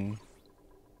overlay.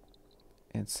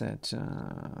 It's at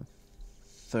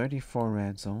 34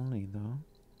 reds only, though.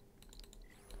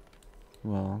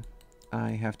 Well,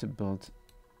 I have to build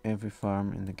every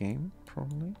farm in the game,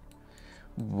 probably.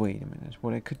 Wait a minute.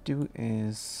 What I could do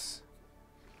is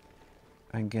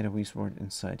I can get a wheat word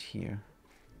inside here.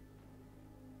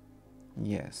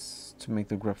 Yes, to make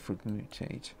the grub fruit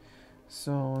mutate.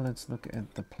 So let's look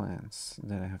at the plants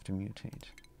that I have to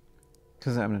mutate.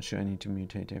 Because I'm not sure I need to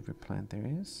mutate every plant there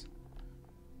is.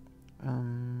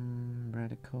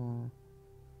 Radical,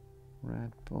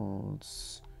 red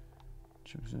bolts,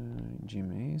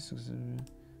 GMAs,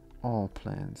 all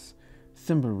plants.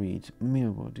 Thimbleweed,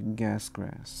 mealwood, gas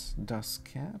grass, dust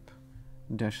cap,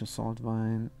 dash of salt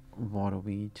vine,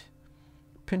 waterweed,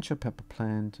 pincher pepper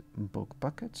plant, bog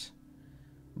bucket,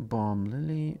 balm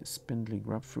lily, spindly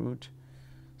grubfruit,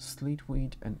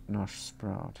 sleetweed, and nosh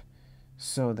sprout.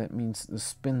 So that means the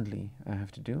spindly I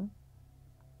have to do.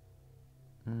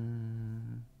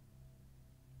 And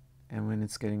when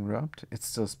it's getting rubbed, it's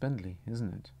still spindly,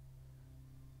 isn't it?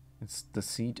 It's the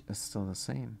seed is still the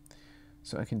same.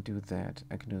 So I can do that.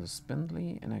 I can do the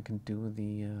spindly and I can do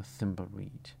the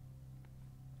thimbleweed.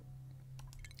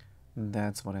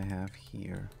 That's what I have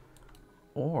here.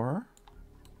 Or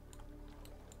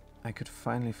I could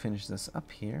finally finish this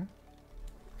up here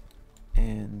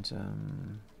and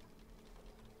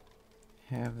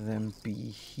have them be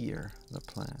here, the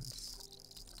plants.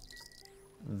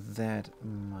 That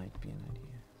might be an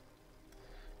idea.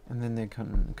 And then they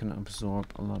can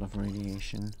absorb a lot of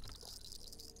radiation.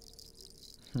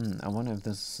 I wonder if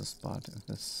this is a spot, if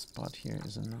this spot here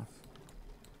is enough.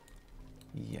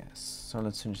 Yes, so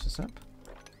let's finish this up.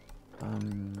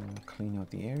 Clean out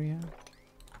the area.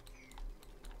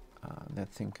 That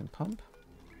thing can pump.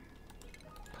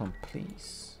 Pump,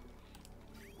 please.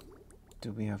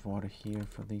 Do we have water here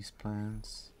for these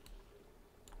plants?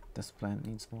 This plant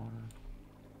needs water.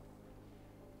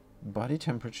 Body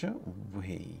temperature?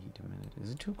 Wait a minute.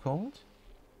 Is it too cold?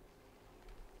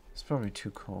 It's probably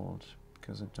too cold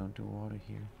because I don't do water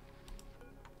here.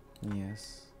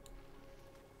 Yes.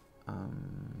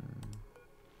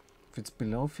 If it's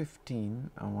below 15,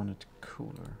 I want it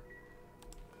cooler.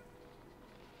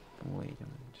 Wait a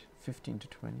minute. 15 to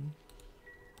 20.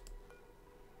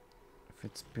 If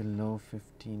it's below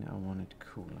 15, I want it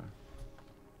cooler.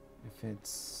 If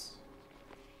it's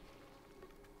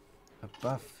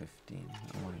above 15,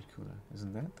 I want it cooler.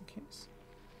 Isn't that the case?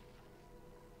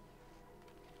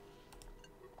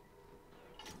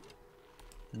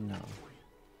 No.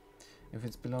 If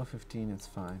it's below 15, it's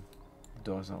fine. The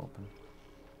doors are open.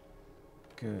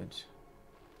 Good.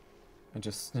 I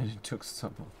just took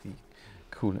some of the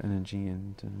cool energy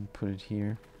and put it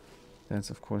here. That's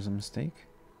of course a mistake.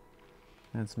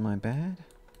 That's my bad.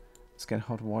 Let's get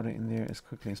hot water in there as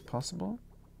quickly as possible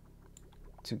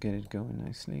to get it going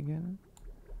nicely again.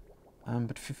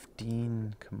 But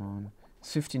 15, come on.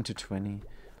 It's 15 to 20.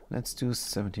 Let's do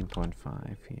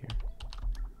 17.5 here.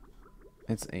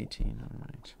 It's 18,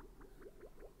 alright.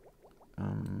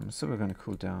 So we're gonna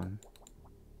cool down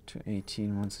to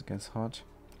 18 once it gets hot.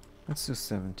 Let's do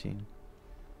 17.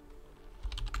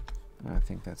 I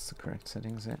think that's the correct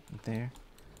settings there.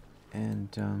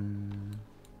 And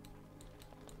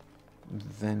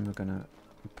then we're gonna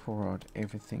pour out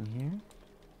everything here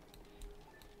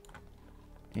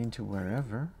into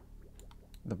wherever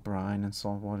the brine and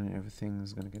salt water and everything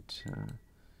is gonna get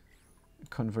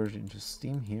converted into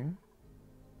steam here.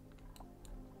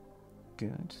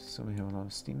 Good, so we have a lot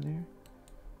of steam there.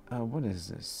 What is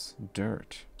this?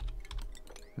 Dirt.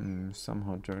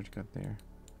 Somehow dirt got there.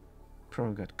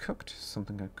 Probably got cooked.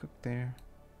 Something got cooked there.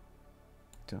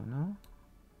 Don't know.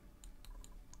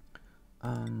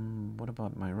 What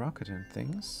about my rocket and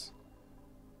things?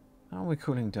 Oh, we're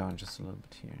cooling down just a little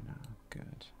bit here now.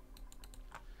 Good.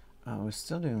 We're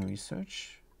still doing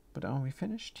research, but are we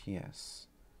finished? Yes.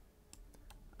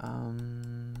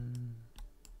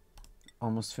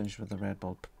 Almost finished with the red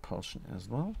ball propulsion as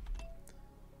well.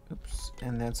 Oops.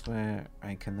 And that's where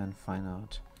I can then find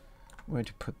out where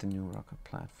to put the new rocket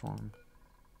platform.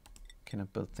 Can I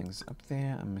build things up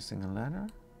there? I'm missing a ladder.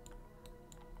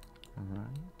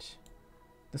 Alright.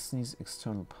 This needs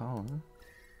external power.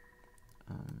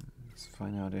 Let's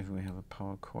find out if we have a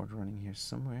power cord running here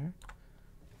somewhere.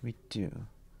 We do.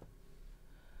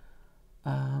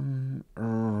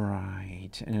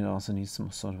 Right, and it also needs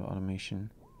some sort of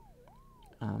automation.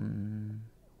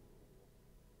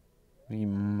 We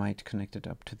might connect it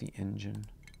up to the engine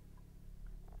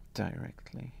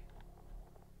directly.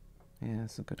 Yeah,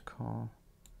 that's a good call.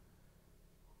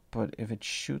 But if it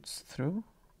shoots through,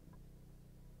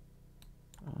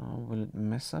 will it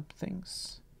mess up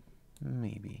things?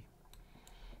 Maybe.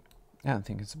 I don't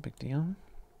think it's a big deal.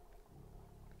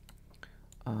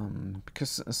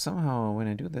 Because somehow when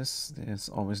I do this, there's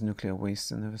always nuclear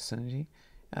waste in the vicinity.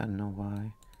 I don't know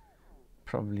why.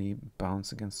 Probably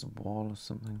bounce against the wall or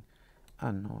something. I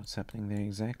don't know what's happening there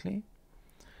exactly.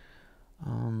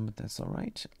 But that's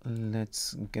alright.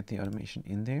 Let's get the automation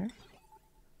in there.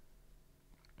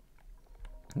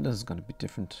 This is going to be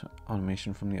different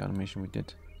automation from the automation we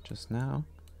did just now.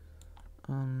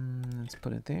 Let's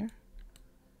put it there.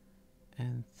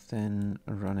 And then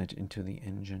run it into the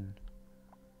engine.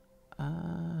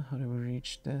 How do we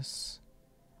reach this?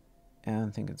 I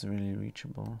don't think it's really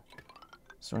reachable.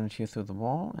 Let's run it here through the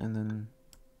wall and then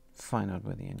find out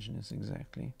where the engine is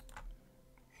exactly.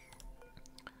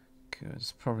 Good,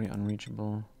 it's probably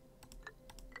unreachable.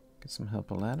 Get some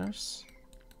helper ladders.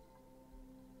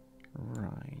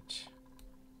 Right.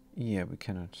 Yeah, we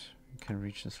can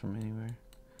reach this from anywhere.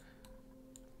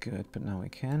 Good, but now we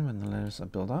can when the ladders are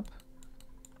built up.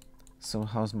 So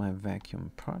how's my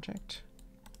vacuum project?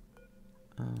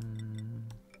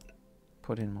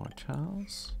 Put in more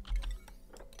tiles.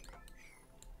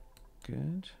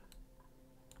 Good.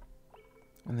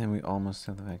 And then we almost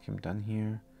have the vacuum done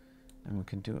here. And we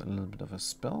can do a little bit of a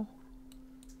spill.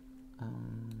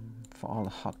 For all the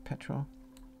hot petrol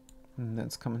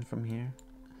that's coming from here.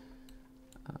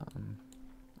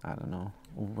 I don't know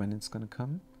when it's gonna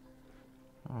come.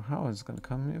 Or how it's gonna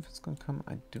come. If it's gonna come,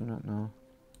 I do not know.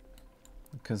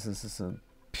 Because this is a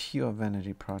pure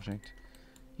vanity project.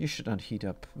 You should not heat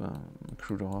up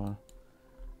crude oil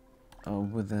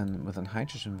with an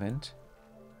hydrogen vent.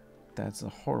 That's a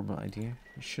horrible idea.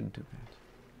 You shouldn't do that.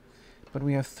 But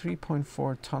we have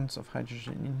 3.4 tons of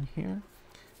hydrogen in here,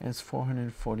 and it's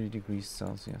 440 degrees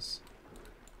Celsius.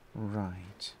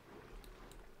 Right.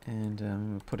 And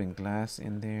we're putting glass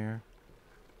in there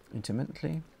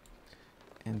intermittently,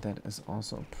 and that is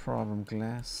also a problem.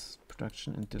 Glass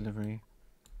production and delivery.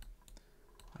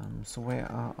 So where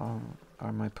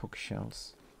are my poke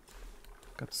shells?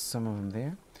 Got some of them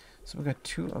there. So we got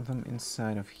 2 of them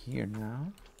inside of here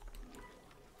now.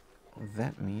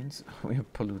 That means we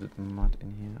have polluted mud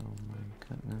in here. Oh my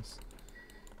goodness.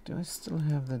 Do I still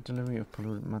have the delivery of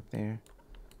polluted mud there?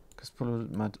 Because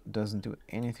polluted mud doesn't do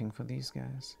anything for these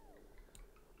guys.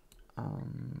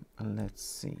 Let's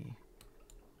see.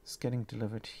 It's getting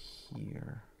delivered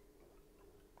here.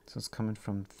 So it's coming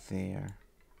from there.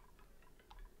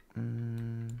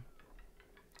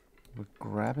 We're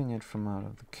grabbing it from out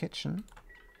of the kitchen.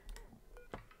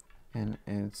 And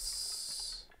it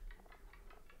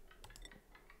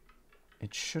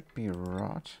should be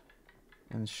rot.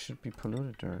 And it should be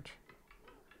polluted dirt.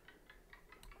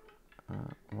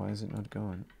 Why is it not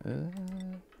going?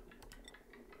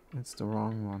 It's the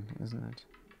wrong one, isn't it?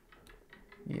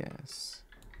 Yes.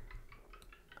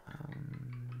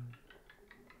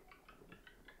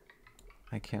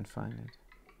 I can't find it.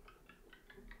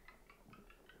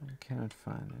 I cannot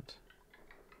find it.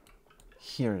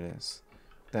 Here it is.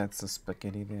 That's the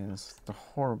spaghetti. There's the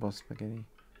horrible spaghetti.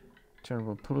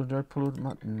 Terrible. Polluted dirt, polluted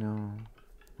mud? No.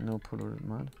 No polluted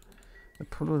mud. The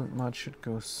polluted mud should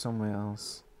go somewhere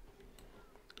else.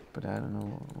 But I don't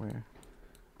know where.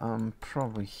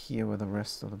 Probably here where the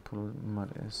rest of the polluted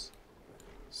mud is.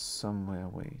 Somewhere,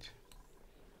 wait.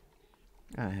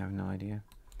 I have no idea.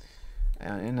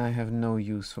 And I have no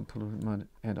use for polluted mud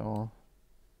at all.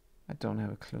 I don't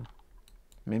have a clue.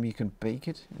 Maybe you can bake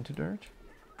it into dirt?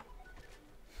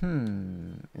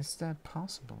 Is that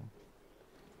possible?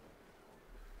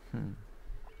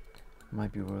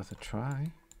 Might be worth a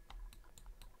try.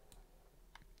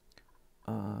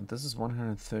 This is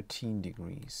 113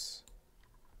 degrees.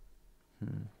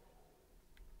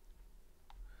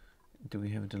 Do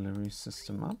we have a delivery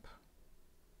system up?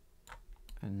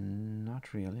 And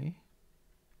not really.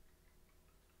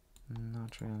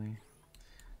 Not really.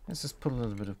 Let's just put a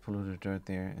little bit of polluted dirt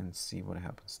there and see what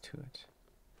happens to it.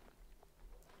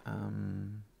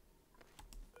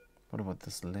 What about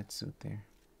this lead suit there?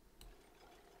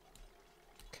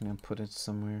 Can I put it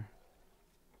somewhere?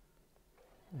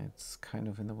 It's kind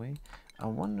of in the way. I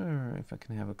wonder if I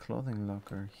can have a clothing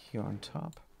locker here on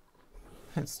top.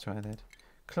 Let's try that.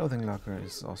 Clothing locker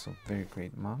is also a very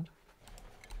great mod.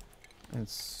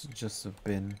 It's just a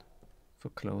bin for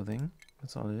clothing.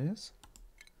 That's all it is.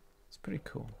 It's pretty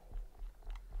cool.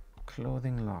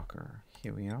 Clothing locker.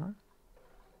 Here we are.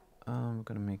 We're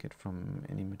gonna make it from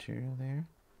any material there.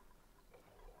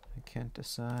 I can't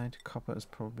decide. Copper is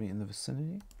probably in the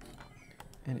vicinity.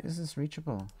 And is this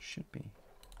reachable? Should be.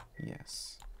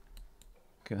 Yes.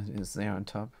 Good, it's there on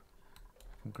top.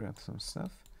 I can grab some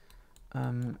stuff.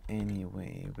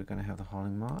 Anyway, we're gonna have the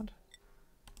hauling mod.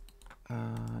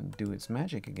 Do its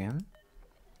magic again.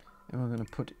 And we're gonna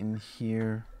put in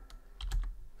here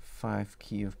 5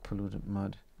 key of polluted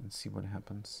mud and see what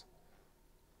happens.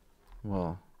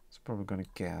 Well, it's probably gonna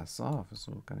gas off is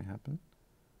what's gonna happen.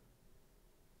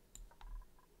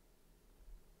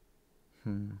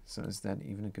 So is that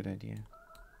even a good idea?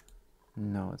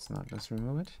 No, it's not. Let's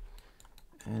remove it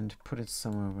and put it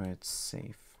somewhere where it's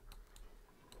safe,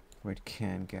 where it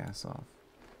can gas off.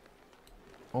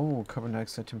 Oh, carbon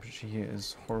dioxide temperature here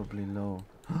is horribly low.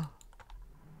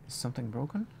 Is something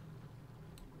broken?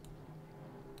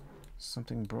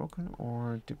 Something broken,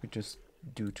 or did we just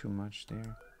do too much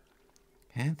there?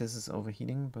 And this is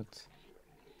overheating, but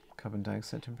carbon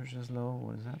dioxide temperature is low.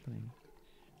 What is happening?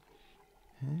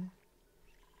 Huh?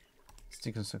 Let's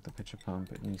deconstruct the pitcher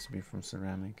pump. It needs to be from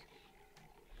ceramic.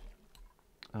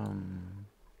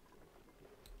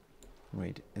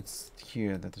 Wait, it's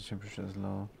here that the temperature is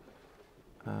low.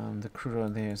 The crude oil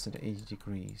there is at 80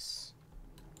 degrees.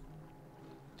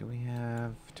 Do we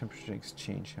have temperature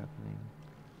exchange happening?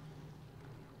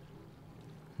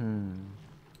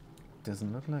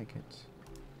 Doesn't look like it.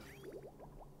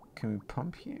 Can we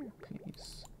pump here,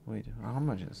 please? Wait, how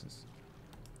much is this?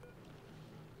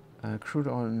 Crude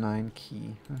oil 9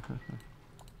 key.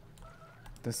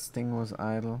 This thing was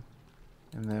idle,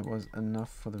 and that was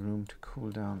enough for the room to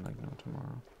cool down like no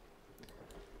tomorrow.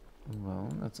 Well,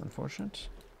 that's unfortunate.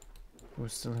 We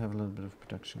still have a little bit of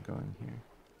production going here.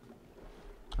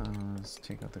 Let's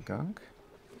take out the gunk.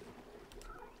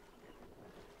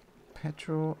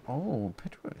 Petrol. Oh,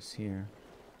 petrol is here.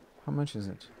 How much is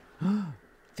it?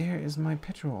 There is my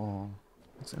petrol all.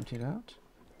 Let's empty it out.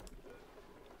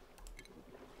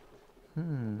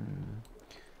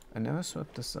 I never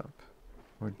swept this up.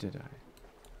 Or did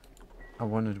I? I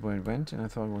wondered where it went and I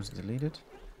thought it was deleted.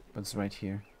 But it's right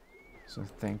here. So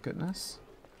thank goodness.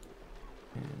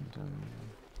 And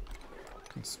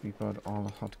can sweep out all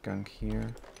the hot gunk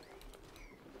here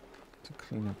to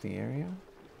clean up the area.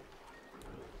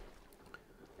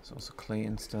 There's also clay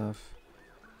and stuff.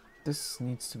 This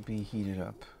needs to be heated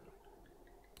up.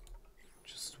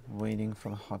 Just waiting for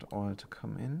the hot oil to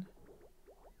come in.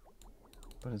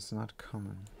 But it's not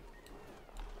coming.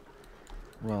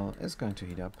 Well, it's going to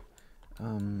heat up.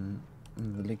 The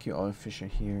leaky oil fisher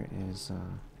here is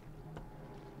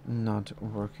not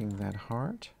working that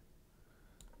hard.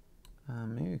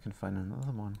 Maybe we can find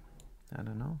another one. I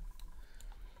don't know.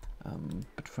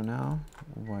 But for now,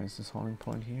 why is this hauling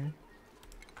point here?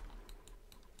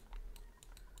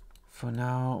 For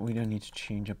now, we don't need to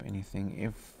change up anything.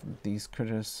 If these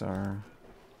critters are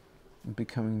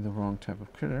becoming the wrong type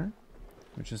of critter,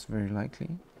 which is very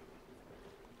likely,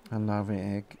 a larvae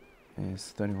egg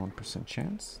is 31%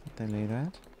 chance they lay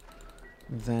that,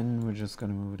 then we're just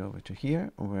going to move it over to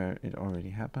here where it already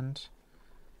happened,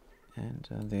 and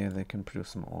there they can produce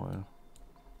some oil.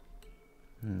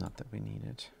 Not that we need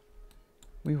it.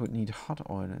 We would need hot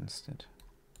oil instead.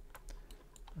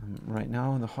 Right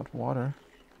now the hot water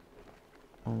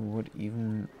would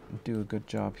even do a good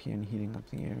job here in heating up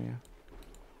the area.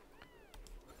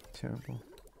 Terrible.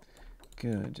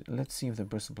 Good. Let's see if the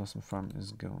bristle blossom farm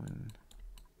is going.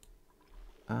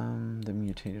 The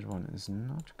mutated one is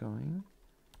not going.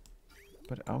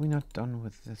 But are we not done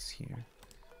with this here?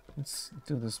 Let's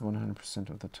do this 100%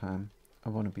 of the time. I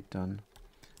want to be done.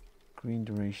 Green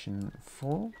duration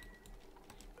full.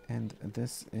 And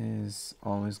this is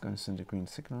always going to send a green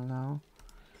signal now.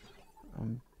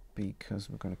 Because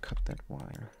we're going to cut that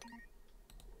wire.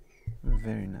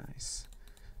 Very nice.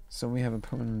 So we have a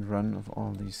permanent run of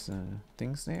all these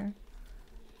things there.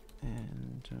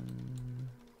 And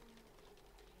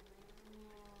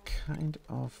kind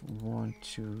of want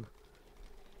to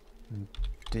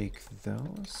dig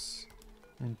those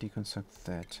and deconstruct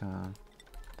that.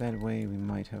 That way we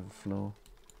might have a flow.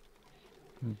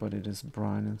 But it is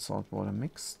brine and salt water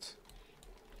mixed.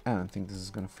 I don't think this is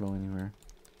going to flow anywhere.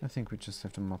 I think we just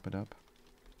have to mop it up.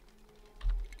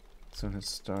 So let's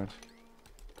start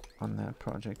on that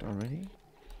project already.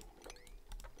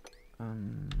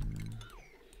 You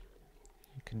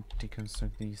can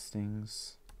deconstruct these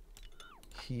things.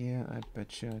 Here, I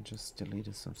bet you I just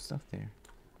deleted some stuff there.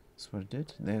 That's what it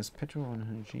did. There's petrol,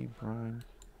 100G, brine.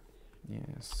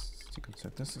 Yes, let's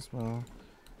deconstruct this as well.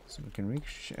 So we can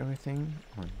reach everything,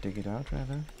 or dig it out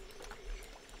rather.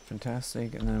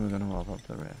 Fantastic, and then we're gonna mop up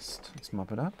the rest. Let's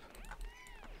mop it up.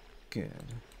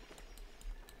 Good.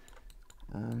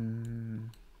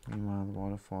 Meanwhile, the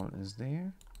waterfall is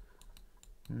there.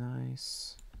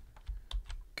 Nice.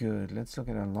 Good. Let's look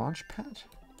at our launch pad.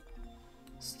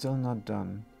 Still not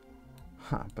done.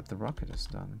 Ha, but the rocket is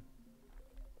done.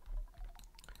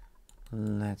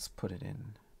 Let's put it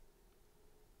in.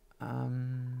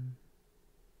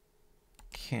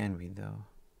 Can we though?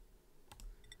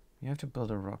 You have to build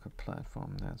a rocket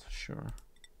platform, that's for sure.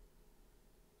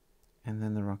 And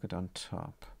then the rocket on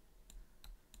top.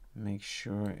 Make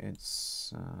sure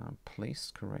it's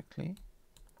placed correctly.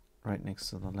 Right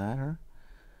next to the ladder.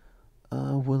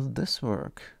 Will this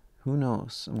work? Who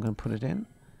knows? I'm gonna put it in.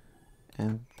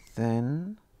 And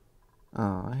then...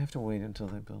 I have to wait until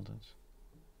they build it.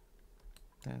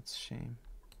 That's a shame.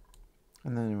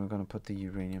 And then we're gonna put the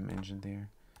uranium engine there.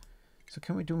 So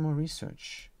can we do more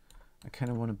research? I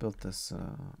kind of want to build this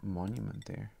monument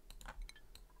there.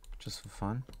 Just for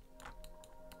fun.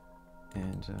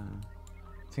 And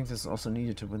I think this is also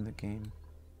needed to win the game.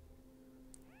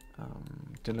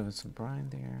 Deliver some brine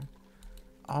there.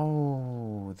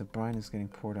 Oh, the brine is getting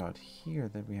poured out here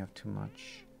that we have too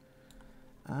much.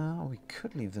 We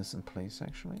could leave this in place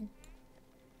actually.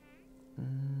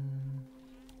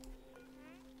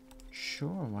 Sure,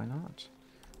 why not?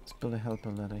 Let's build a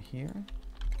helper ladder here.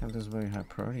 Have this very high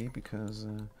priority because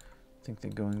I think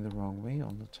they're going the wrong way all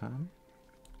the time.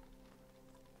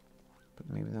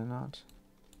 But maybe they're not.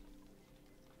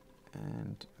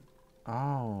 And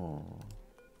oh,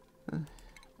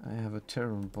 I have a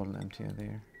terrible bottle emptier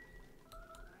there.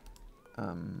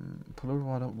 Polluted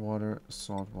water, water,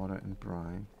 salt water, and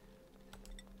brine.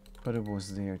 But it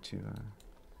was there to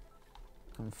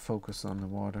focus on the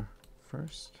water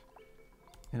first,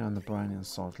 and on the brine and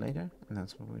salt later, and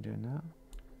that's what we're doing now.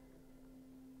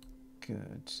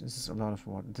 Good. This is a lot of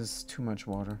water. This is too much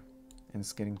water, and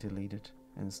it's getting deleted.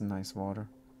 And it's nice water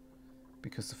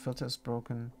because the filter is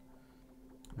broken.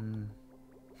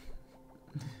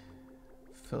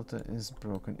 Filter is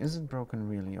broken. Is it broken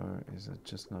really, or is it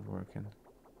just not working?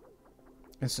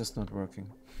 It's just not working.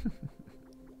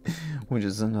 Which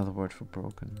is another word for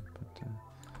broken. But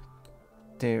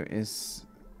there is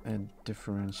a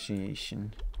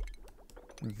differentiation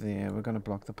there. We're gonna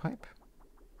block the pipe.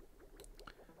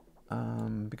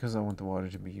 Because I want the water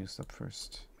to be used up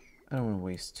first. I don't want to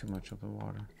waste too much of the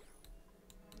water.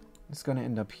 It's gonna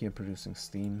end up here producing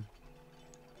steam.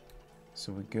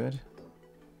 So we're good.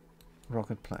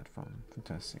 Rocket platform,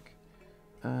 fantastic.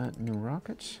 New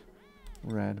rocket,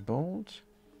 red bolt,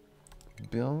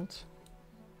 build,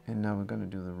 and now we're gonna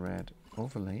do the red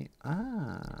overlay.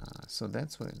 So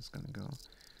that's where it's gonna go.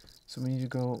 So we need to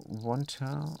go 1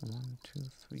 tile, 1, 2,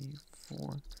 3,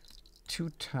 4, 2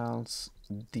 tiles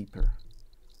deeper.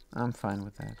 I'm fine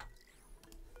with that.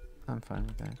 I'm fine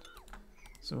with that.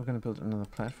 So we're gonna build another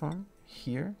platform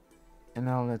here, and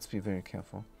now let's be very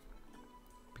careful.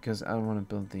 Because I don't want to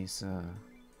build these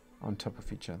on top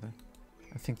of each other.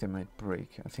 I think they might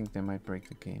break. I think they might break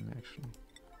the game, actually.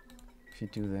 If you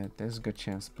do that, there's a good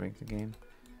chance to break the game.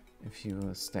 If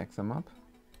you stack them up.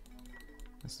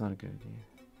 That's not a good idea.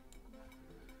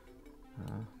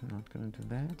 I'm not going to do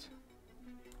that.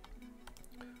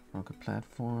 Rocket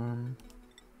platform.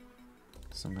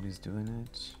 Somebody's doing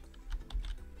it.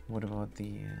 What about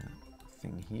the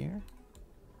thing here?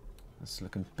 It's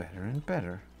looking better and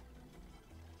better.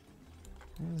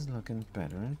 It's looking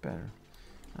better and better.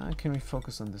 Can we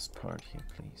focus on this part here,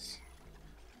 please?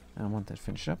 I want that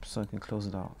finished up so I can close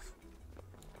it off.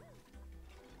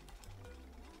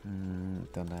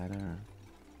 The ladder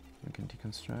we can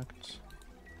deconstruct.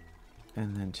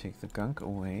 And then take the gunk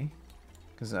away.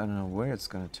 Because I don't know where it's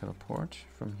going to teleport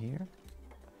from here.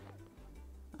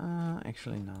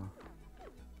 Actually no.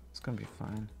 It's going to be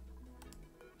fine.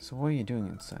 So what are you doing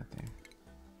inside there?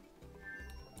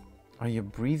 Are you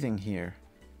breathing here?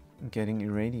 Getting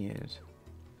irradiated.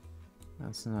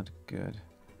 That's not good.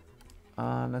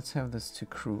 Let's have this to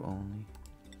crew only.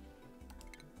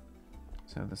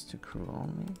 Let's have this to crew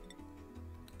only.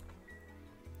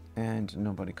 And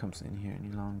nobody comes in here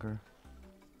any longer.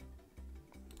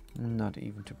 Not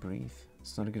even to breathe.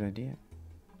 It's not a good idea.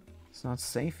 It's not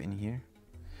safe in here.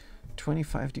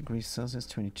 25 degrees Celsius,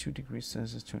 22 degrees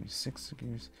Celsius, 26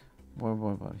 degrees. What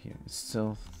about here? It's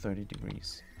still 30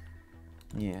 degrees.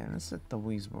 Yeah, let's let the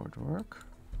Wheeze board work.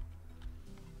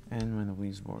 And when the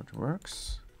Wheeze board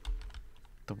works,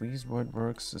 the Wheeze board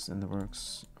works is in the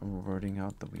works wording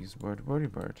out the Wheeze board wordy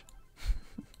bird.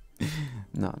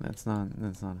 No, that's not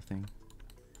a thing.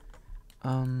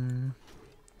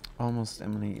 Almost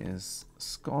Emily is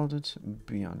scalded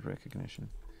beyond recognition.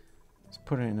 Let's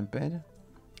put her in a bed.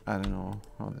 I don't know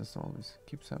how this always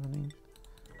keeps happening.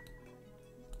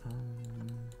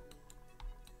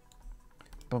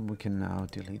 But we can now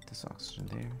delete this oxygen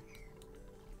there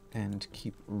and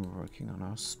keep working on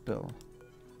our spill.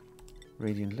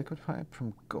 Radiant liquid pipe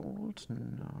from gold?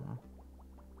 No.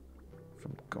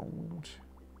 From gold.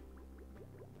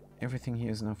 Everything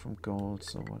here is now from gold,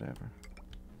 so whatever.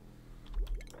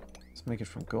 Let's make it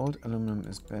from gold. Aluminum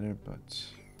is better, but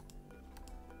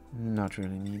not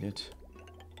really needed.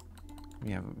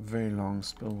 We have a very long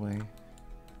spillway.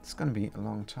 It's gonna be a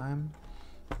long time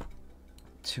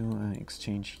to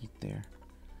exchange heat there.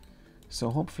 So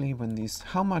hopefully when these...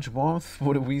 How much warmth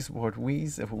would a Wheezewort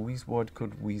wheeze if a Wheezewort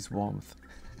could wheeze warmth?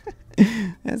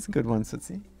 That's a good one,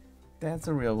 Sutsi. That's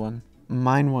a real one.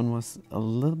 Mine one was a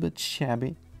little bit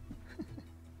shabby.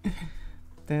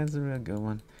 That's a real good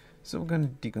one. So we're gonna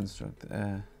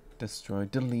deconstruct, destroy,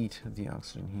 delete the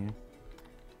oxygen here.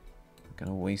 We're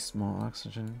gonna waste more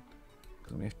oxygen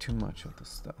because we have too much of this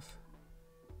stuff.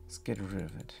 Let's get rid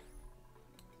of it.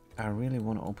 I really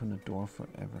want to open the door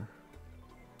forever.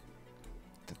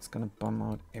 That's gonna bum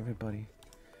out everybody.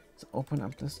 Let's open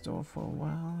up this door for a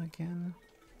while again.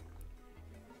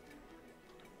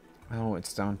 Oh,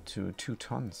 it's down to 2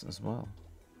 tons as well.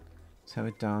 Let's have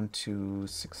it down to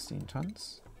 16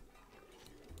 tons.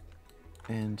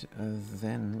 And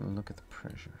then look at the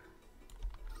pressure.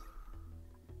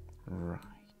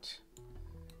 Right.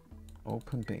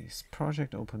 Open base.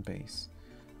 Project open base.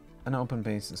 An open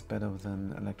base is better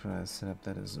than an electrolyzer setup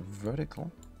that is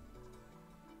vertical.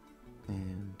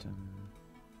 And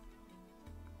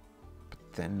but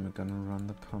then we're gonna run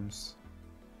the pumps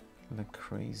like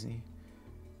crazy.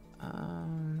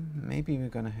 Maybe we're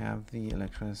gonna have the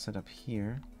electrolyzer set up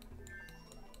here,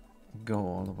 go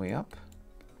all the way up,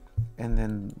 and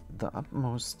then the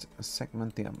upmost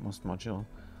segment, the upmost module,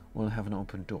 will have an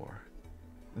open door.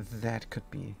 That could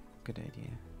be a good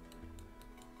idea.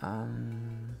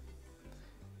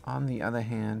 On the other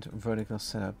hand, vertical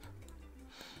setup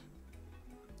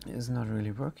is not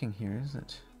really working here, is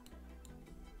it?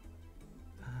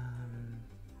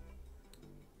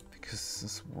 Because this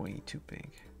is way too big.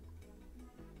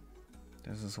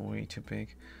 This is way too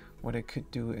big. What I could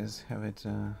do is have it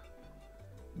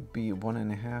be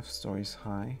 1.5 stories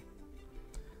high.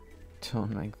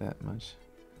 Don't like that much.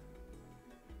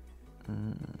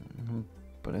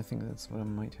 But I think that's what I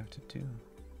might have to do.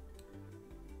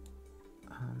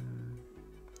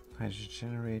 Hydrogen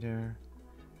generator,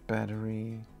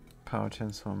 battery, power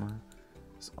transformer.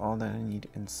 Is all that I need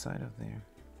inside of there.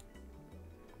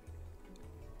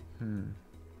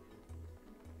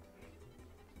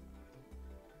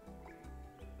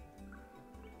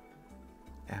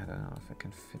 I don't know if I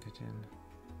can fit it in.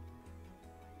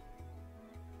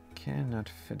 Cannot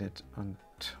fit it on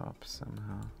top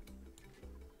somehow.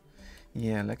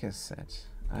 Yeah, like I said,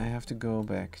 I have to go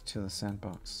back to the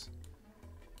sandbox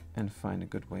and find a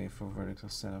good way for vertical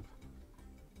setup.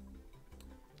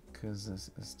 Because this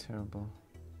is terrible.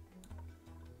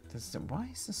 Why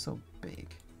is this so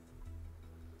big?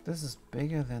 This is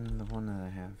bigger than the one that I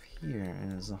have here,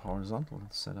 and it's a horizontal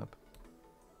setup.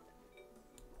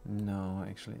 No,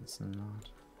 actually it's not.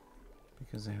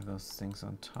 Because I have those things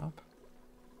on top,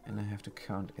 and I have to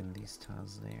count in these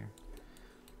tiles there.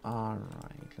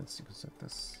 Alright, let's deconstruct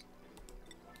this.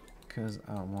 Because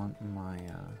I want my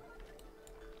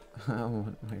I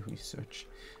want my research.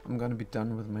 I'm gonna be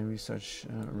done with my research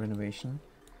renovation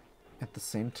at the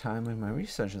same time when my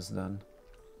research is done.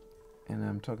 And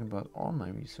I'm talking about all my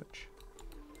research.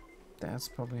 That's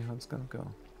probably how it's gonna go.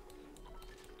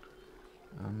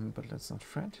 But let's not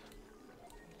fret.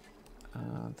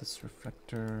 This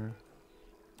reflector,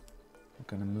 I'm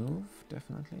gonna move,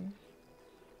 definitely.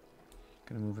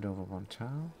 Gonna move it over 1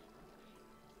 tile.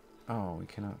 Oh, we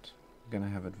cannot. We're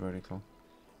gonna have it vertical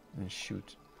and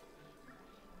shoot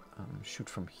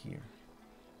from here.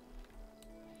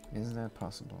 Is that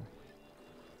possible?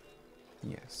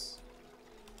 Yes.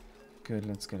 Good,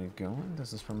 let's get it going.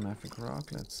 This is from Maverick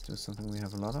Rock. Let's do something we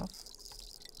have a lot of.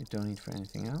 We don't need for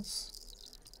anything else.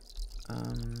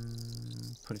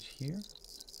 Put it here.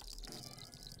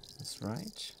 That's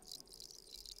right.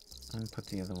 And put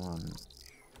the other one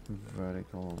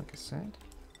vertical, like I said.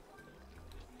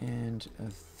 And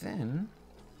then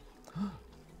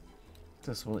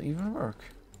this will even work.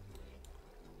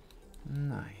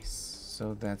 Nice.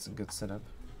 So that's a good setup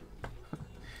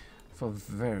for a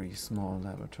very small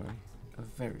laboratory. A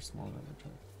very small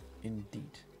laboratory,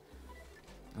 indeed.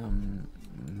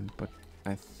 But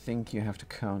I think you have to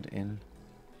count in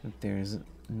that there is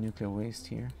nuclear waste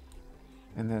here,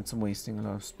 and that's wasting a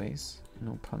lot of space.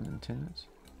 No pun intended.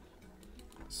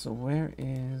 So where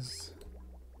is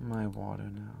my water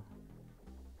now?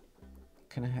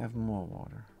 Can I have more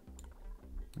water?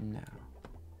 No.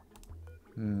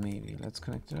 Maybe. Let's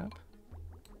connect it up.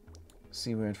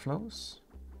 See where it flows.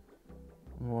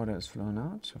 Water is flowing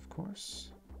out, of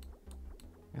course.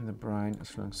 And the brine is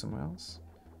flowing somewhere else.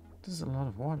 This is a lot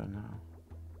of water now.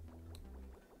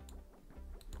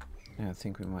 Yeah, I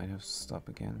think we might have to stop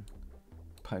again.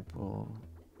 Pipe will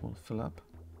fill up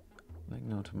like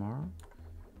no tomorrow.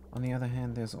 On the other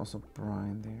hand, there's also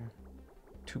brine there.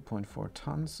 2.4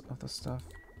 tons of the stuff.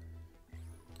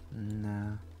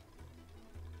 Nah.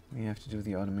 We have to do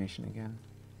the automation again.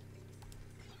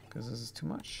 Because this is too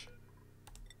much.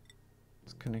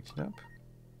 Let's connect it up.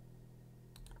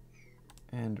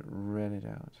 And read it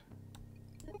out.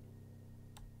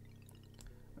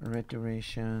 Read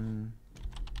duration.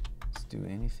 Let's do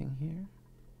anything here.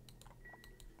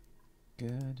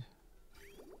 Good.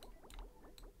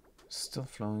 Still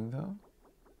flowing though.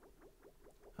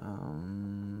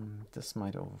 This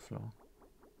might overflow.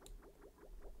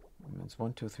 It's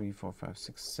 1, 2, 3, 4, 5,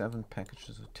 6, 7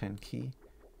 packages of 10 key,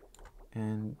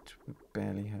 and we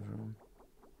barely have room.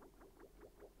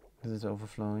 Is it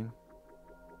overflowing?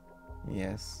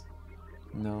 Yes.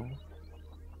 No.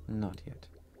 Not yet.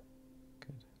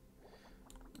 Good.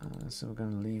 So we're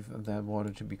gonna leave that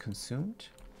water to be consumed.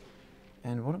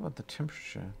 And what about the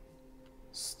temperature?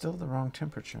 Still the wrong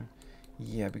temperature.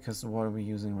 Yeah, because the water we're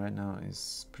using right now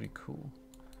is pretty cool.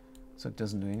 So it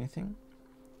doesn't do anything.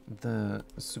 The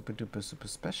super duper super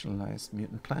specialized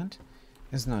mutant plant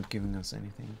is not giving us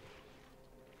anything.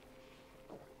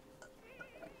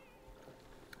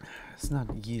 It's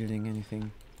not yielding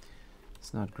anything.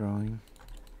 It's not growing.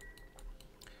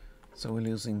 So we're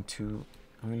losing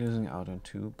out on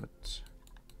 2, but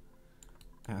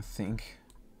I think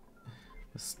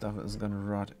the stuff is gonna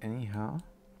rot anyhow.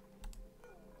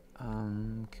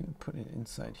 Can we put it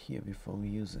inside here before we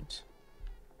use it?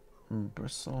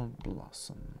 Bristle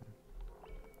blossom.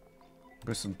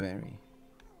 Bristleberry.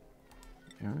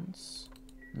 Errands.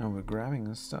 Now we're grabbing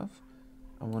this stuff.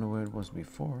 I wonder where it was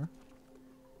before.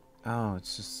 Oh,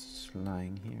 it's just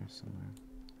lying here somewhere.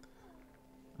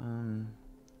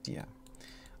 Yeah.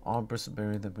 All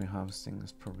bristleberry that we're harvesting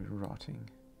is probably rotting.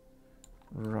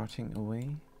 Rotting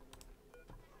away.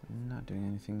 Not doing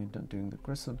anything. Not doing the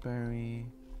bristleberry.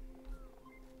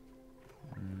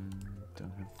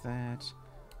 Don't have that.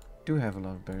 Do have a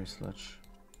lot of berry sludge.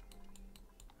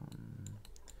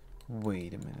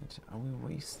 Wait a minute. Are we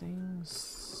wasting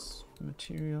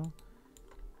material?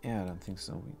 Yeah, I don't think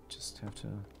so. We just have to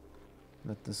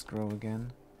let this grow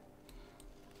again.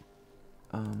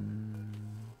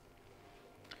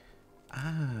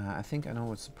 I think I know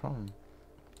what's the problem.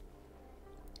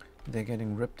 They're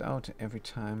getting ripped out every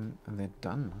time they're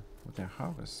done with their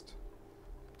harvest.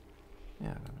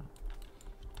 Yeah, I don't know.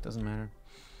 Doesn't matter.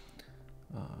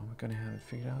 We're gonna have it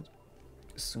figured out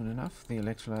soon enough. The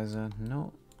electrolyzer,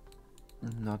 no,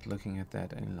 not looking at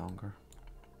that any longer.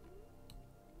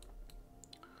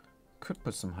 Could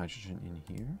put some hydrogen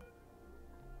in here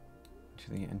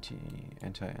to the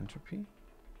anti-entropy.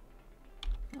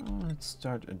 Let's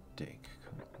start a dig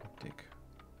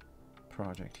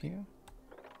project here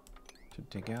to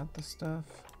dig out the stuff.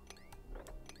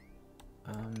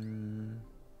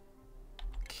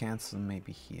 Cancel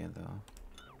maybe here though,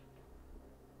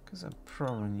 because I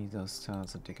probably need those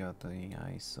tiles to dig out the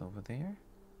ice over there.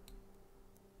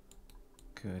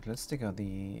 Good, let's dig out the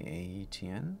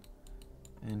AETN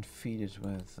and feed it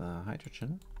with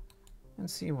hydrogen and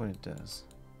see what it does.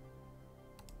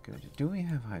 Good, do we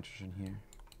have hydrogen here?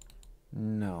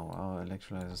 No, our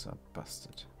electrolyzers are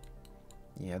busted.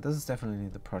 Yeah, this is definitely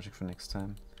the project for next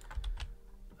time.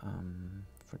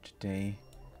 For today,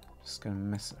 just gonna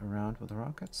mess around with the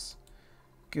rockets.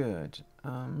 Good.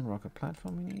 Rocket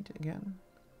platform we need again.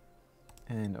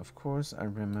 And of course, I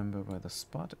remember where the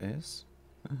spot is.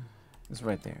 It's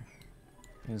right there.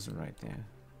 It's right there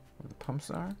where the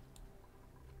pumps are.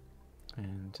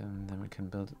 And then we can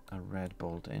build a red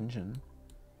bolt engine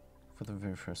for the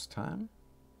very first time.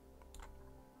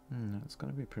 That's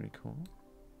gonna be pretty cool.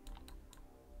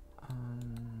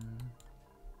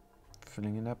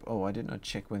 Filling it up. Oh, I did not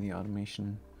check where the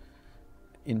automation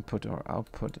input or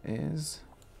output is.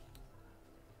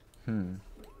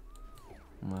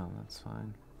 Well, that's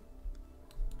fine.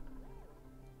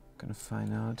 Gonna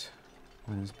find out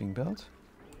when it's being built.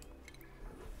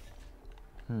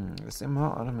 Is there more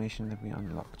automation that we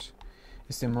unlocked?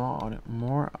 Is there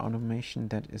more automation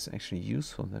that is actually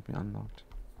useful that we unlocked?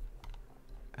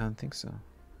 I don't think so.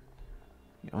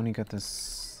 You only got the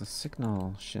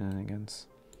signal shenanigans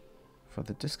for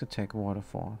the discotheque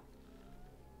waterfall.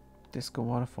 Disco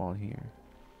waterfall here.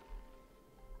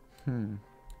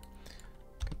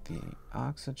 the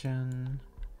oxygen.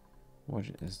 What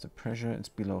is the pressure? It's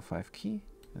below 5 key.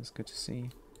 That's good to see.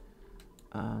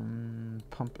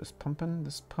 Pump is pumping.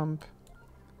 This pump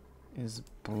is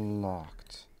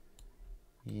blocked.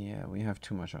 Yeah, we have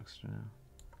too much oxygen now.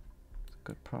 It's a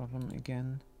good problem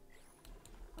again.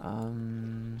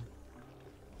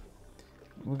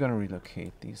 We're gonna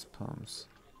relocate these pumps.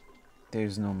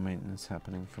 There's no maintenance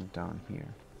happening from down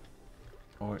here.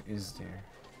 Or is there?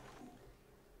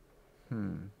 I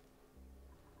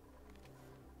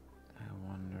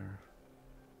wonder.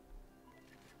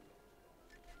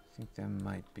 I think there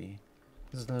might be.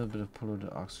 There's a little bit of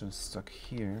polluted oxygen stuck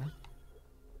here,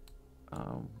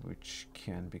 which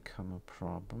can become a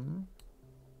problem,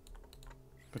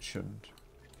 but shouldn't.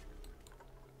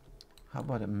 How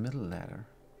about a middle ladder?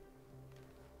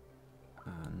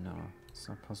 No, it's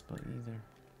not possible either.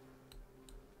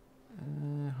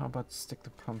 How about stick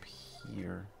the pump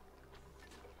here?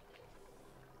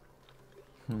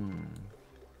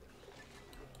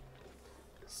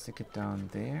 Stick it down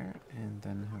there, and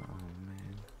then, oh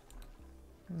man,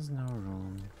 there's no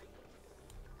room.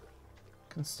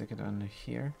 Can stick it under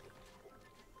here.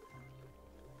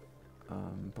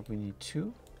 But we need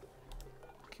 2.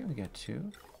 Can we get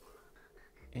 2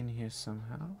 in here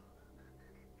somehow?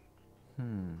 I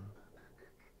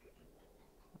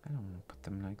don't want to put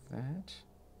them like that,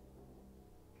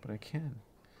 but I can.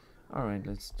 Alright,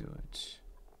 let's do it.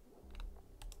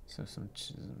 So some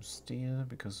steel,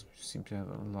 because we seem to have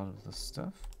a lot of the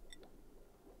stuff.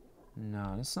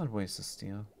 No, let's not waste the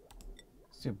steel.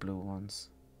 Let's do blue ones.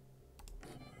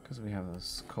 Because we have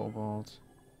this cobalt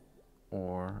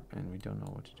ore, and we don't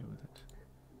know what to do with it.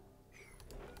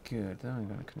 Good, then we're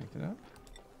going to connect it up.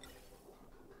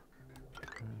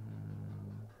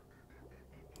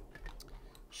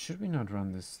 Should we not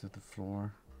run this to the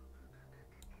floor?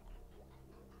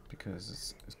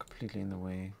 Because it's completely in the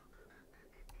way.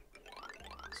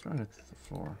 Let's run it to the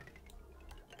floor.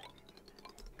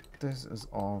 This is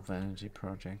all vanity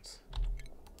projects.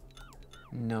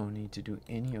 No need to do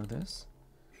any of this.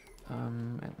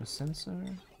 Atmos sensor.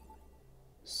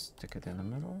 Stick it in the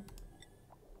middle.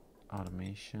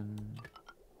 Automation.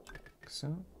 Like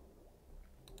so.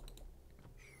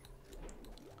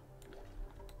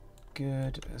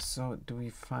 Good. So do we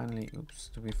finally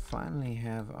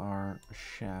have our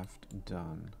shaft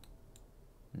done?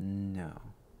 No.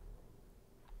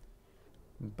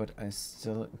 But I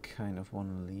still kind of want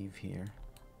to leave here.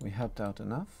 We helped out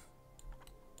enough.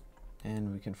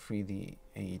 And we can free the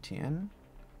AETN.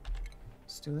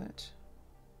 Let's do that.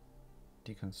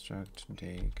 Deconstruct,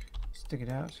 dig, stick it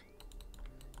out.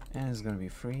 And it's gonna be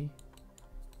free.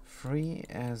 Free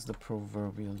as the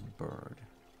proverbial bird.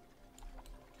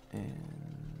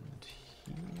 And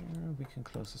here we can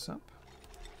close this up.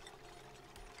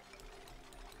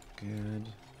 Good.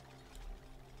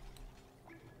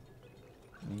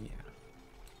 Yeah.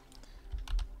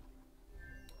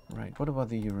 Right, what about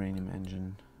the uranium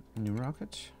engine? New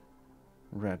rocket?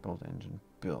 Red bolt engine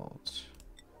built.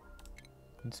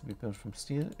 Needs to be built from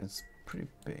steel. It's pretty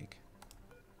big.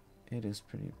 It is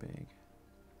pretty big.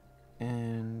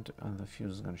 And the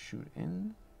fuse is going to shoot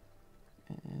in.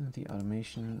 And the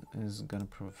automation is going to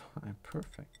provide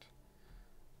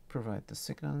provide the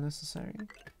signal necessary.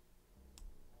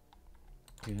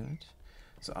 Good.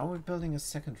 So are we building a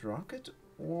second rocket,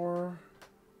 or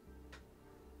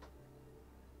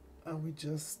are we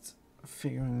just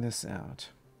figuring this out?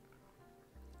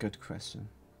 Good question.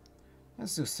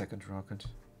 Let's do a second rocket.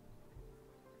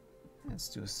 Let's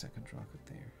do a second rocket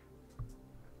there.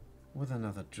 With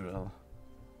another drill.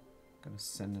 Gonna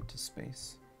send it to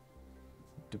space.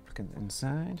 Duplicate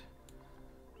inside.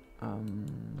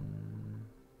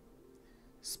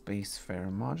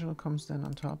 Spacefarer module comes then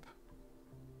on top.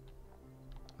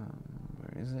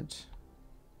 Where is it?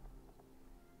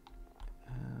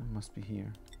 Must be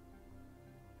here.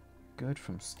 Good,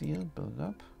 from steel, build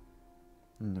up.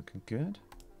 Looking good.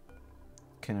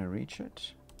 Can I reach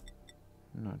it?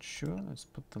 Not sure. Let's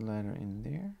put the ladder in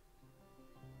there.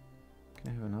 Can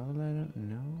I have another ladder?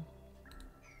 No.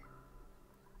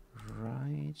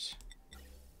 Right.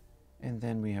 And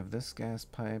then we have this gas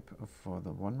pipe for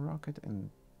the one rocket and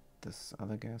this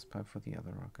other gas pipe for the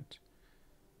other rocket.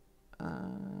 You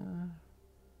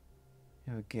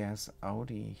have a gas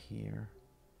Audi here.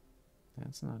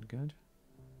 That's not good.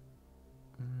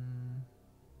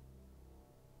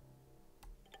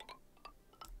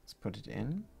 Let's put it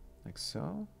in, like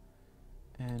so.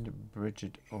 And bridge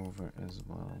it over as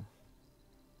well.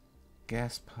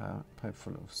 Gas pipe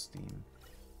full of steam.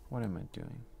 What am I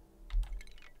doing?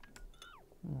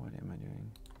 What am I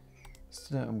doing?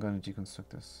 Still, I'm going to deconstruct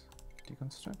this.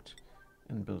 Deconstruct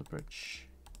and build a bridge.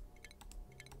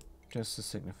 just to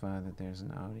signify that there's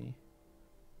an Audi.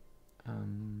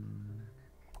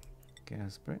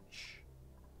 Gas bridge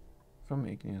from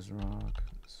igneous rock.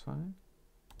 That's fine.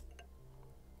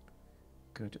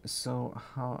 Good. So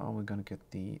how are we gonna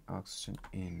get the oxygen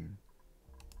in?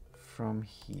 From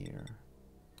here.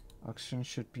 Oxygen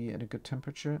should be at a good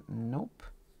temperature. Nope.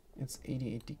 It's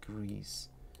 88 degrees.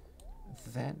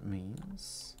 That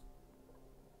means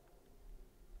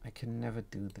I can never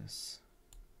do this.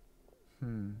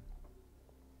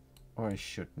 Or I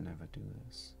should never do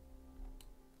this.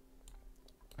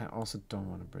 I also don't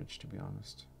want a bridge, to be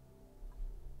honest.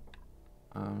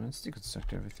 Let's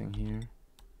deconstruct everything here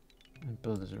and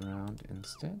build it around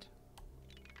instead.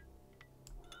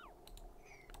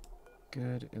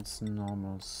 Good, it's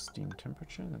normal steam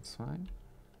temperature, that's fine.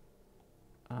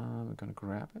 We're gonna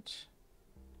grab it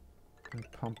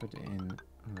and pump it in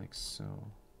like so.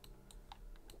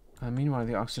 Meanwhile,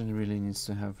 the oxygen really needs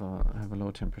to have a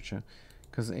low temperature,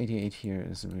 because 88 here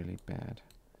is really bad.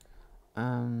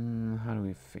 How do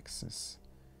we fix this?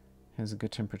 Has a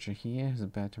good temperature here, has a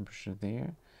bad temperature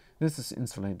there. This is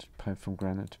insulated pipe from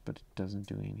granite, but it doesn't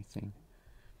do anything.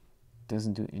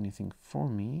 Doesn't do anything for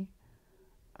me.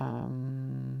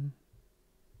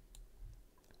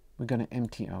 We're gonna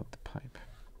empty out the pipe.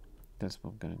 That's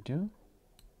what we're gonna do.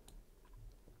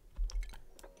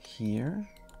 Here.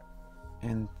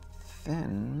 And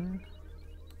then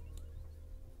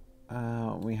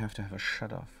we have to have a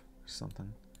shut off or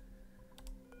something.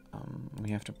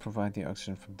 We have to provide the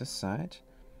oxygen from this side,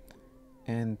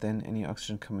 and then any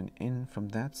oxygen coming in from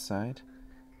that side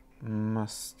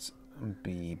must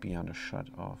be beyond a shut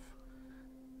off,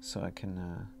 so I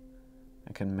can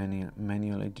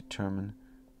manually determine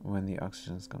when the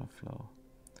oxygen is gonna flow.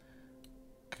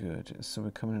 Good. So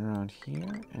we're coming around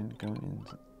here and going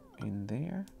in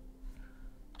there,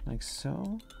 like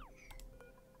so.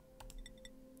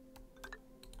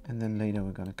 And then later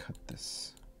we're gonna cut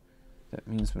this. That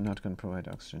means we're not going to provide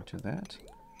oxygen to that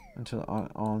until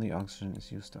all the oxygen is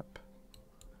used up.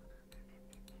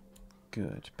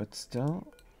 Good, but still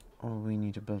we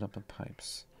need to build up the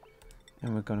pipes.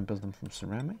 And we're going to build them from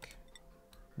ceramic,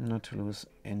 not to lose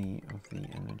any of the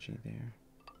energy there.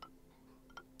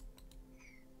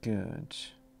 Good.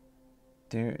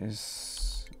 There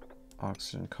is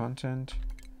oxygen content,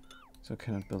 so I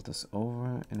cannot build this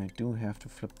over, and I do have to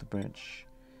flip the bridge.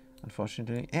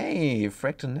 Unfortunately. Hey,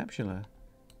 Fractal Nebula.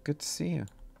 Good to see you.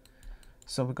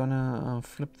 So we're gonna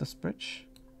flip this bridge.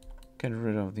 Get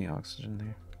rid of the oxygen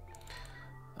there.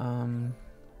 I'm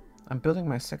building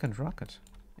my second rocket.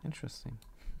 Interesting.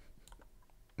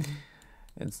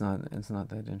 It's not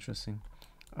that interesting.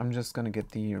 I'm just gonna get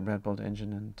the Red Bolt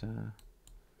engine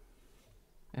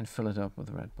and fill it up with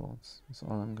Red Bolts. That's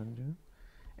all I'm gonna do.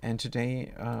 And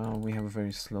today we have a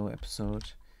very slow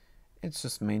episode. It's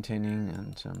just maintaining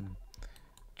and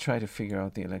try to figure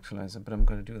out the electrolyzer, but I'm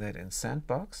going to do that in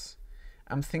Sandbox.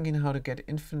 I'm thinking how to get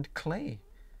infinite clay.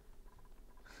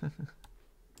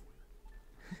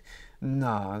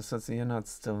 Nah, so you're not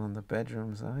still in the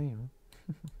bedrooms, are you?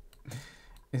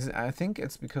 I think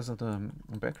it's because of the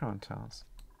background tiles.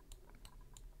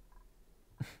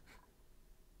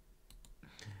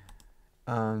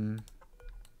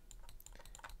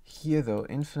 Here though,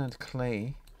 infinite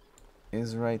clay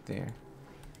is right there.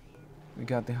 We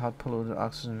got the hot polluted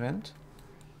oxygen vent,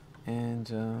 and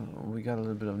we got a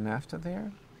little bit of naphtha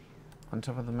there on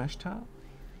top of the mesh tile,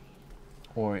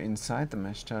 or inside the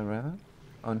mesh tile rather,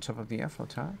 on top of the airflow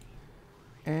tile,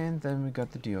 and then we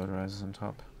got the deodorizers on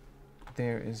top.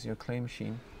 There is your clay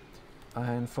machine.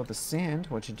 And for the sand,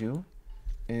 what you do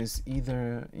is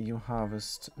either you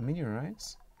harvest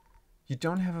meteorites. You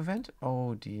don't have a vent?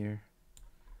 Oh dear.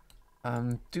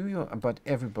 Do you? But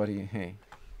everybody, hey,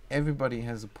 everybody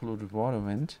has a polluted water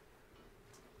vent.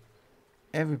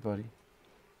 Everybody.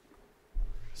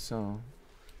 So,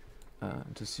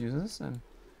 just use this, and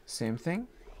same thing.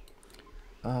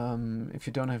 If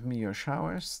you don't have meteor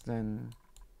showers, then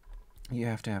you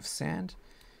have to have sand,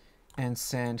 and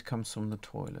sand comes from the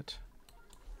toilet.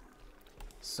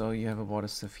 So you have a water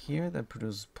sieve here that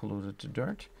produces polluted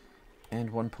dirt,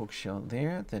 and one poke shell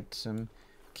there that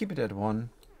keep it at 1.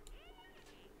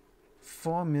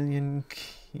 4 million.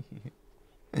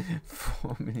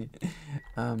 4 million.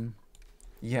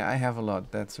 Yeah, I have a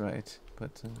lot. That's right.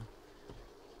 But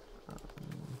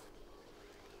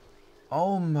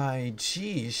oh my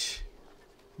geesh!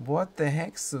 What the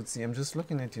heck, Sutsi? I'm just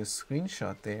looking at your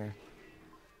screenshot there.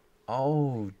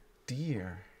 Oh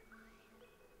dear.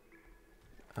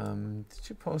 Did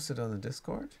you post it on the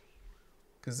Discord?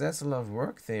 Because that's a lot of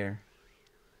work there.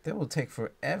 That will take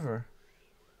forever.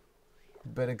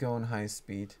 Better go on high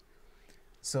speed.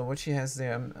 So what she has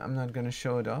there, I'm not gonna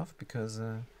show it off because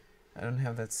I don't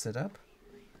have that set up.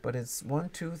 But it's 1,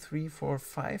 2, 3, 4,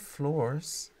 5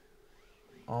 floors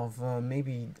of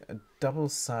maybe a double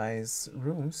size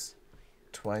rooms,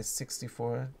 twice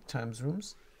 64 times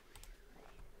rooms.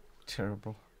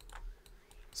 Terrible.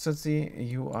 Sutzi,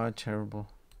 you are terrible.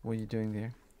 What are you doing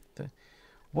there?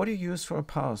 What do you use for a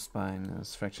power spine?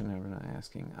 Is Fraction Never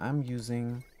asking. I'm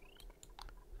using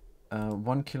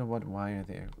 1 kilowatt wire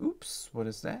there. Oops, what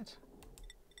is that?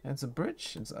 That's a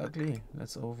bridge. It's ugly.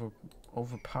 Let's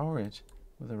overpower it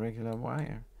with a regular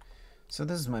wire. So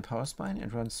this is my power spine.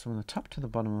 It runs from the top to the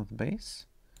bottom of the base.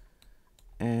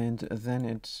 And then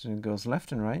it goes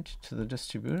left and right to the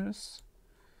distributors.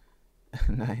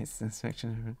 Nice,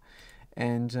 inspection.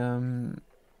 And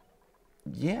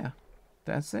yeah,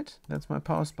 that's it. That's my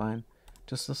power spine.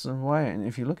 Just a little wire. And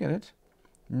if you look at it,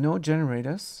 no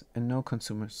generators and no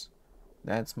consumers.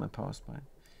 That's my power spine.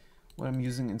 What I'm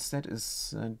using instead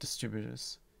is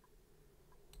distributors.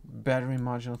 Battery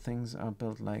module things are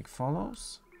built like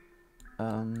follows.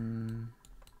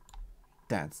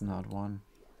 That's not one.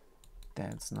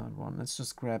 That's not one. Let's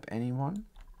just grab any one.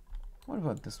 What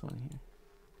about this one here?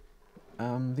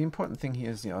 The important thing here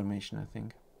is the automation, I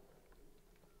think.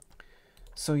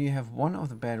 So you have one of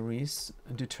the batteries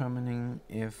determining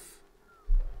if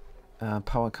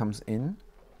power comes in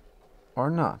or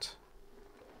not.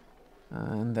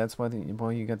 And that's why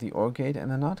you got the OR gate and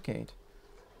the NOT gate.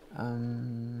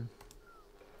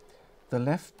 The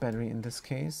left battery in this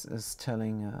case is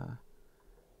telling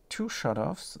 2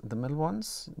 shutoffs, the middle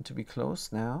ones, to be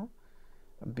closed now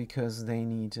because they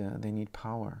need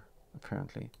power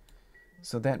apparently.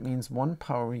 So that means one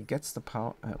powery gets the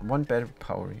power, one battery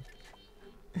powery.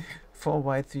 4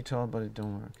 wide, 3 tall, but it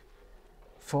don't work.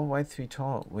 4 wide, 3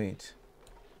 tall. Wait,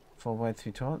 4 wide,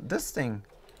 3 tall. This thing,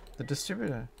 the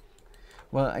distributor.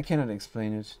 Well, I cannot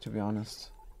explain it, to be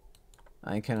honest.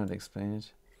 I cannot explain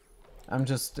it. I'm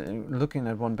just looking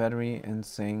at one battery and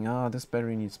saying, oh, this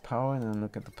battery needs power, and then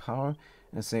look at the power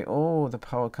and say, oh, the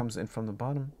power comes in from the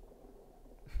bottom.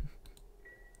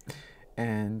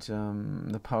 And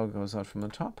the power goes out from the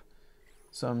top.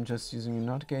 So I'm just using a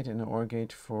NOT gate and an OR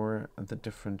gate for the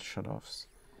different shutoffs.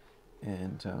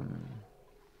 And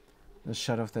the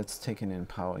shutoff that's taken in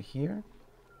power here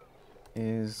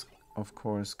is, of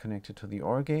course, connected to the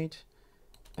OR gate.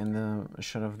 And the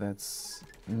shutoff that's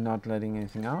not letting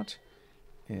anything out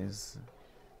is,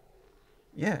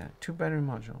 yeah, 2 battery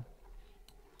module.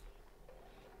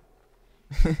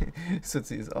 So it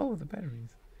says, oh, the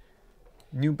batteries.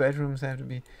 New bedrooms have to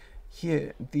be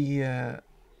here. The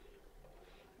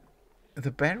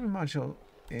battery module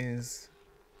is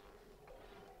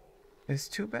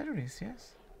 2 batteries.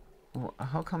 Yes.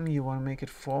 How come you want to make it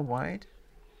 4 wide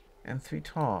and 3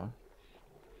 tall?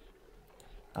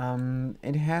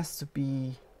 It has to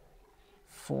be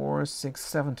 4, 6,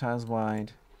 7 tiles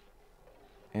wide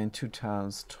and 2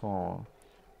 tiles tall.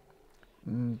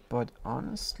 But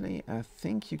honestly, I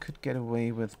think you could get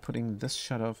away with putting this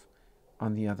shutoff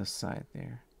on the other side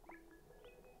there.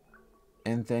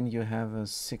 And then you have a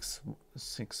 6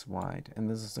 wide, and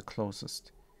this is the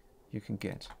closest you can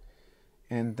get.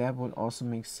 And that would also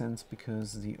make sense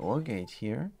because the OR gate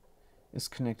here is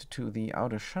connected to the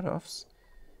outer shutoffs.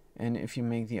 And if you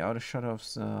make the outer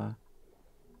shutoffs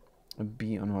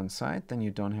be on one side, then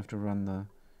you don't have to run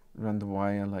the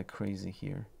wire like crazy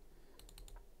here.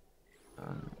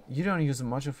 You don't use a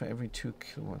module for every 2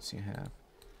 kilowatts you have.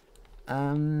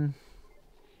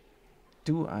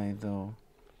 Do I though?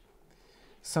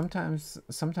 Sometimes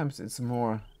it's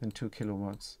more than 2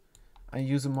 kilowatts. I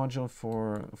use a module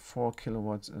for 4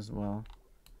 kilowatts as well.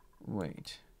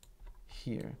 Wait,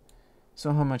 here.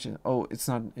 So how much? Oh, it's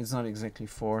not exactly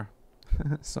 4.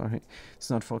 Sorry, it's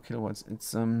not 4 kilowatts.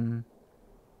 It's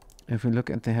if we look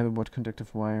at the heavy watt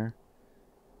conductive wire,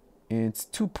 it's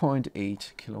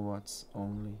 2.8 kilowatts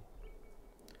only.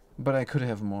 But I could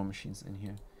have more machines in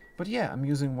here. But yeah, I'm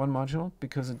using one module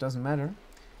because it doesn't matter.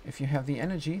 If you have the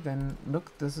energy, then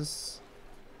look, this is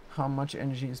how much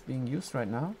energy is being used right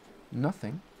now.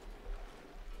 Nothing.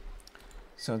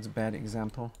 So it's a bad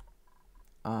example.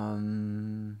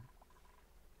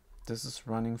 This is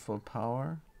running full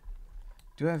power.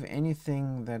 Do I have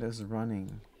anything that is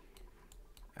running?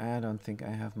 I don't think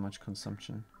I have much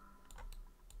consumption.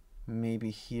 Maybe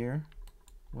here.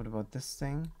 What about this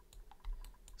thing?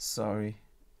 Sorry,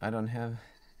 I don't have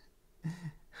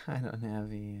I don't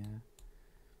have a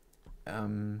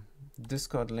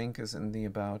Discord link is in the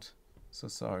about, so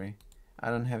sorry. I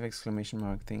don't have exclamation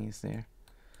mark thingies there.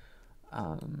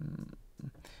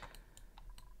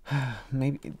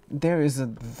 Maybe there is a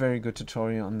very good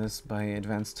tutorial on this by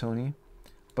Advanced Tony,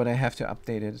 but I have to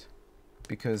update it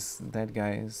because that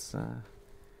guy is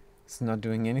not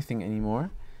doing anything anymore,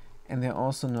 and they're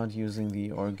also not using the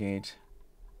OR gate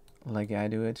like I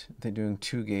do it. They're doing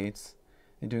 2 gates.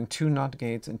 They're doing 2 NOT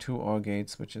gates and 2 OR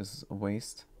gates, which is a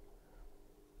waste.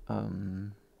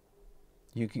 You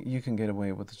can get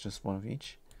away with just 1 of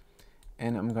each,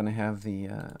 and I'm gonna have the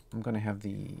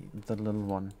little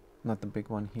one, not the big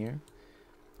one here.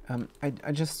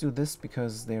 I just do this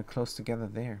because they're close together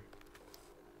there.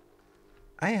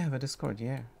 I have a Discord,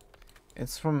 yeah.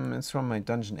 It's from my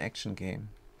dungeon action game.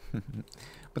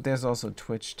 But there's also a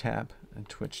Twitch tab, a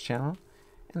Twitch channel,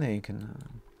 and there you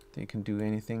can do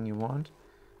anything you want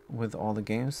with all the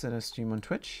games that I stream on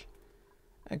Twitch.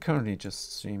 I currently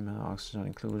just stream Oxygen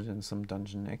Included and some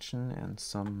dungeon action and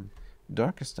some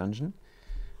Darkest Dungeon.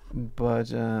 But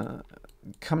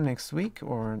come next week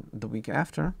or the week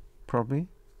after, probably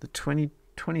the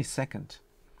 22nd,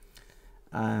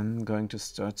 I'm going to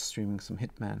start streaming some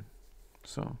Hitman.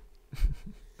 So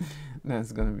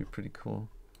that's gonna be pretty cool.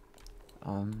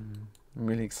 I'm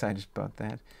really excited about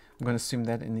that. I'm gonna stream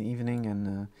that in the evening,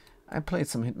 and I played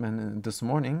some Hitman this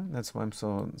morning. That's why I'm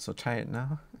so tired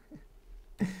now.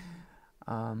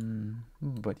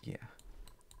 But yeah,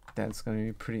 that's gonna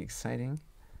be pretty exciting.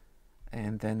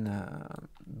 And then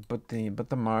but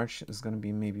the march is gonna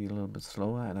be maybe a little bit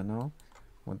slower. I don't know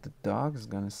what the dog is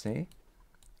gonna say,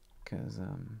 because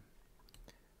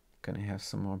gonna have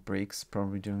some more breaks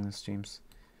probably during the streams.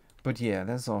 But yeah,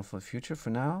 that's all for the future. For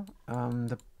now,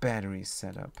 the battery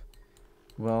setup,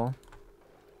 well,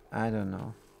 I don't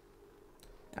know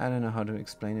how to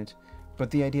explain it, but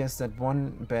the idea is that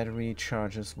one battery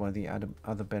charges while the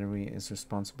other battery is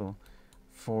responsible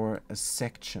for a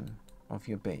section of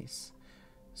your base.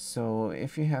 So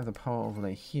if you have the power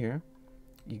overlay here,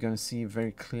 you're gonna see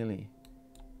very clearly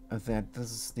that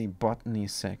this is the botany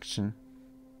section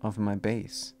of my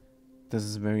base. This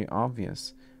is very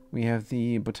obvious. We have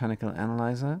the botanical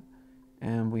analyzer,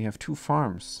 and we have 2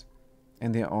 farms,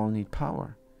 and they all need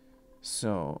power.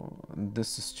 So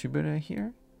this distributor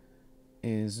here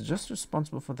is just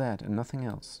responsible for that and nothing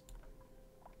else.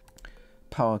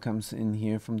 Power comes in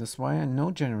here from this wire,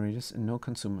 no generators and no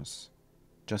consumers,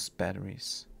 just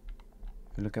batteries.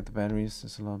 If you look at the batteries,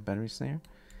 there's a lot of batteries there.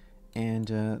 And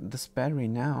this battery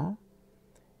now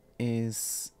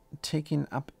is taking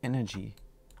up energy.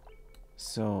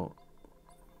 So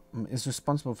is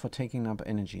responsible for taking up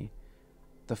energy.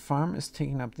 The farm is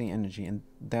taking up the energy, and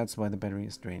that's why the battery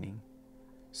is draining.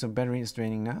 So battery is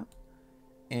draining now,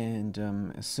 and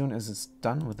as soon as it's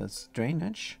done with its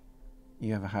drainage,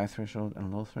 you have a high threshold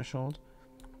and low threshold.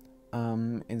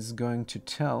 It's going to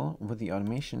tell with the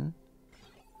automation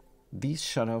these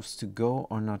shutoffs to go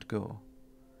or not go.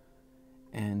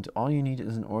 And all you need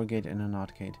is an OR gate and a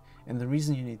NOT gate. And the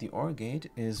reason you need the OR gate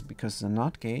is because the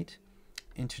NOT gate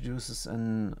introduces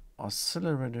an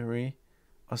oscillatory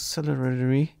I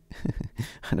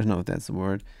don't know if that's the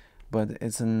word, but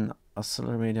it's an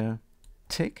oscillator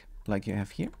tick like you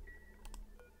have here.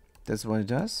 That's what it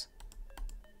does.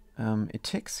 It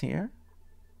ticks here,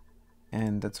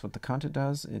 and that's what the counter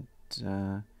does. It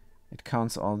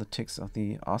counts all the ticks of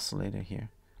the oscillator here,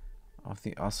 of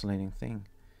the oscillating thing.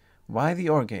 Why the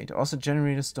OR gate? Also,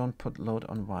 generators don't put load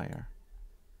on wire.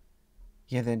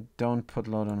 Yeah, they don't put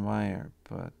load on wire,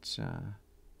 but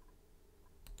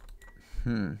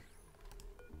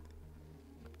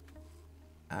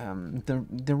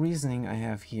the reasoning I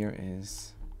have here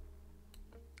is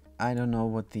I don't know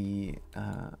what the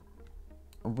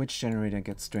which generator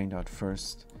gets drained out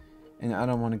first, and I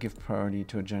don't want to give priority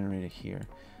to a generator here.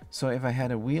 So if I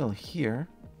had a wheel here,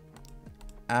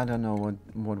 I don't know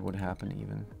what would happen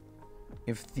even.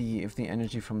 If the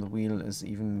energy from the wheel is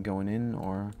even going in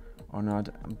or not.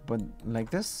 But like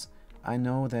this, I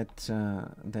know that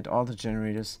that all the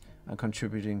generators are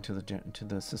contributing to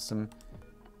the system,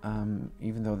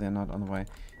 even though they're not on the wire.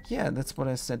 Yeah, that's what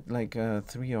I said like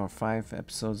 3 or 5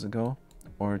 episodes ago,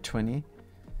 or 20.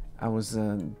 I was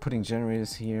putting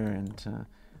generators here and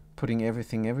putting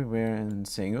everything everywhere and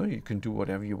saying, oh, you can do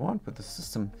whatever you want with the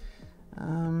system,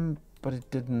 but it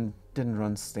didn't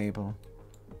run stable.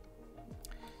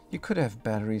 You could have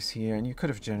batteries here and you could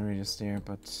have generators there,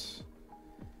 but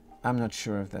I'm not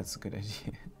sure if that's a good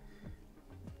idea.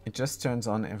 It just turns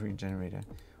on every generator.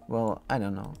 Well, I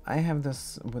don't know. I have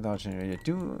this without generator.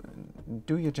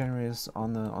 Do your generators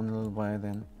on the little wire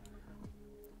then.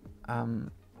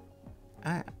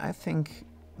 I think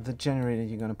the generator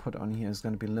you're gonna put on here is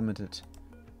gonna be limited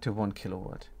to 1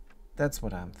 kilowatt. That's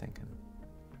what I'm thinking,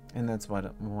 and that's why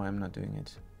I'm not doing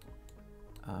it.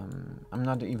 I'm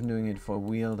not even doing it for a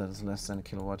wheel that is less than 1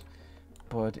 kilowatt.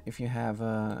 But if you have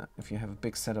a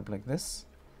big setup like this,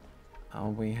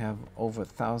 We have over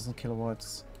 1,000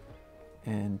 kilowatts,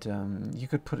 and you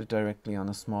could put it directly on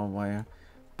a small wire,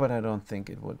 but I don't think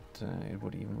it would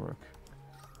even work.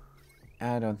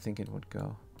 I don't think it would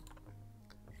go.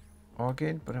 OR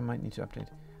gate, but I might need to update.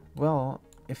 Well,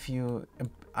 if you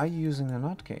are you using the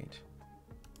NOT gate,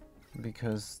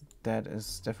 because that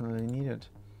is definitely needed.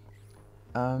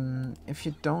 If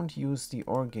you don't use the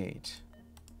OR gate,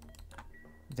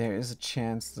 there is a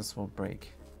chance this will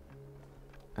break.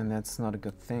 And that's not a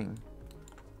good thing,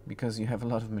 because you have a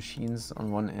lot of machines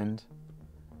on one end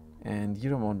and you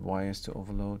don't want wires to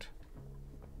overload.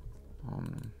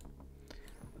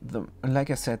 Like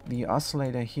I said, the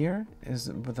oscillator here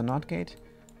is with the NOT gate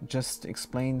just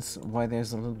explains why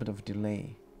there's a little bit of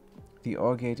delay. The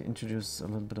OR gate introduces a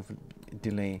little bit of a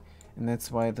delay, and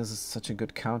that's why this is such a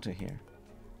good counter here.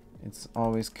 It's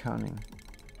always counting.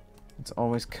 It's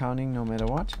always counting no matter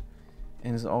what,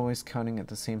 and it's always counting at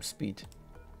the same speed,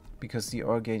 because the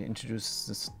OR gate introduces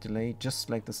this delay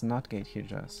just like this NOT gate here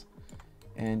does.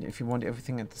 And if you want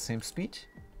everything at the same speed,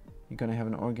 you're gonna have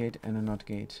an OR gate and a NOT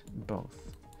gate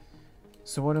both.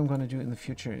 So what I'm gonna do in the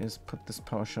future is put this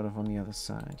power shutoff on the other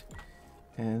side,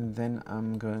 and then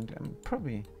I'm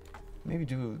probably maybe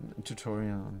do a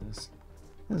tutorial on this.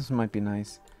 This might be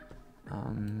nice,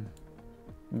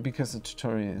 because the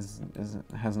tutorial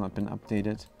has not been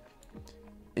updated.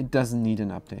 It doesn't need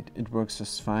an update. It works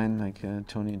just fine, like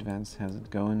Tony Advanced has it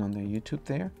going on their YouTube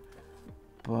there.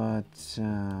 But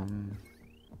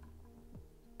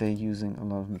they're using a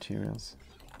lot of materials.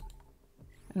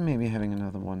 And maybe having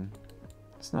another one.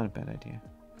 It's not a bad idea.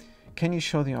 Can you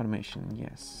show the automation?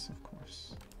 Yes, of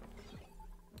course.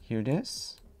 Here it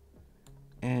is.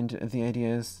 And the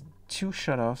idea is 2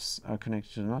 shutoffs are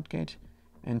connected to the NOT gate,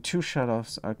 and 2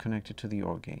 shutoffs are connected to the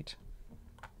OR gate.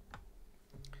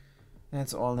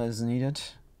 That's all that is needed.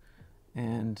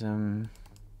 And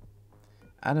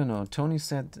I don't know, Tony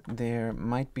said there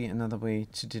might be another way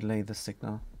to delay the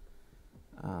signal,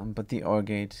 but the OR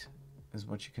gate is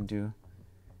what you can do.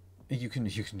 You can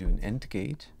do an AND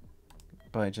gate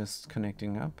by just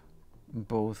connecting up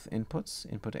both inputs,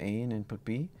 input A and input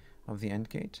B of the AND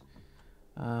gate,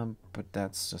 but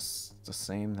that's just the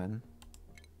same then.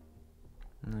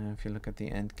 If you look at the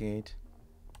AND gate,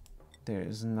 there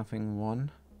is nothing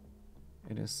one.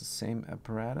 It is the same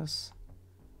apparatus,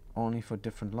 only for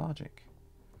different logic.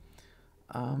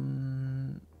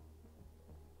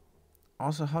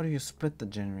 Also, how do you split the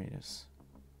generators?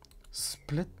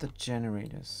 Split the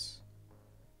generators.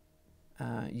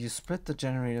 You split the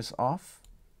generators off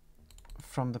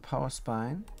from the power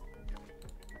spine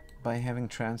by having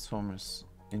transformers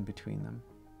in between them.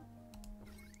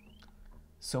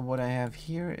 So what I have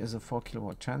here is a 4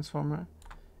 kilowatt transformer,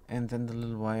 and then the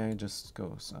little wire just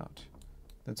goes out.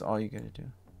 That's all you gotta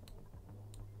do.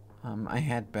 I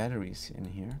had batteries in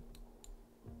here,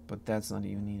 but that's not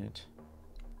even needed.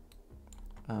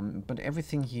 But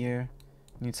everything here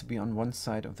needs to be on one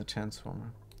side of the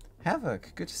transformer.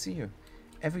 Havoc, good to see you.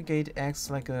 Every gate acts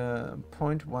like a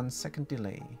 0.1 second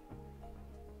delay.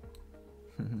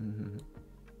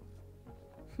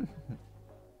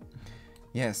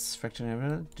 Yes, Fracture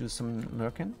Nebula, do some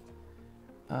lurking.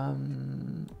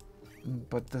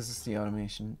 But this is the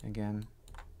automation again.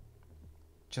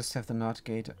 Just have the NOT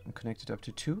gate connected up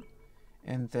to 2,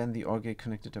 and then the OR gate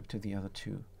connected up to the other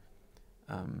 2.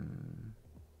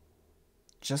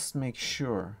 Just make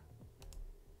sure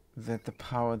that the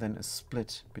power then is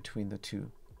split between the 2.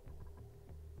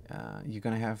 You're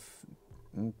gonna have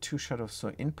 2 shutoffs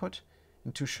for input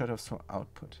and 2 shutoffs for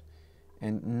output.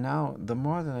 And now, the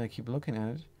more that I keep looking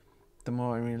at it, the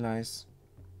more I realize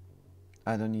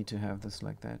I don't need to have this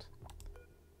like that.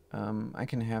 I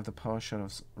can have the power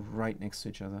shutoffs right next to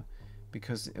each other,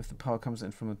 because if the power comes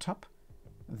in from the top,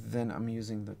 then I'm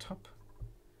using the top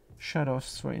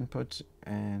shutoffs for input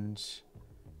and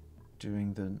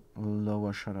doing the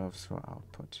lower shutoffs for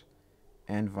output,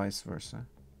 and vice versa.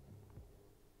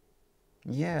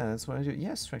 Yeah, that's what I do.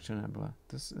 Yes, Fracture Nebula,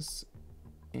 this is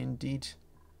indeed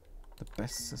the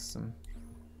best system.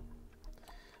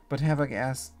 But Havoc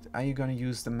asked, are you going to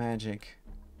use the magic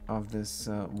of this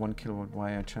 1 kilowatt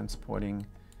wire transporting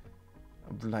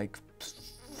like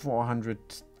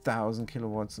 400,000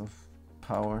 kilowatts of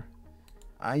power?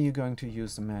 Are you going to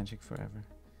use the magic forever?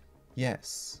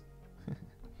 Yes.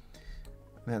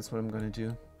 That's what I'm going to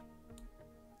do.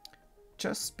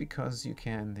 Just because you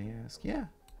can, they ask. Yeah,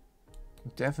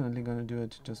 I'm definitely going to do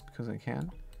it just because I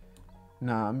can.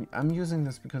 No, I'm using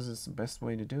this because it's the best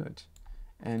way to do it.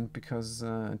 And because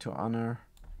to honor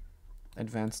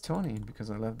Advanced Tony,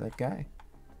 because I love that guy.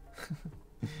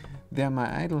 They're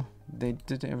my idol. They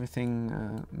did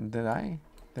everything that I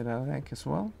like as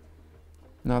well.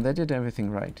 Now they did everything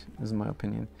right, is my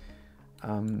opinion.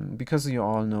 Because you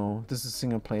all know this is a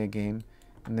single player game,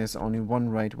 and there's only one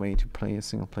right way to play a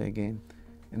single player game,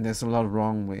 and there's a lot of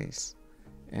wrong ways,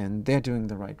 and they're doing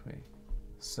the right way.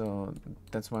 So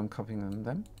that's why I'm copying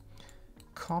them.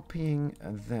 Copying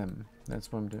them,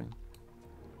 that's what I'm doing.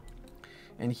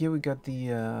 And here we got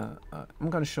the,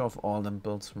 I'm gonna show off all them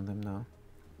builds from them now.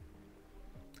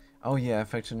 Oh yeah,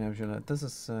 Affection Nebula, this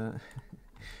is,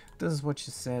 this is what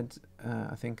you said,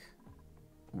 I think,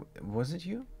 was it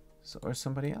you? Or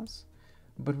somebody else?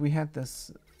 But we had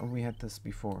this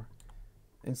before.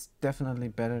 It's definitely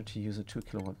better to use a 2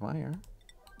 kilowatt wire.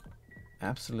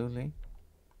 Absolutely.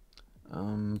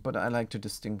 But I like to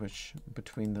distinguish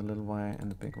between the little wire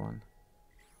and the big one.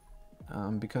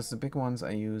 Because the big ones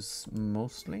I use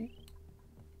mostly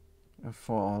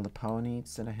for all the power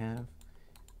needs that I have,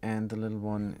 and the little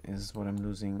one is what I'm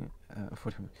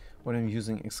what I'm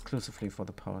using exclusively for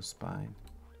the power spine.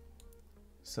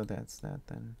 So that's that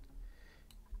then.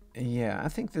 Yeah, I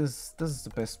think this is the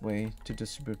best way to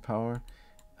distribute power.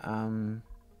 I'm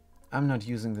not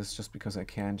using this just because I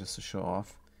can, just to show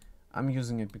off. I'm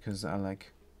using it because I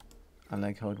like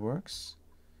how it works,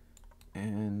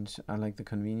 and I like the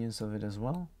convenience of it as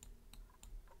well.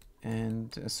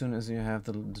 And as soon as you have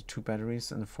the 2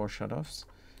 batteries and the 4 shutoffs,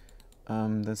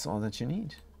 that's all that you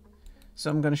need. So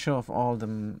I'm gonna show off all the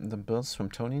builds from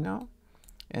Tony now,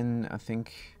 and I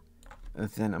think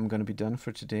then I'm gonna be done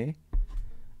for today.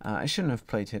 I shouldn't have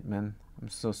played Hitman. I'm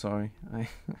so sorry. I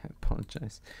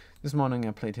apologize. This morning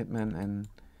I played Hitman and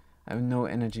I have no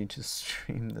energy to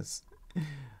stream this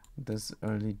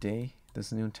early day,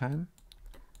 this noon time.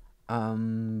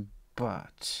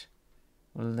 But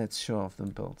let's show off the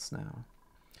builds now.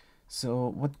 So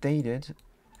what they did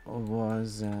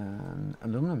was an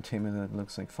aluminum tamer that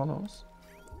looks like follows.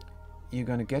 You're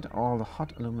gonna get all the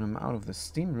hot aluminum out of the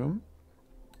steam room,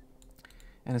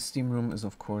 and the steam room is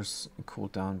of course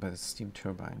cooled down by the steam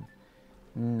turbine.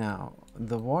 Now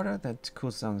the water that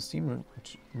cools down the steam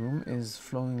room is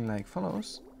flowing like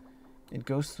follows. It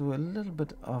goes through a little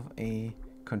bit of a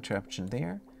contraption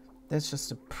there. That's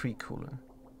just a pre-cooler.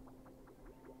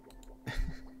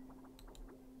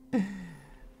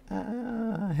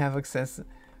 Havoc says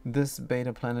this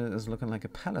beta planet is looking like a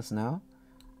palace now.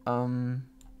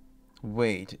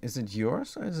 Wait, is it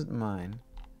yours or is it mine?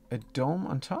 A dome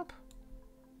on top?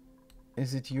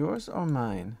 Is it yours or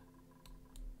mine?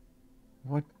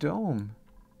 What dome?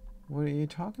 What are you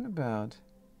talking about?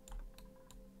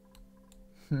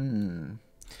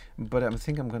 But I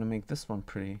think I'm gonna make this one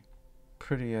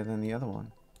prettier than the other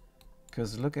one.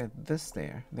 Because look at this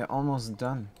there. They're almost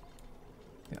done.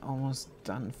 They're almost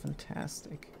done.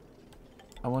 Fantastic.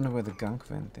 I wonder where the gunk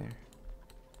went there.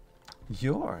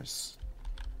 Yours?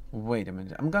 Wait a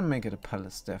minute. I'm gonna make it a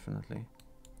palace, definitely.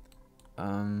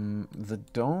 The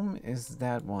dome is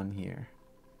that one here.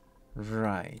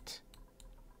 Right.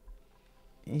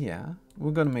 Yeah,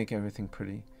 we're gonna make everything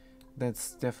pretty.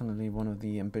 That's definitely one of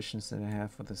the ambitions that I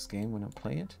have for this game when I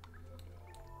play it.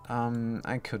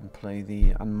 I couldn't play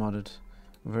the unmodded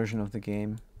version of the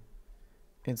game.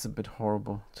 It's a bit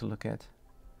horrible to look at.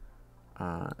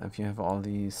 If you have all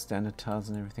the standard tiles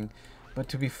and everything. But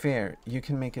to be fair, you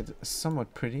can make it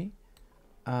somewhat pretty,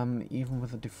 even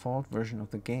with the default version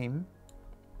of the game.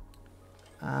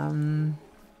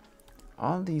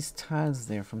 All these tiles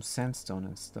there from sandstone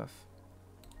and stuff,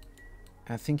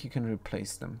 I think you can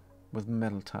replace them with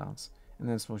metal tiles, and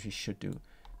that's what you should do,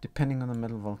 depending on the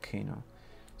metal volcano.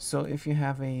 So if you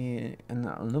have an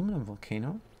aluminum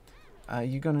volcano,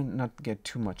 you're gonna not get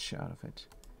too much out of it,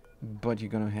 but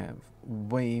you're gonna have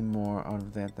way more out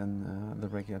of that than the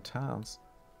regular tiles.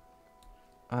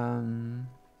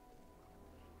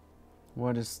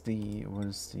 What is the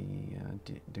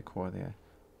decor there?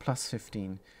 Plus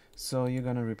 15. So you're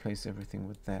gonna replace everything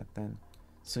with that then.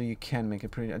 So you can make it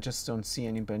pretty. I just don't see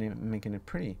anybody making it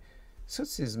pretty.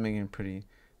 Sutsi is making it pretty.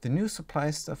 The new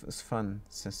supply stuff is fun,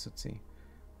 says Sutsi.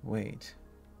 Wait.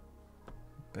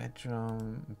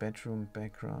 Bedroom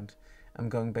background. I'm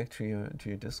going back to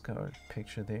your Discord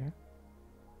picture there.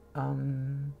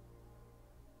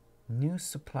 New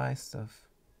supply stuff.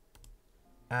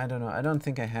 I don't know. I don't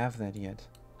think I have that yet.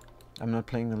 I'm not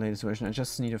playing the latest version. I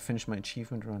just need to finish my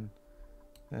achievement run.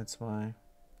 That's why.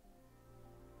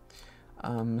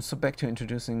 So back to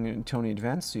introducing Tony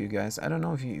Advanced to you guys. I don't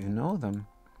know if you even know them,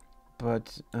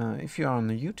 but if you are on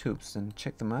the YouTubes, then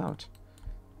check them out.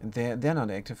 They're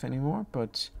not active anymore,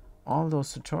 but all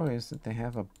those tutorials that they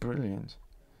have are brilliant.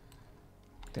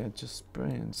 They're just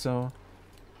brilliant. So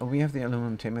we have the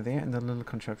aluminum tamer there, and the little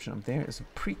contraption up there is a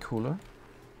pre-cooler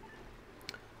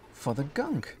for the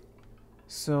gunk.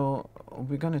 So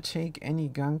we're gonna take any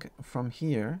gunk from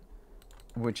here,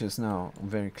 which is now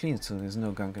very clean, so there's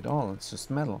no gunk at all, it's just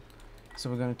metal. So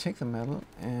we're gonna take the metal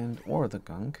or the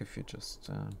gunk if you're just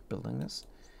building this,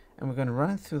 and we're gonna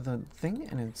run it through the thing,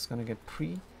 and it's gonna get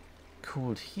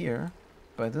pre-cooled here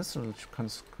by this little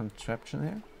contraption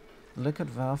there, liquid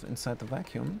valve inside the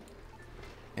vacuum,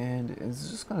 and it's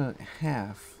just gonna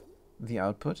halve the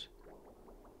output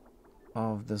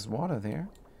of this water there,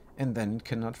 and then it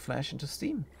cannot flash into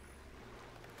steam,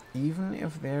 even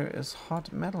if there is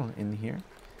hot metal in here.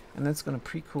 And that's gonna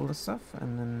pre-cool the stuff,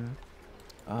 and then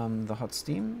the hot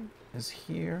steam is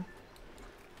here,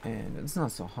 and it's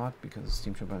not so hot because the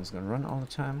steam turbine is gonna run all the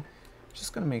time.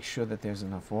 Just gonna make sure that there's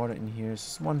enough water in here. It's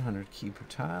just 100 key per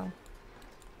tile,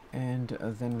 and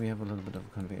then we have a little bit of a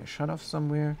conveyor shut off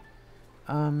somewhere.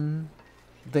 Tony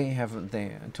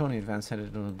Advanced had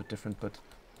it a little bit different, but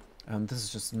this is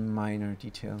just minor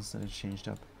details that it changed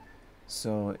up.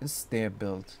 So it's their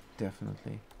build,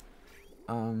 definitely.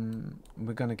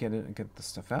 We're gonna get the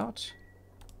stuff out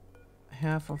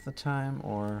half of the time,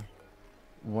 or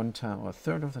one time, or a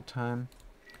third of the time.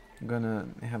 I'm gonna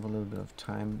have a little bit of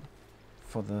time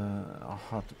for the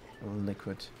hot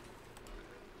liquid.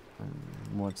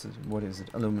 What is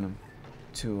it? Aluminum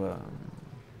to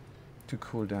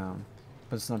cool down.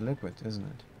 But it's not liquid, isn't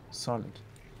it? Solid.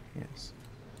 Yes.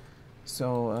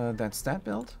 So that's that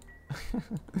build.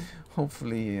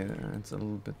 Hopefully it's a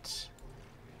little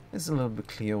bit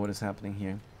clear what is happening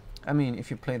here. I mean, if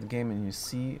you play the game and you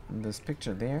see this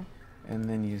picture there, and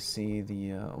then you see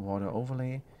the water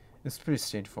overlay, it's pretty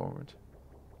straightforward.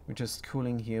 We're just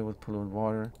cooling here with polluted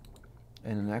water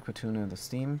and an aqua tuner, the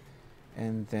steam,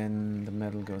 and then the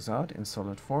metal goes out in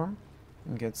solid form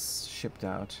and gets shipped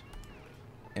out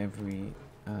every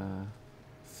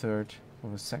third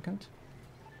of a second.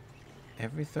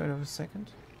 Every third of a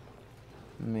second?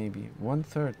 Maybe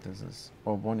 1/3 this is,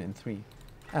 or 1 in 3.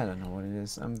 I don't know what it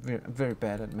is. I'm very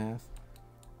bad at math.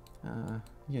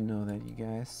 You know that, you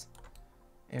guys.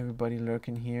 Everybody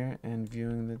lurking here and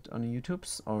viewing it on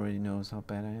YouTube's already knows how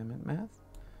bad I am at math.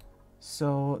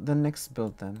 So the next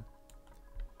build then.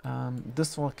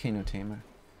 This volcano tamer.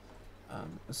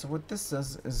 So what this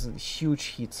does is a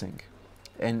huge heatsink.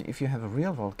 And if you have a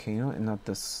real volcano and not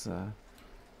this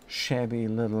shabby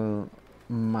little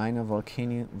minor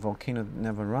volcano that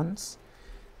never runs,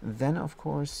 then of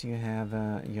course you have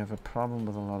a problem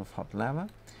with a lot of hot lava,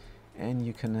 and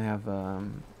you can have a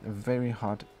very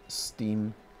hot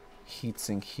steam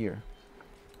heatsink here.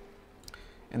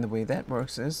 And the way that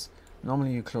works is,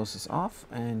 normally you close this off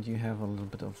and you have a little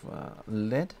bit of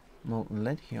molten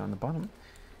lead here on the bottom,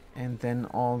 and then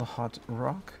all the hot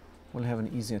rock will have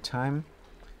an easier time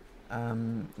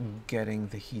getting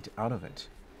the heat out of it.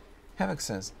 Havoc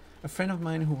says, a friend of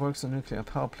mine who works on nuclear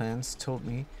power plants told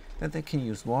me that they can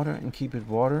use water and keep it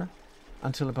water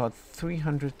until about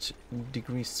 300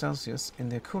 degrees Celsius in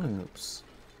their cooling loops.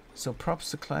 So props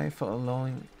to Clay for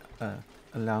allowing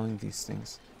these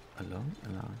things. Allowing?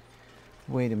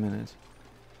 Wait a minute.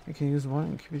 You can use water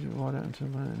and keep it water until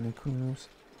in their cooling loops.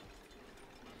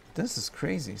 This is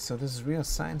crazy. So this is real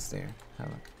science there,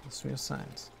 Havoc. It's real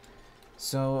science.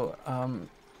 So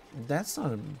that's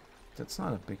not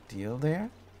a big deal there.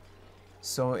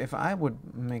 So if I would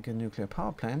make a nuclear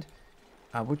power plant,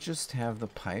 I would just have the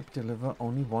pipe deliver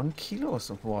only 1 kilo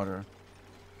of water.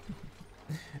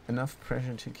 Enough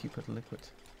pressure to keep it liquid.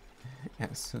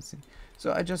 Yes, let's see.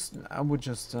 So I would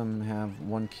just have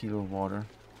 1 kilo water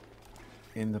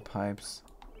in the pipes.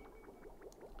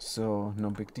 So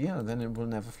no big deal. Then it will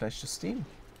never flash to steam.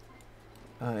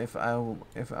 If I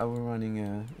were running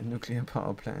a nuclear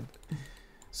power plant.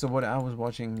 So what I was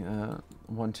watching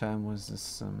one time was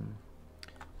this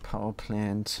power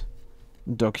plant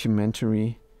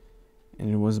documentary, and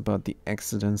it was about the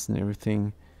accidents and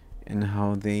everything and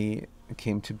how they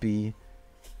came to be,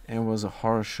 and it was a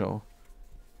horror show.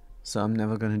 So I'm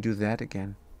never gonna do that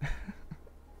again.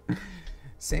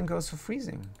 Same goes for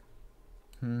freezing.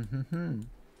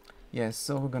 Yes,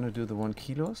 so we're gonna do the 1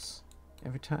 kilos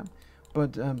every time.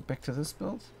 But back to this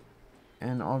build,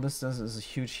 and all this does is a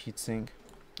huge heatsink.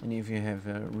 And if you have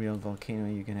a real volcano,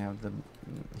 you can have the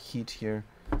heat here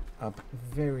up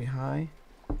very high,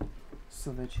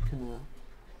 so that you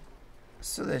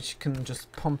can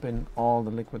just pump in all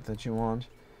the liquid that you want,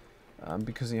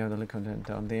 because you have the liquid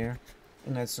down there.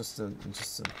 And that's just a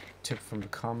tip from the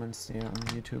comments there on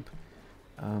YouTube.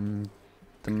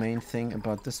 The main thing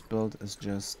about this build is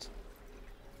just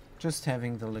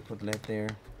having the liquid lead there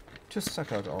to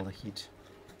suck out all the heat.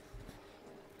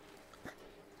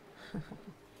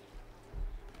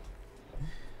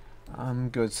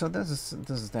 Good. So this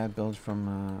is that build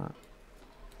from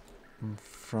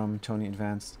from Tony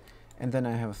Advanced. And then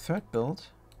I have a third build,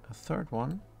 a third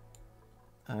one,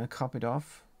 copied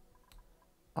off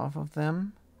of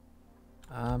them,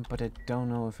 but I don't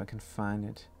know if I can find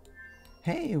it.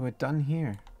 Hey, we're done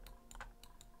here.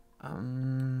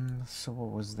 So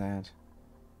what was that?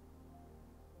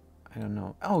 I don't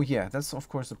know. Oh yeah, that's of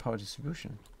course the power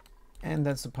distribution. And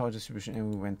that's the power distribution,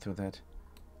 and we went through that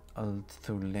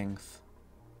through length.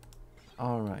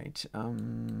 Alright,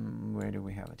 where do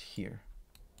we have it? Here.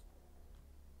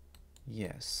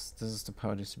 Yes, this is the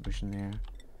power distribution there.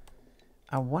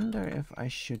 I wonder if I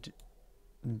should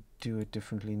do it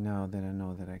differently now that I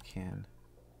know that I can.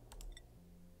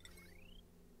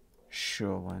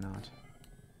 Sure, why not?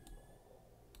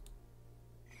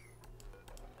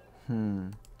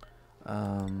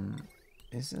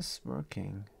 Is this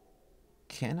working?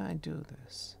 Can I do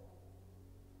this?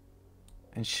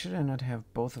 And should I not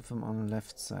have both of them on the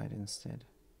left side instead?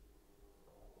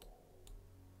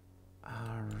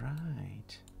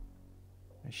 Alright.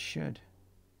 I should.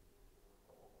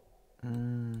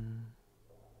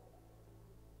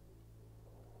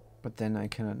 But then I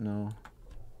cannot know.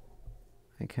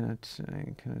 I cannot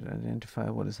identify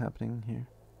what is happening here.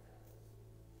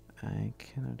 I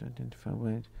cannot identify.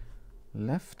 Wait.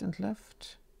 Left and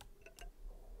left?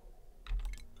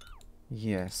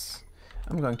 Yes.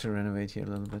 I'm going to renovate here a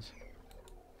little bit.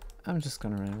 I'm just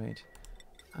gonna renovate.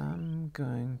 I'm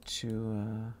going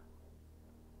to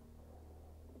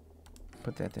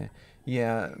put that there.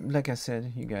 Yeah, like I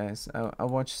said, you guys, I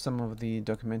watched some of the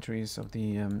documentaries of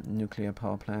the nuclear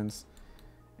power plants,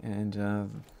 and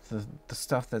the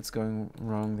stuff that's going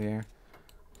wrong there.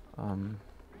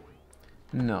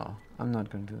 No, I'm not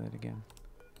going to do that again.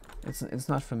 It's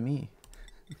not for me.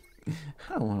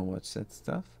 I don't want to watch that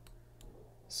stuff.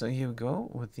 So here we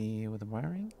go with the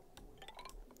wiring.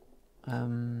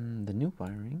 The new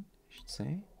wiring, I should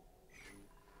say.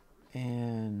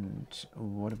 And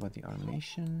what about the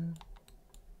automation?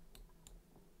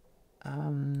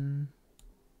 Oh,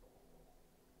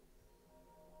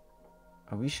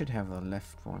 we should have the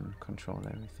left one control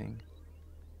everything,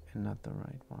 and not the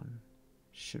right one.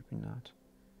 Should we not?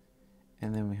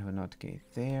 And then we have a NOT gate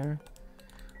there.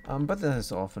 But that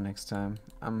is all for next time.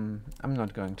 I'm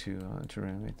not going to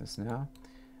renovate this now.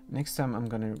 Next time I'm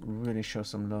gonna really show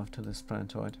some love to this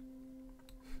planetoid.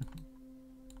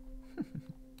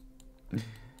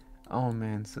 Oh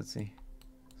man, Sutsi.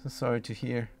 So sorry to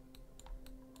hear.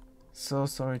 So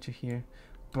sorry to hear.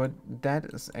 But that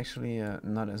is actually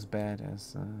not as bad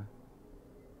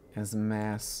as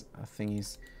mass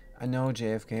thingies. I know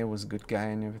JFK was a good guy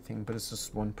and everything, but it's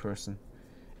just one person.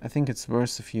 I think it's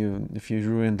worse if you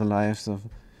ruin the lives of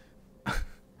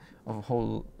of a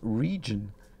whole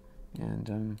region.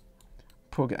 And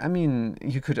poor guy. I mean,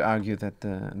 you could argue that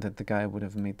the guy would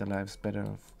have made the lives better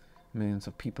of millions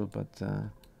of people, but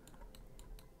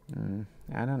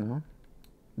I don't know.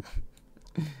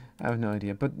 I have no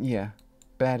idea. But yeah,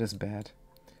 bad is bad.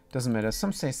 Doesn't matter.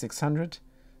 Some say 600,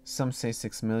 some say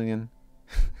 6 million.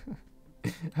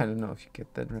 I don't know if you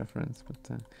get that reference, but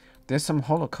there's some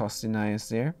Holocaust deniers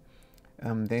there.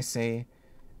 They say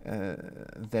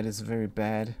that it's very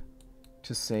bad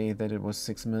to say that it was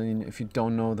 6 million if you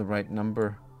don't know the right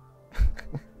number.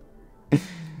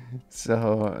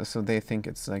 So they think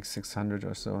it's like 600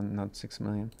 or so, not 6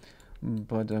 million.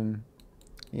 But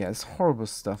yeah, it's horrible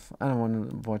stuff. I don't want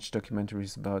to watch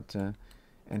documentaries about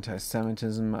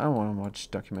anti-Semitism. I don't want to watch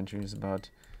documentaries about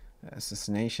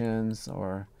assassinations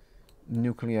or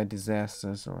nuclear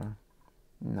disasters, or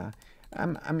nah.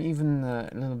 I'm even a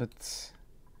little bit,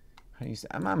 how do you say,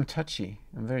 I'm touchy.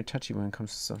 I'm very touchy when it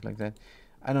comes to stuff like that.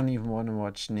 I don't even want to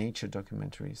watch nature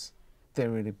documentaries. They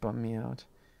really bum me out.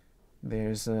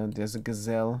 There's a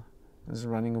gazelle that's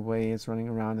running away, it's running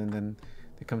around, and then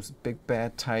there comes a big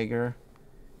bad tiger,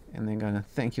 and they're gonna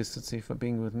thank you, Sutsi, for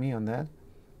being with me on that.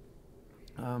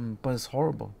 But it's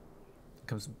horrible. It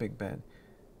comes a big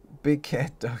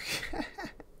cat dog.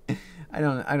 I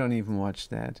don't even watch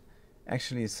that.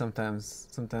 Actually,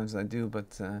 sometimes I do,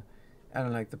 but I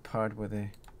don't like the part where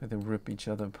they rip each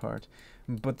other apart.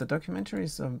 But the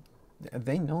documentaries,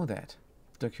 they know that.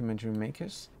 Documentary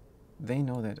makers, they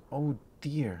know that. Oh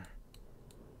dear,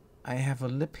 I have a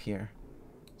lip here.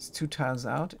 It's 2 tiles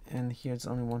out, and here it's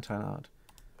only 1 tile out.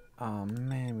 Oh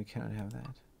man, we cannot have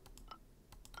that.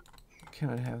 We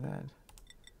cannot have that.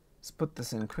 Let's put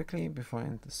this in quickly before I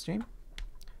end the stream.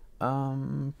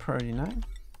 Priority 9.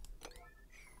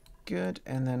 Good,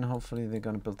 and then hopefully they're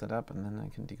gonna build that up, and then I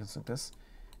can deconstruct this.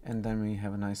 And then we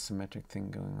have a nice symmetric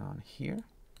thing going on here.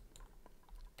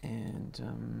 And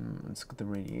let's get the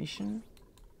radiation.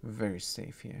 Very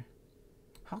safe here.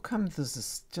 How come this is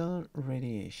still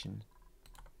radiation?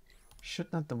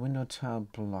 Should not the window tile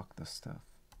block the stuff?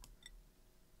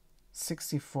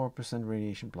 64%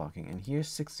 radiation blocking, and here's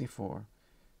 64.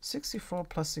 64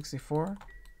 plus 64,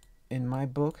 in my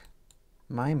book,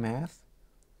 my math,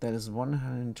 that is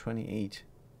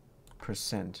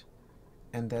 128%.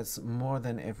 And that's more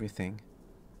than everything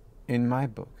in my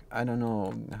book. I don't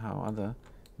know how other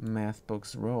math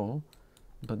books roll,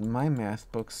 but my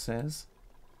math book says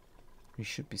we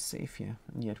should be safe here,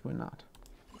 and yet we're not.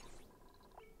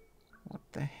 What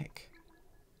the heck?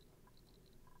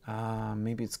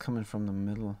 Maybe it's coming from the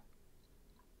middle.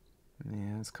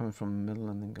 Yeah, it's coming from the middle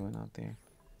and then going out there.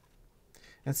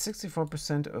 And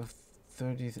 64% of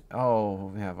 30...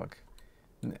 Oh, Havoc.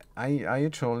 Are you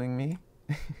trolling me?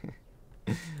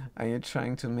 Are you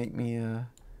trying to make me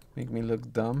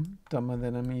look dumb? Dumber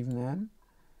than I'm even am?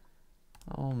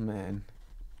 Oh man.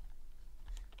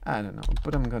 I don't know,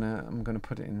 but I'm gonna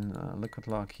put it in liquid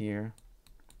lock here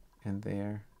and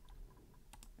there,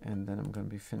 and then I'm gonna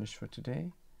be finished for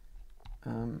today.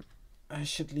 I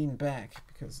should lean back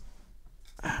because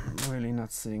I'm really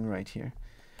not sitting right here.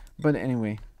 But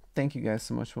anyway, thank you guys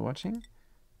so much for watching.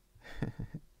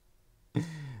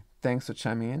 Thanks for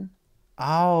chiming in.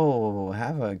 Oh,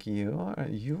 Havoc, you are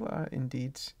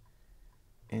indeed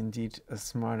a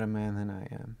smarter man than I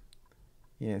am.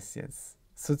 Yes, yes.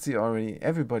 Sutsi already,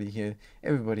 everybody here,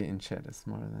 everybody in chat is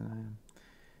smarter than I am.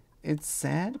 It's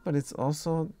sad, but it's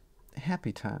also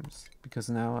happy times, because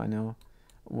now I know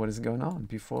what is going on.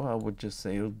 Before I would just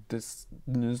say, oh, this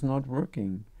is not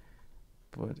working,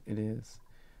 but it is.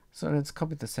 So let's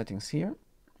copy the settings here.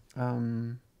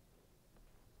 Oh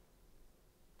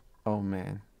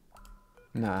man.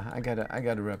 Nah, I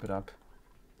gotta wrap it up.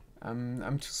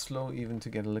 I'm too slow even to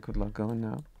get a liquid lock going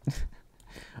now.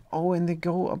 Oh, and they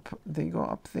go up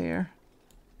there.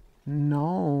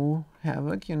 No,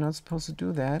 Havoc, you're not supposed to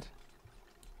do that.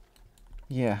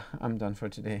 Yeah, I'm done for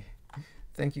today.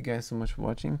 Thank you guys so much for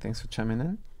watching. Thanks for chiming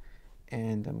in.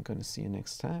 And I'm gonna see you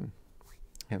next time.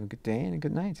 Have a good day and a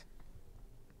good night.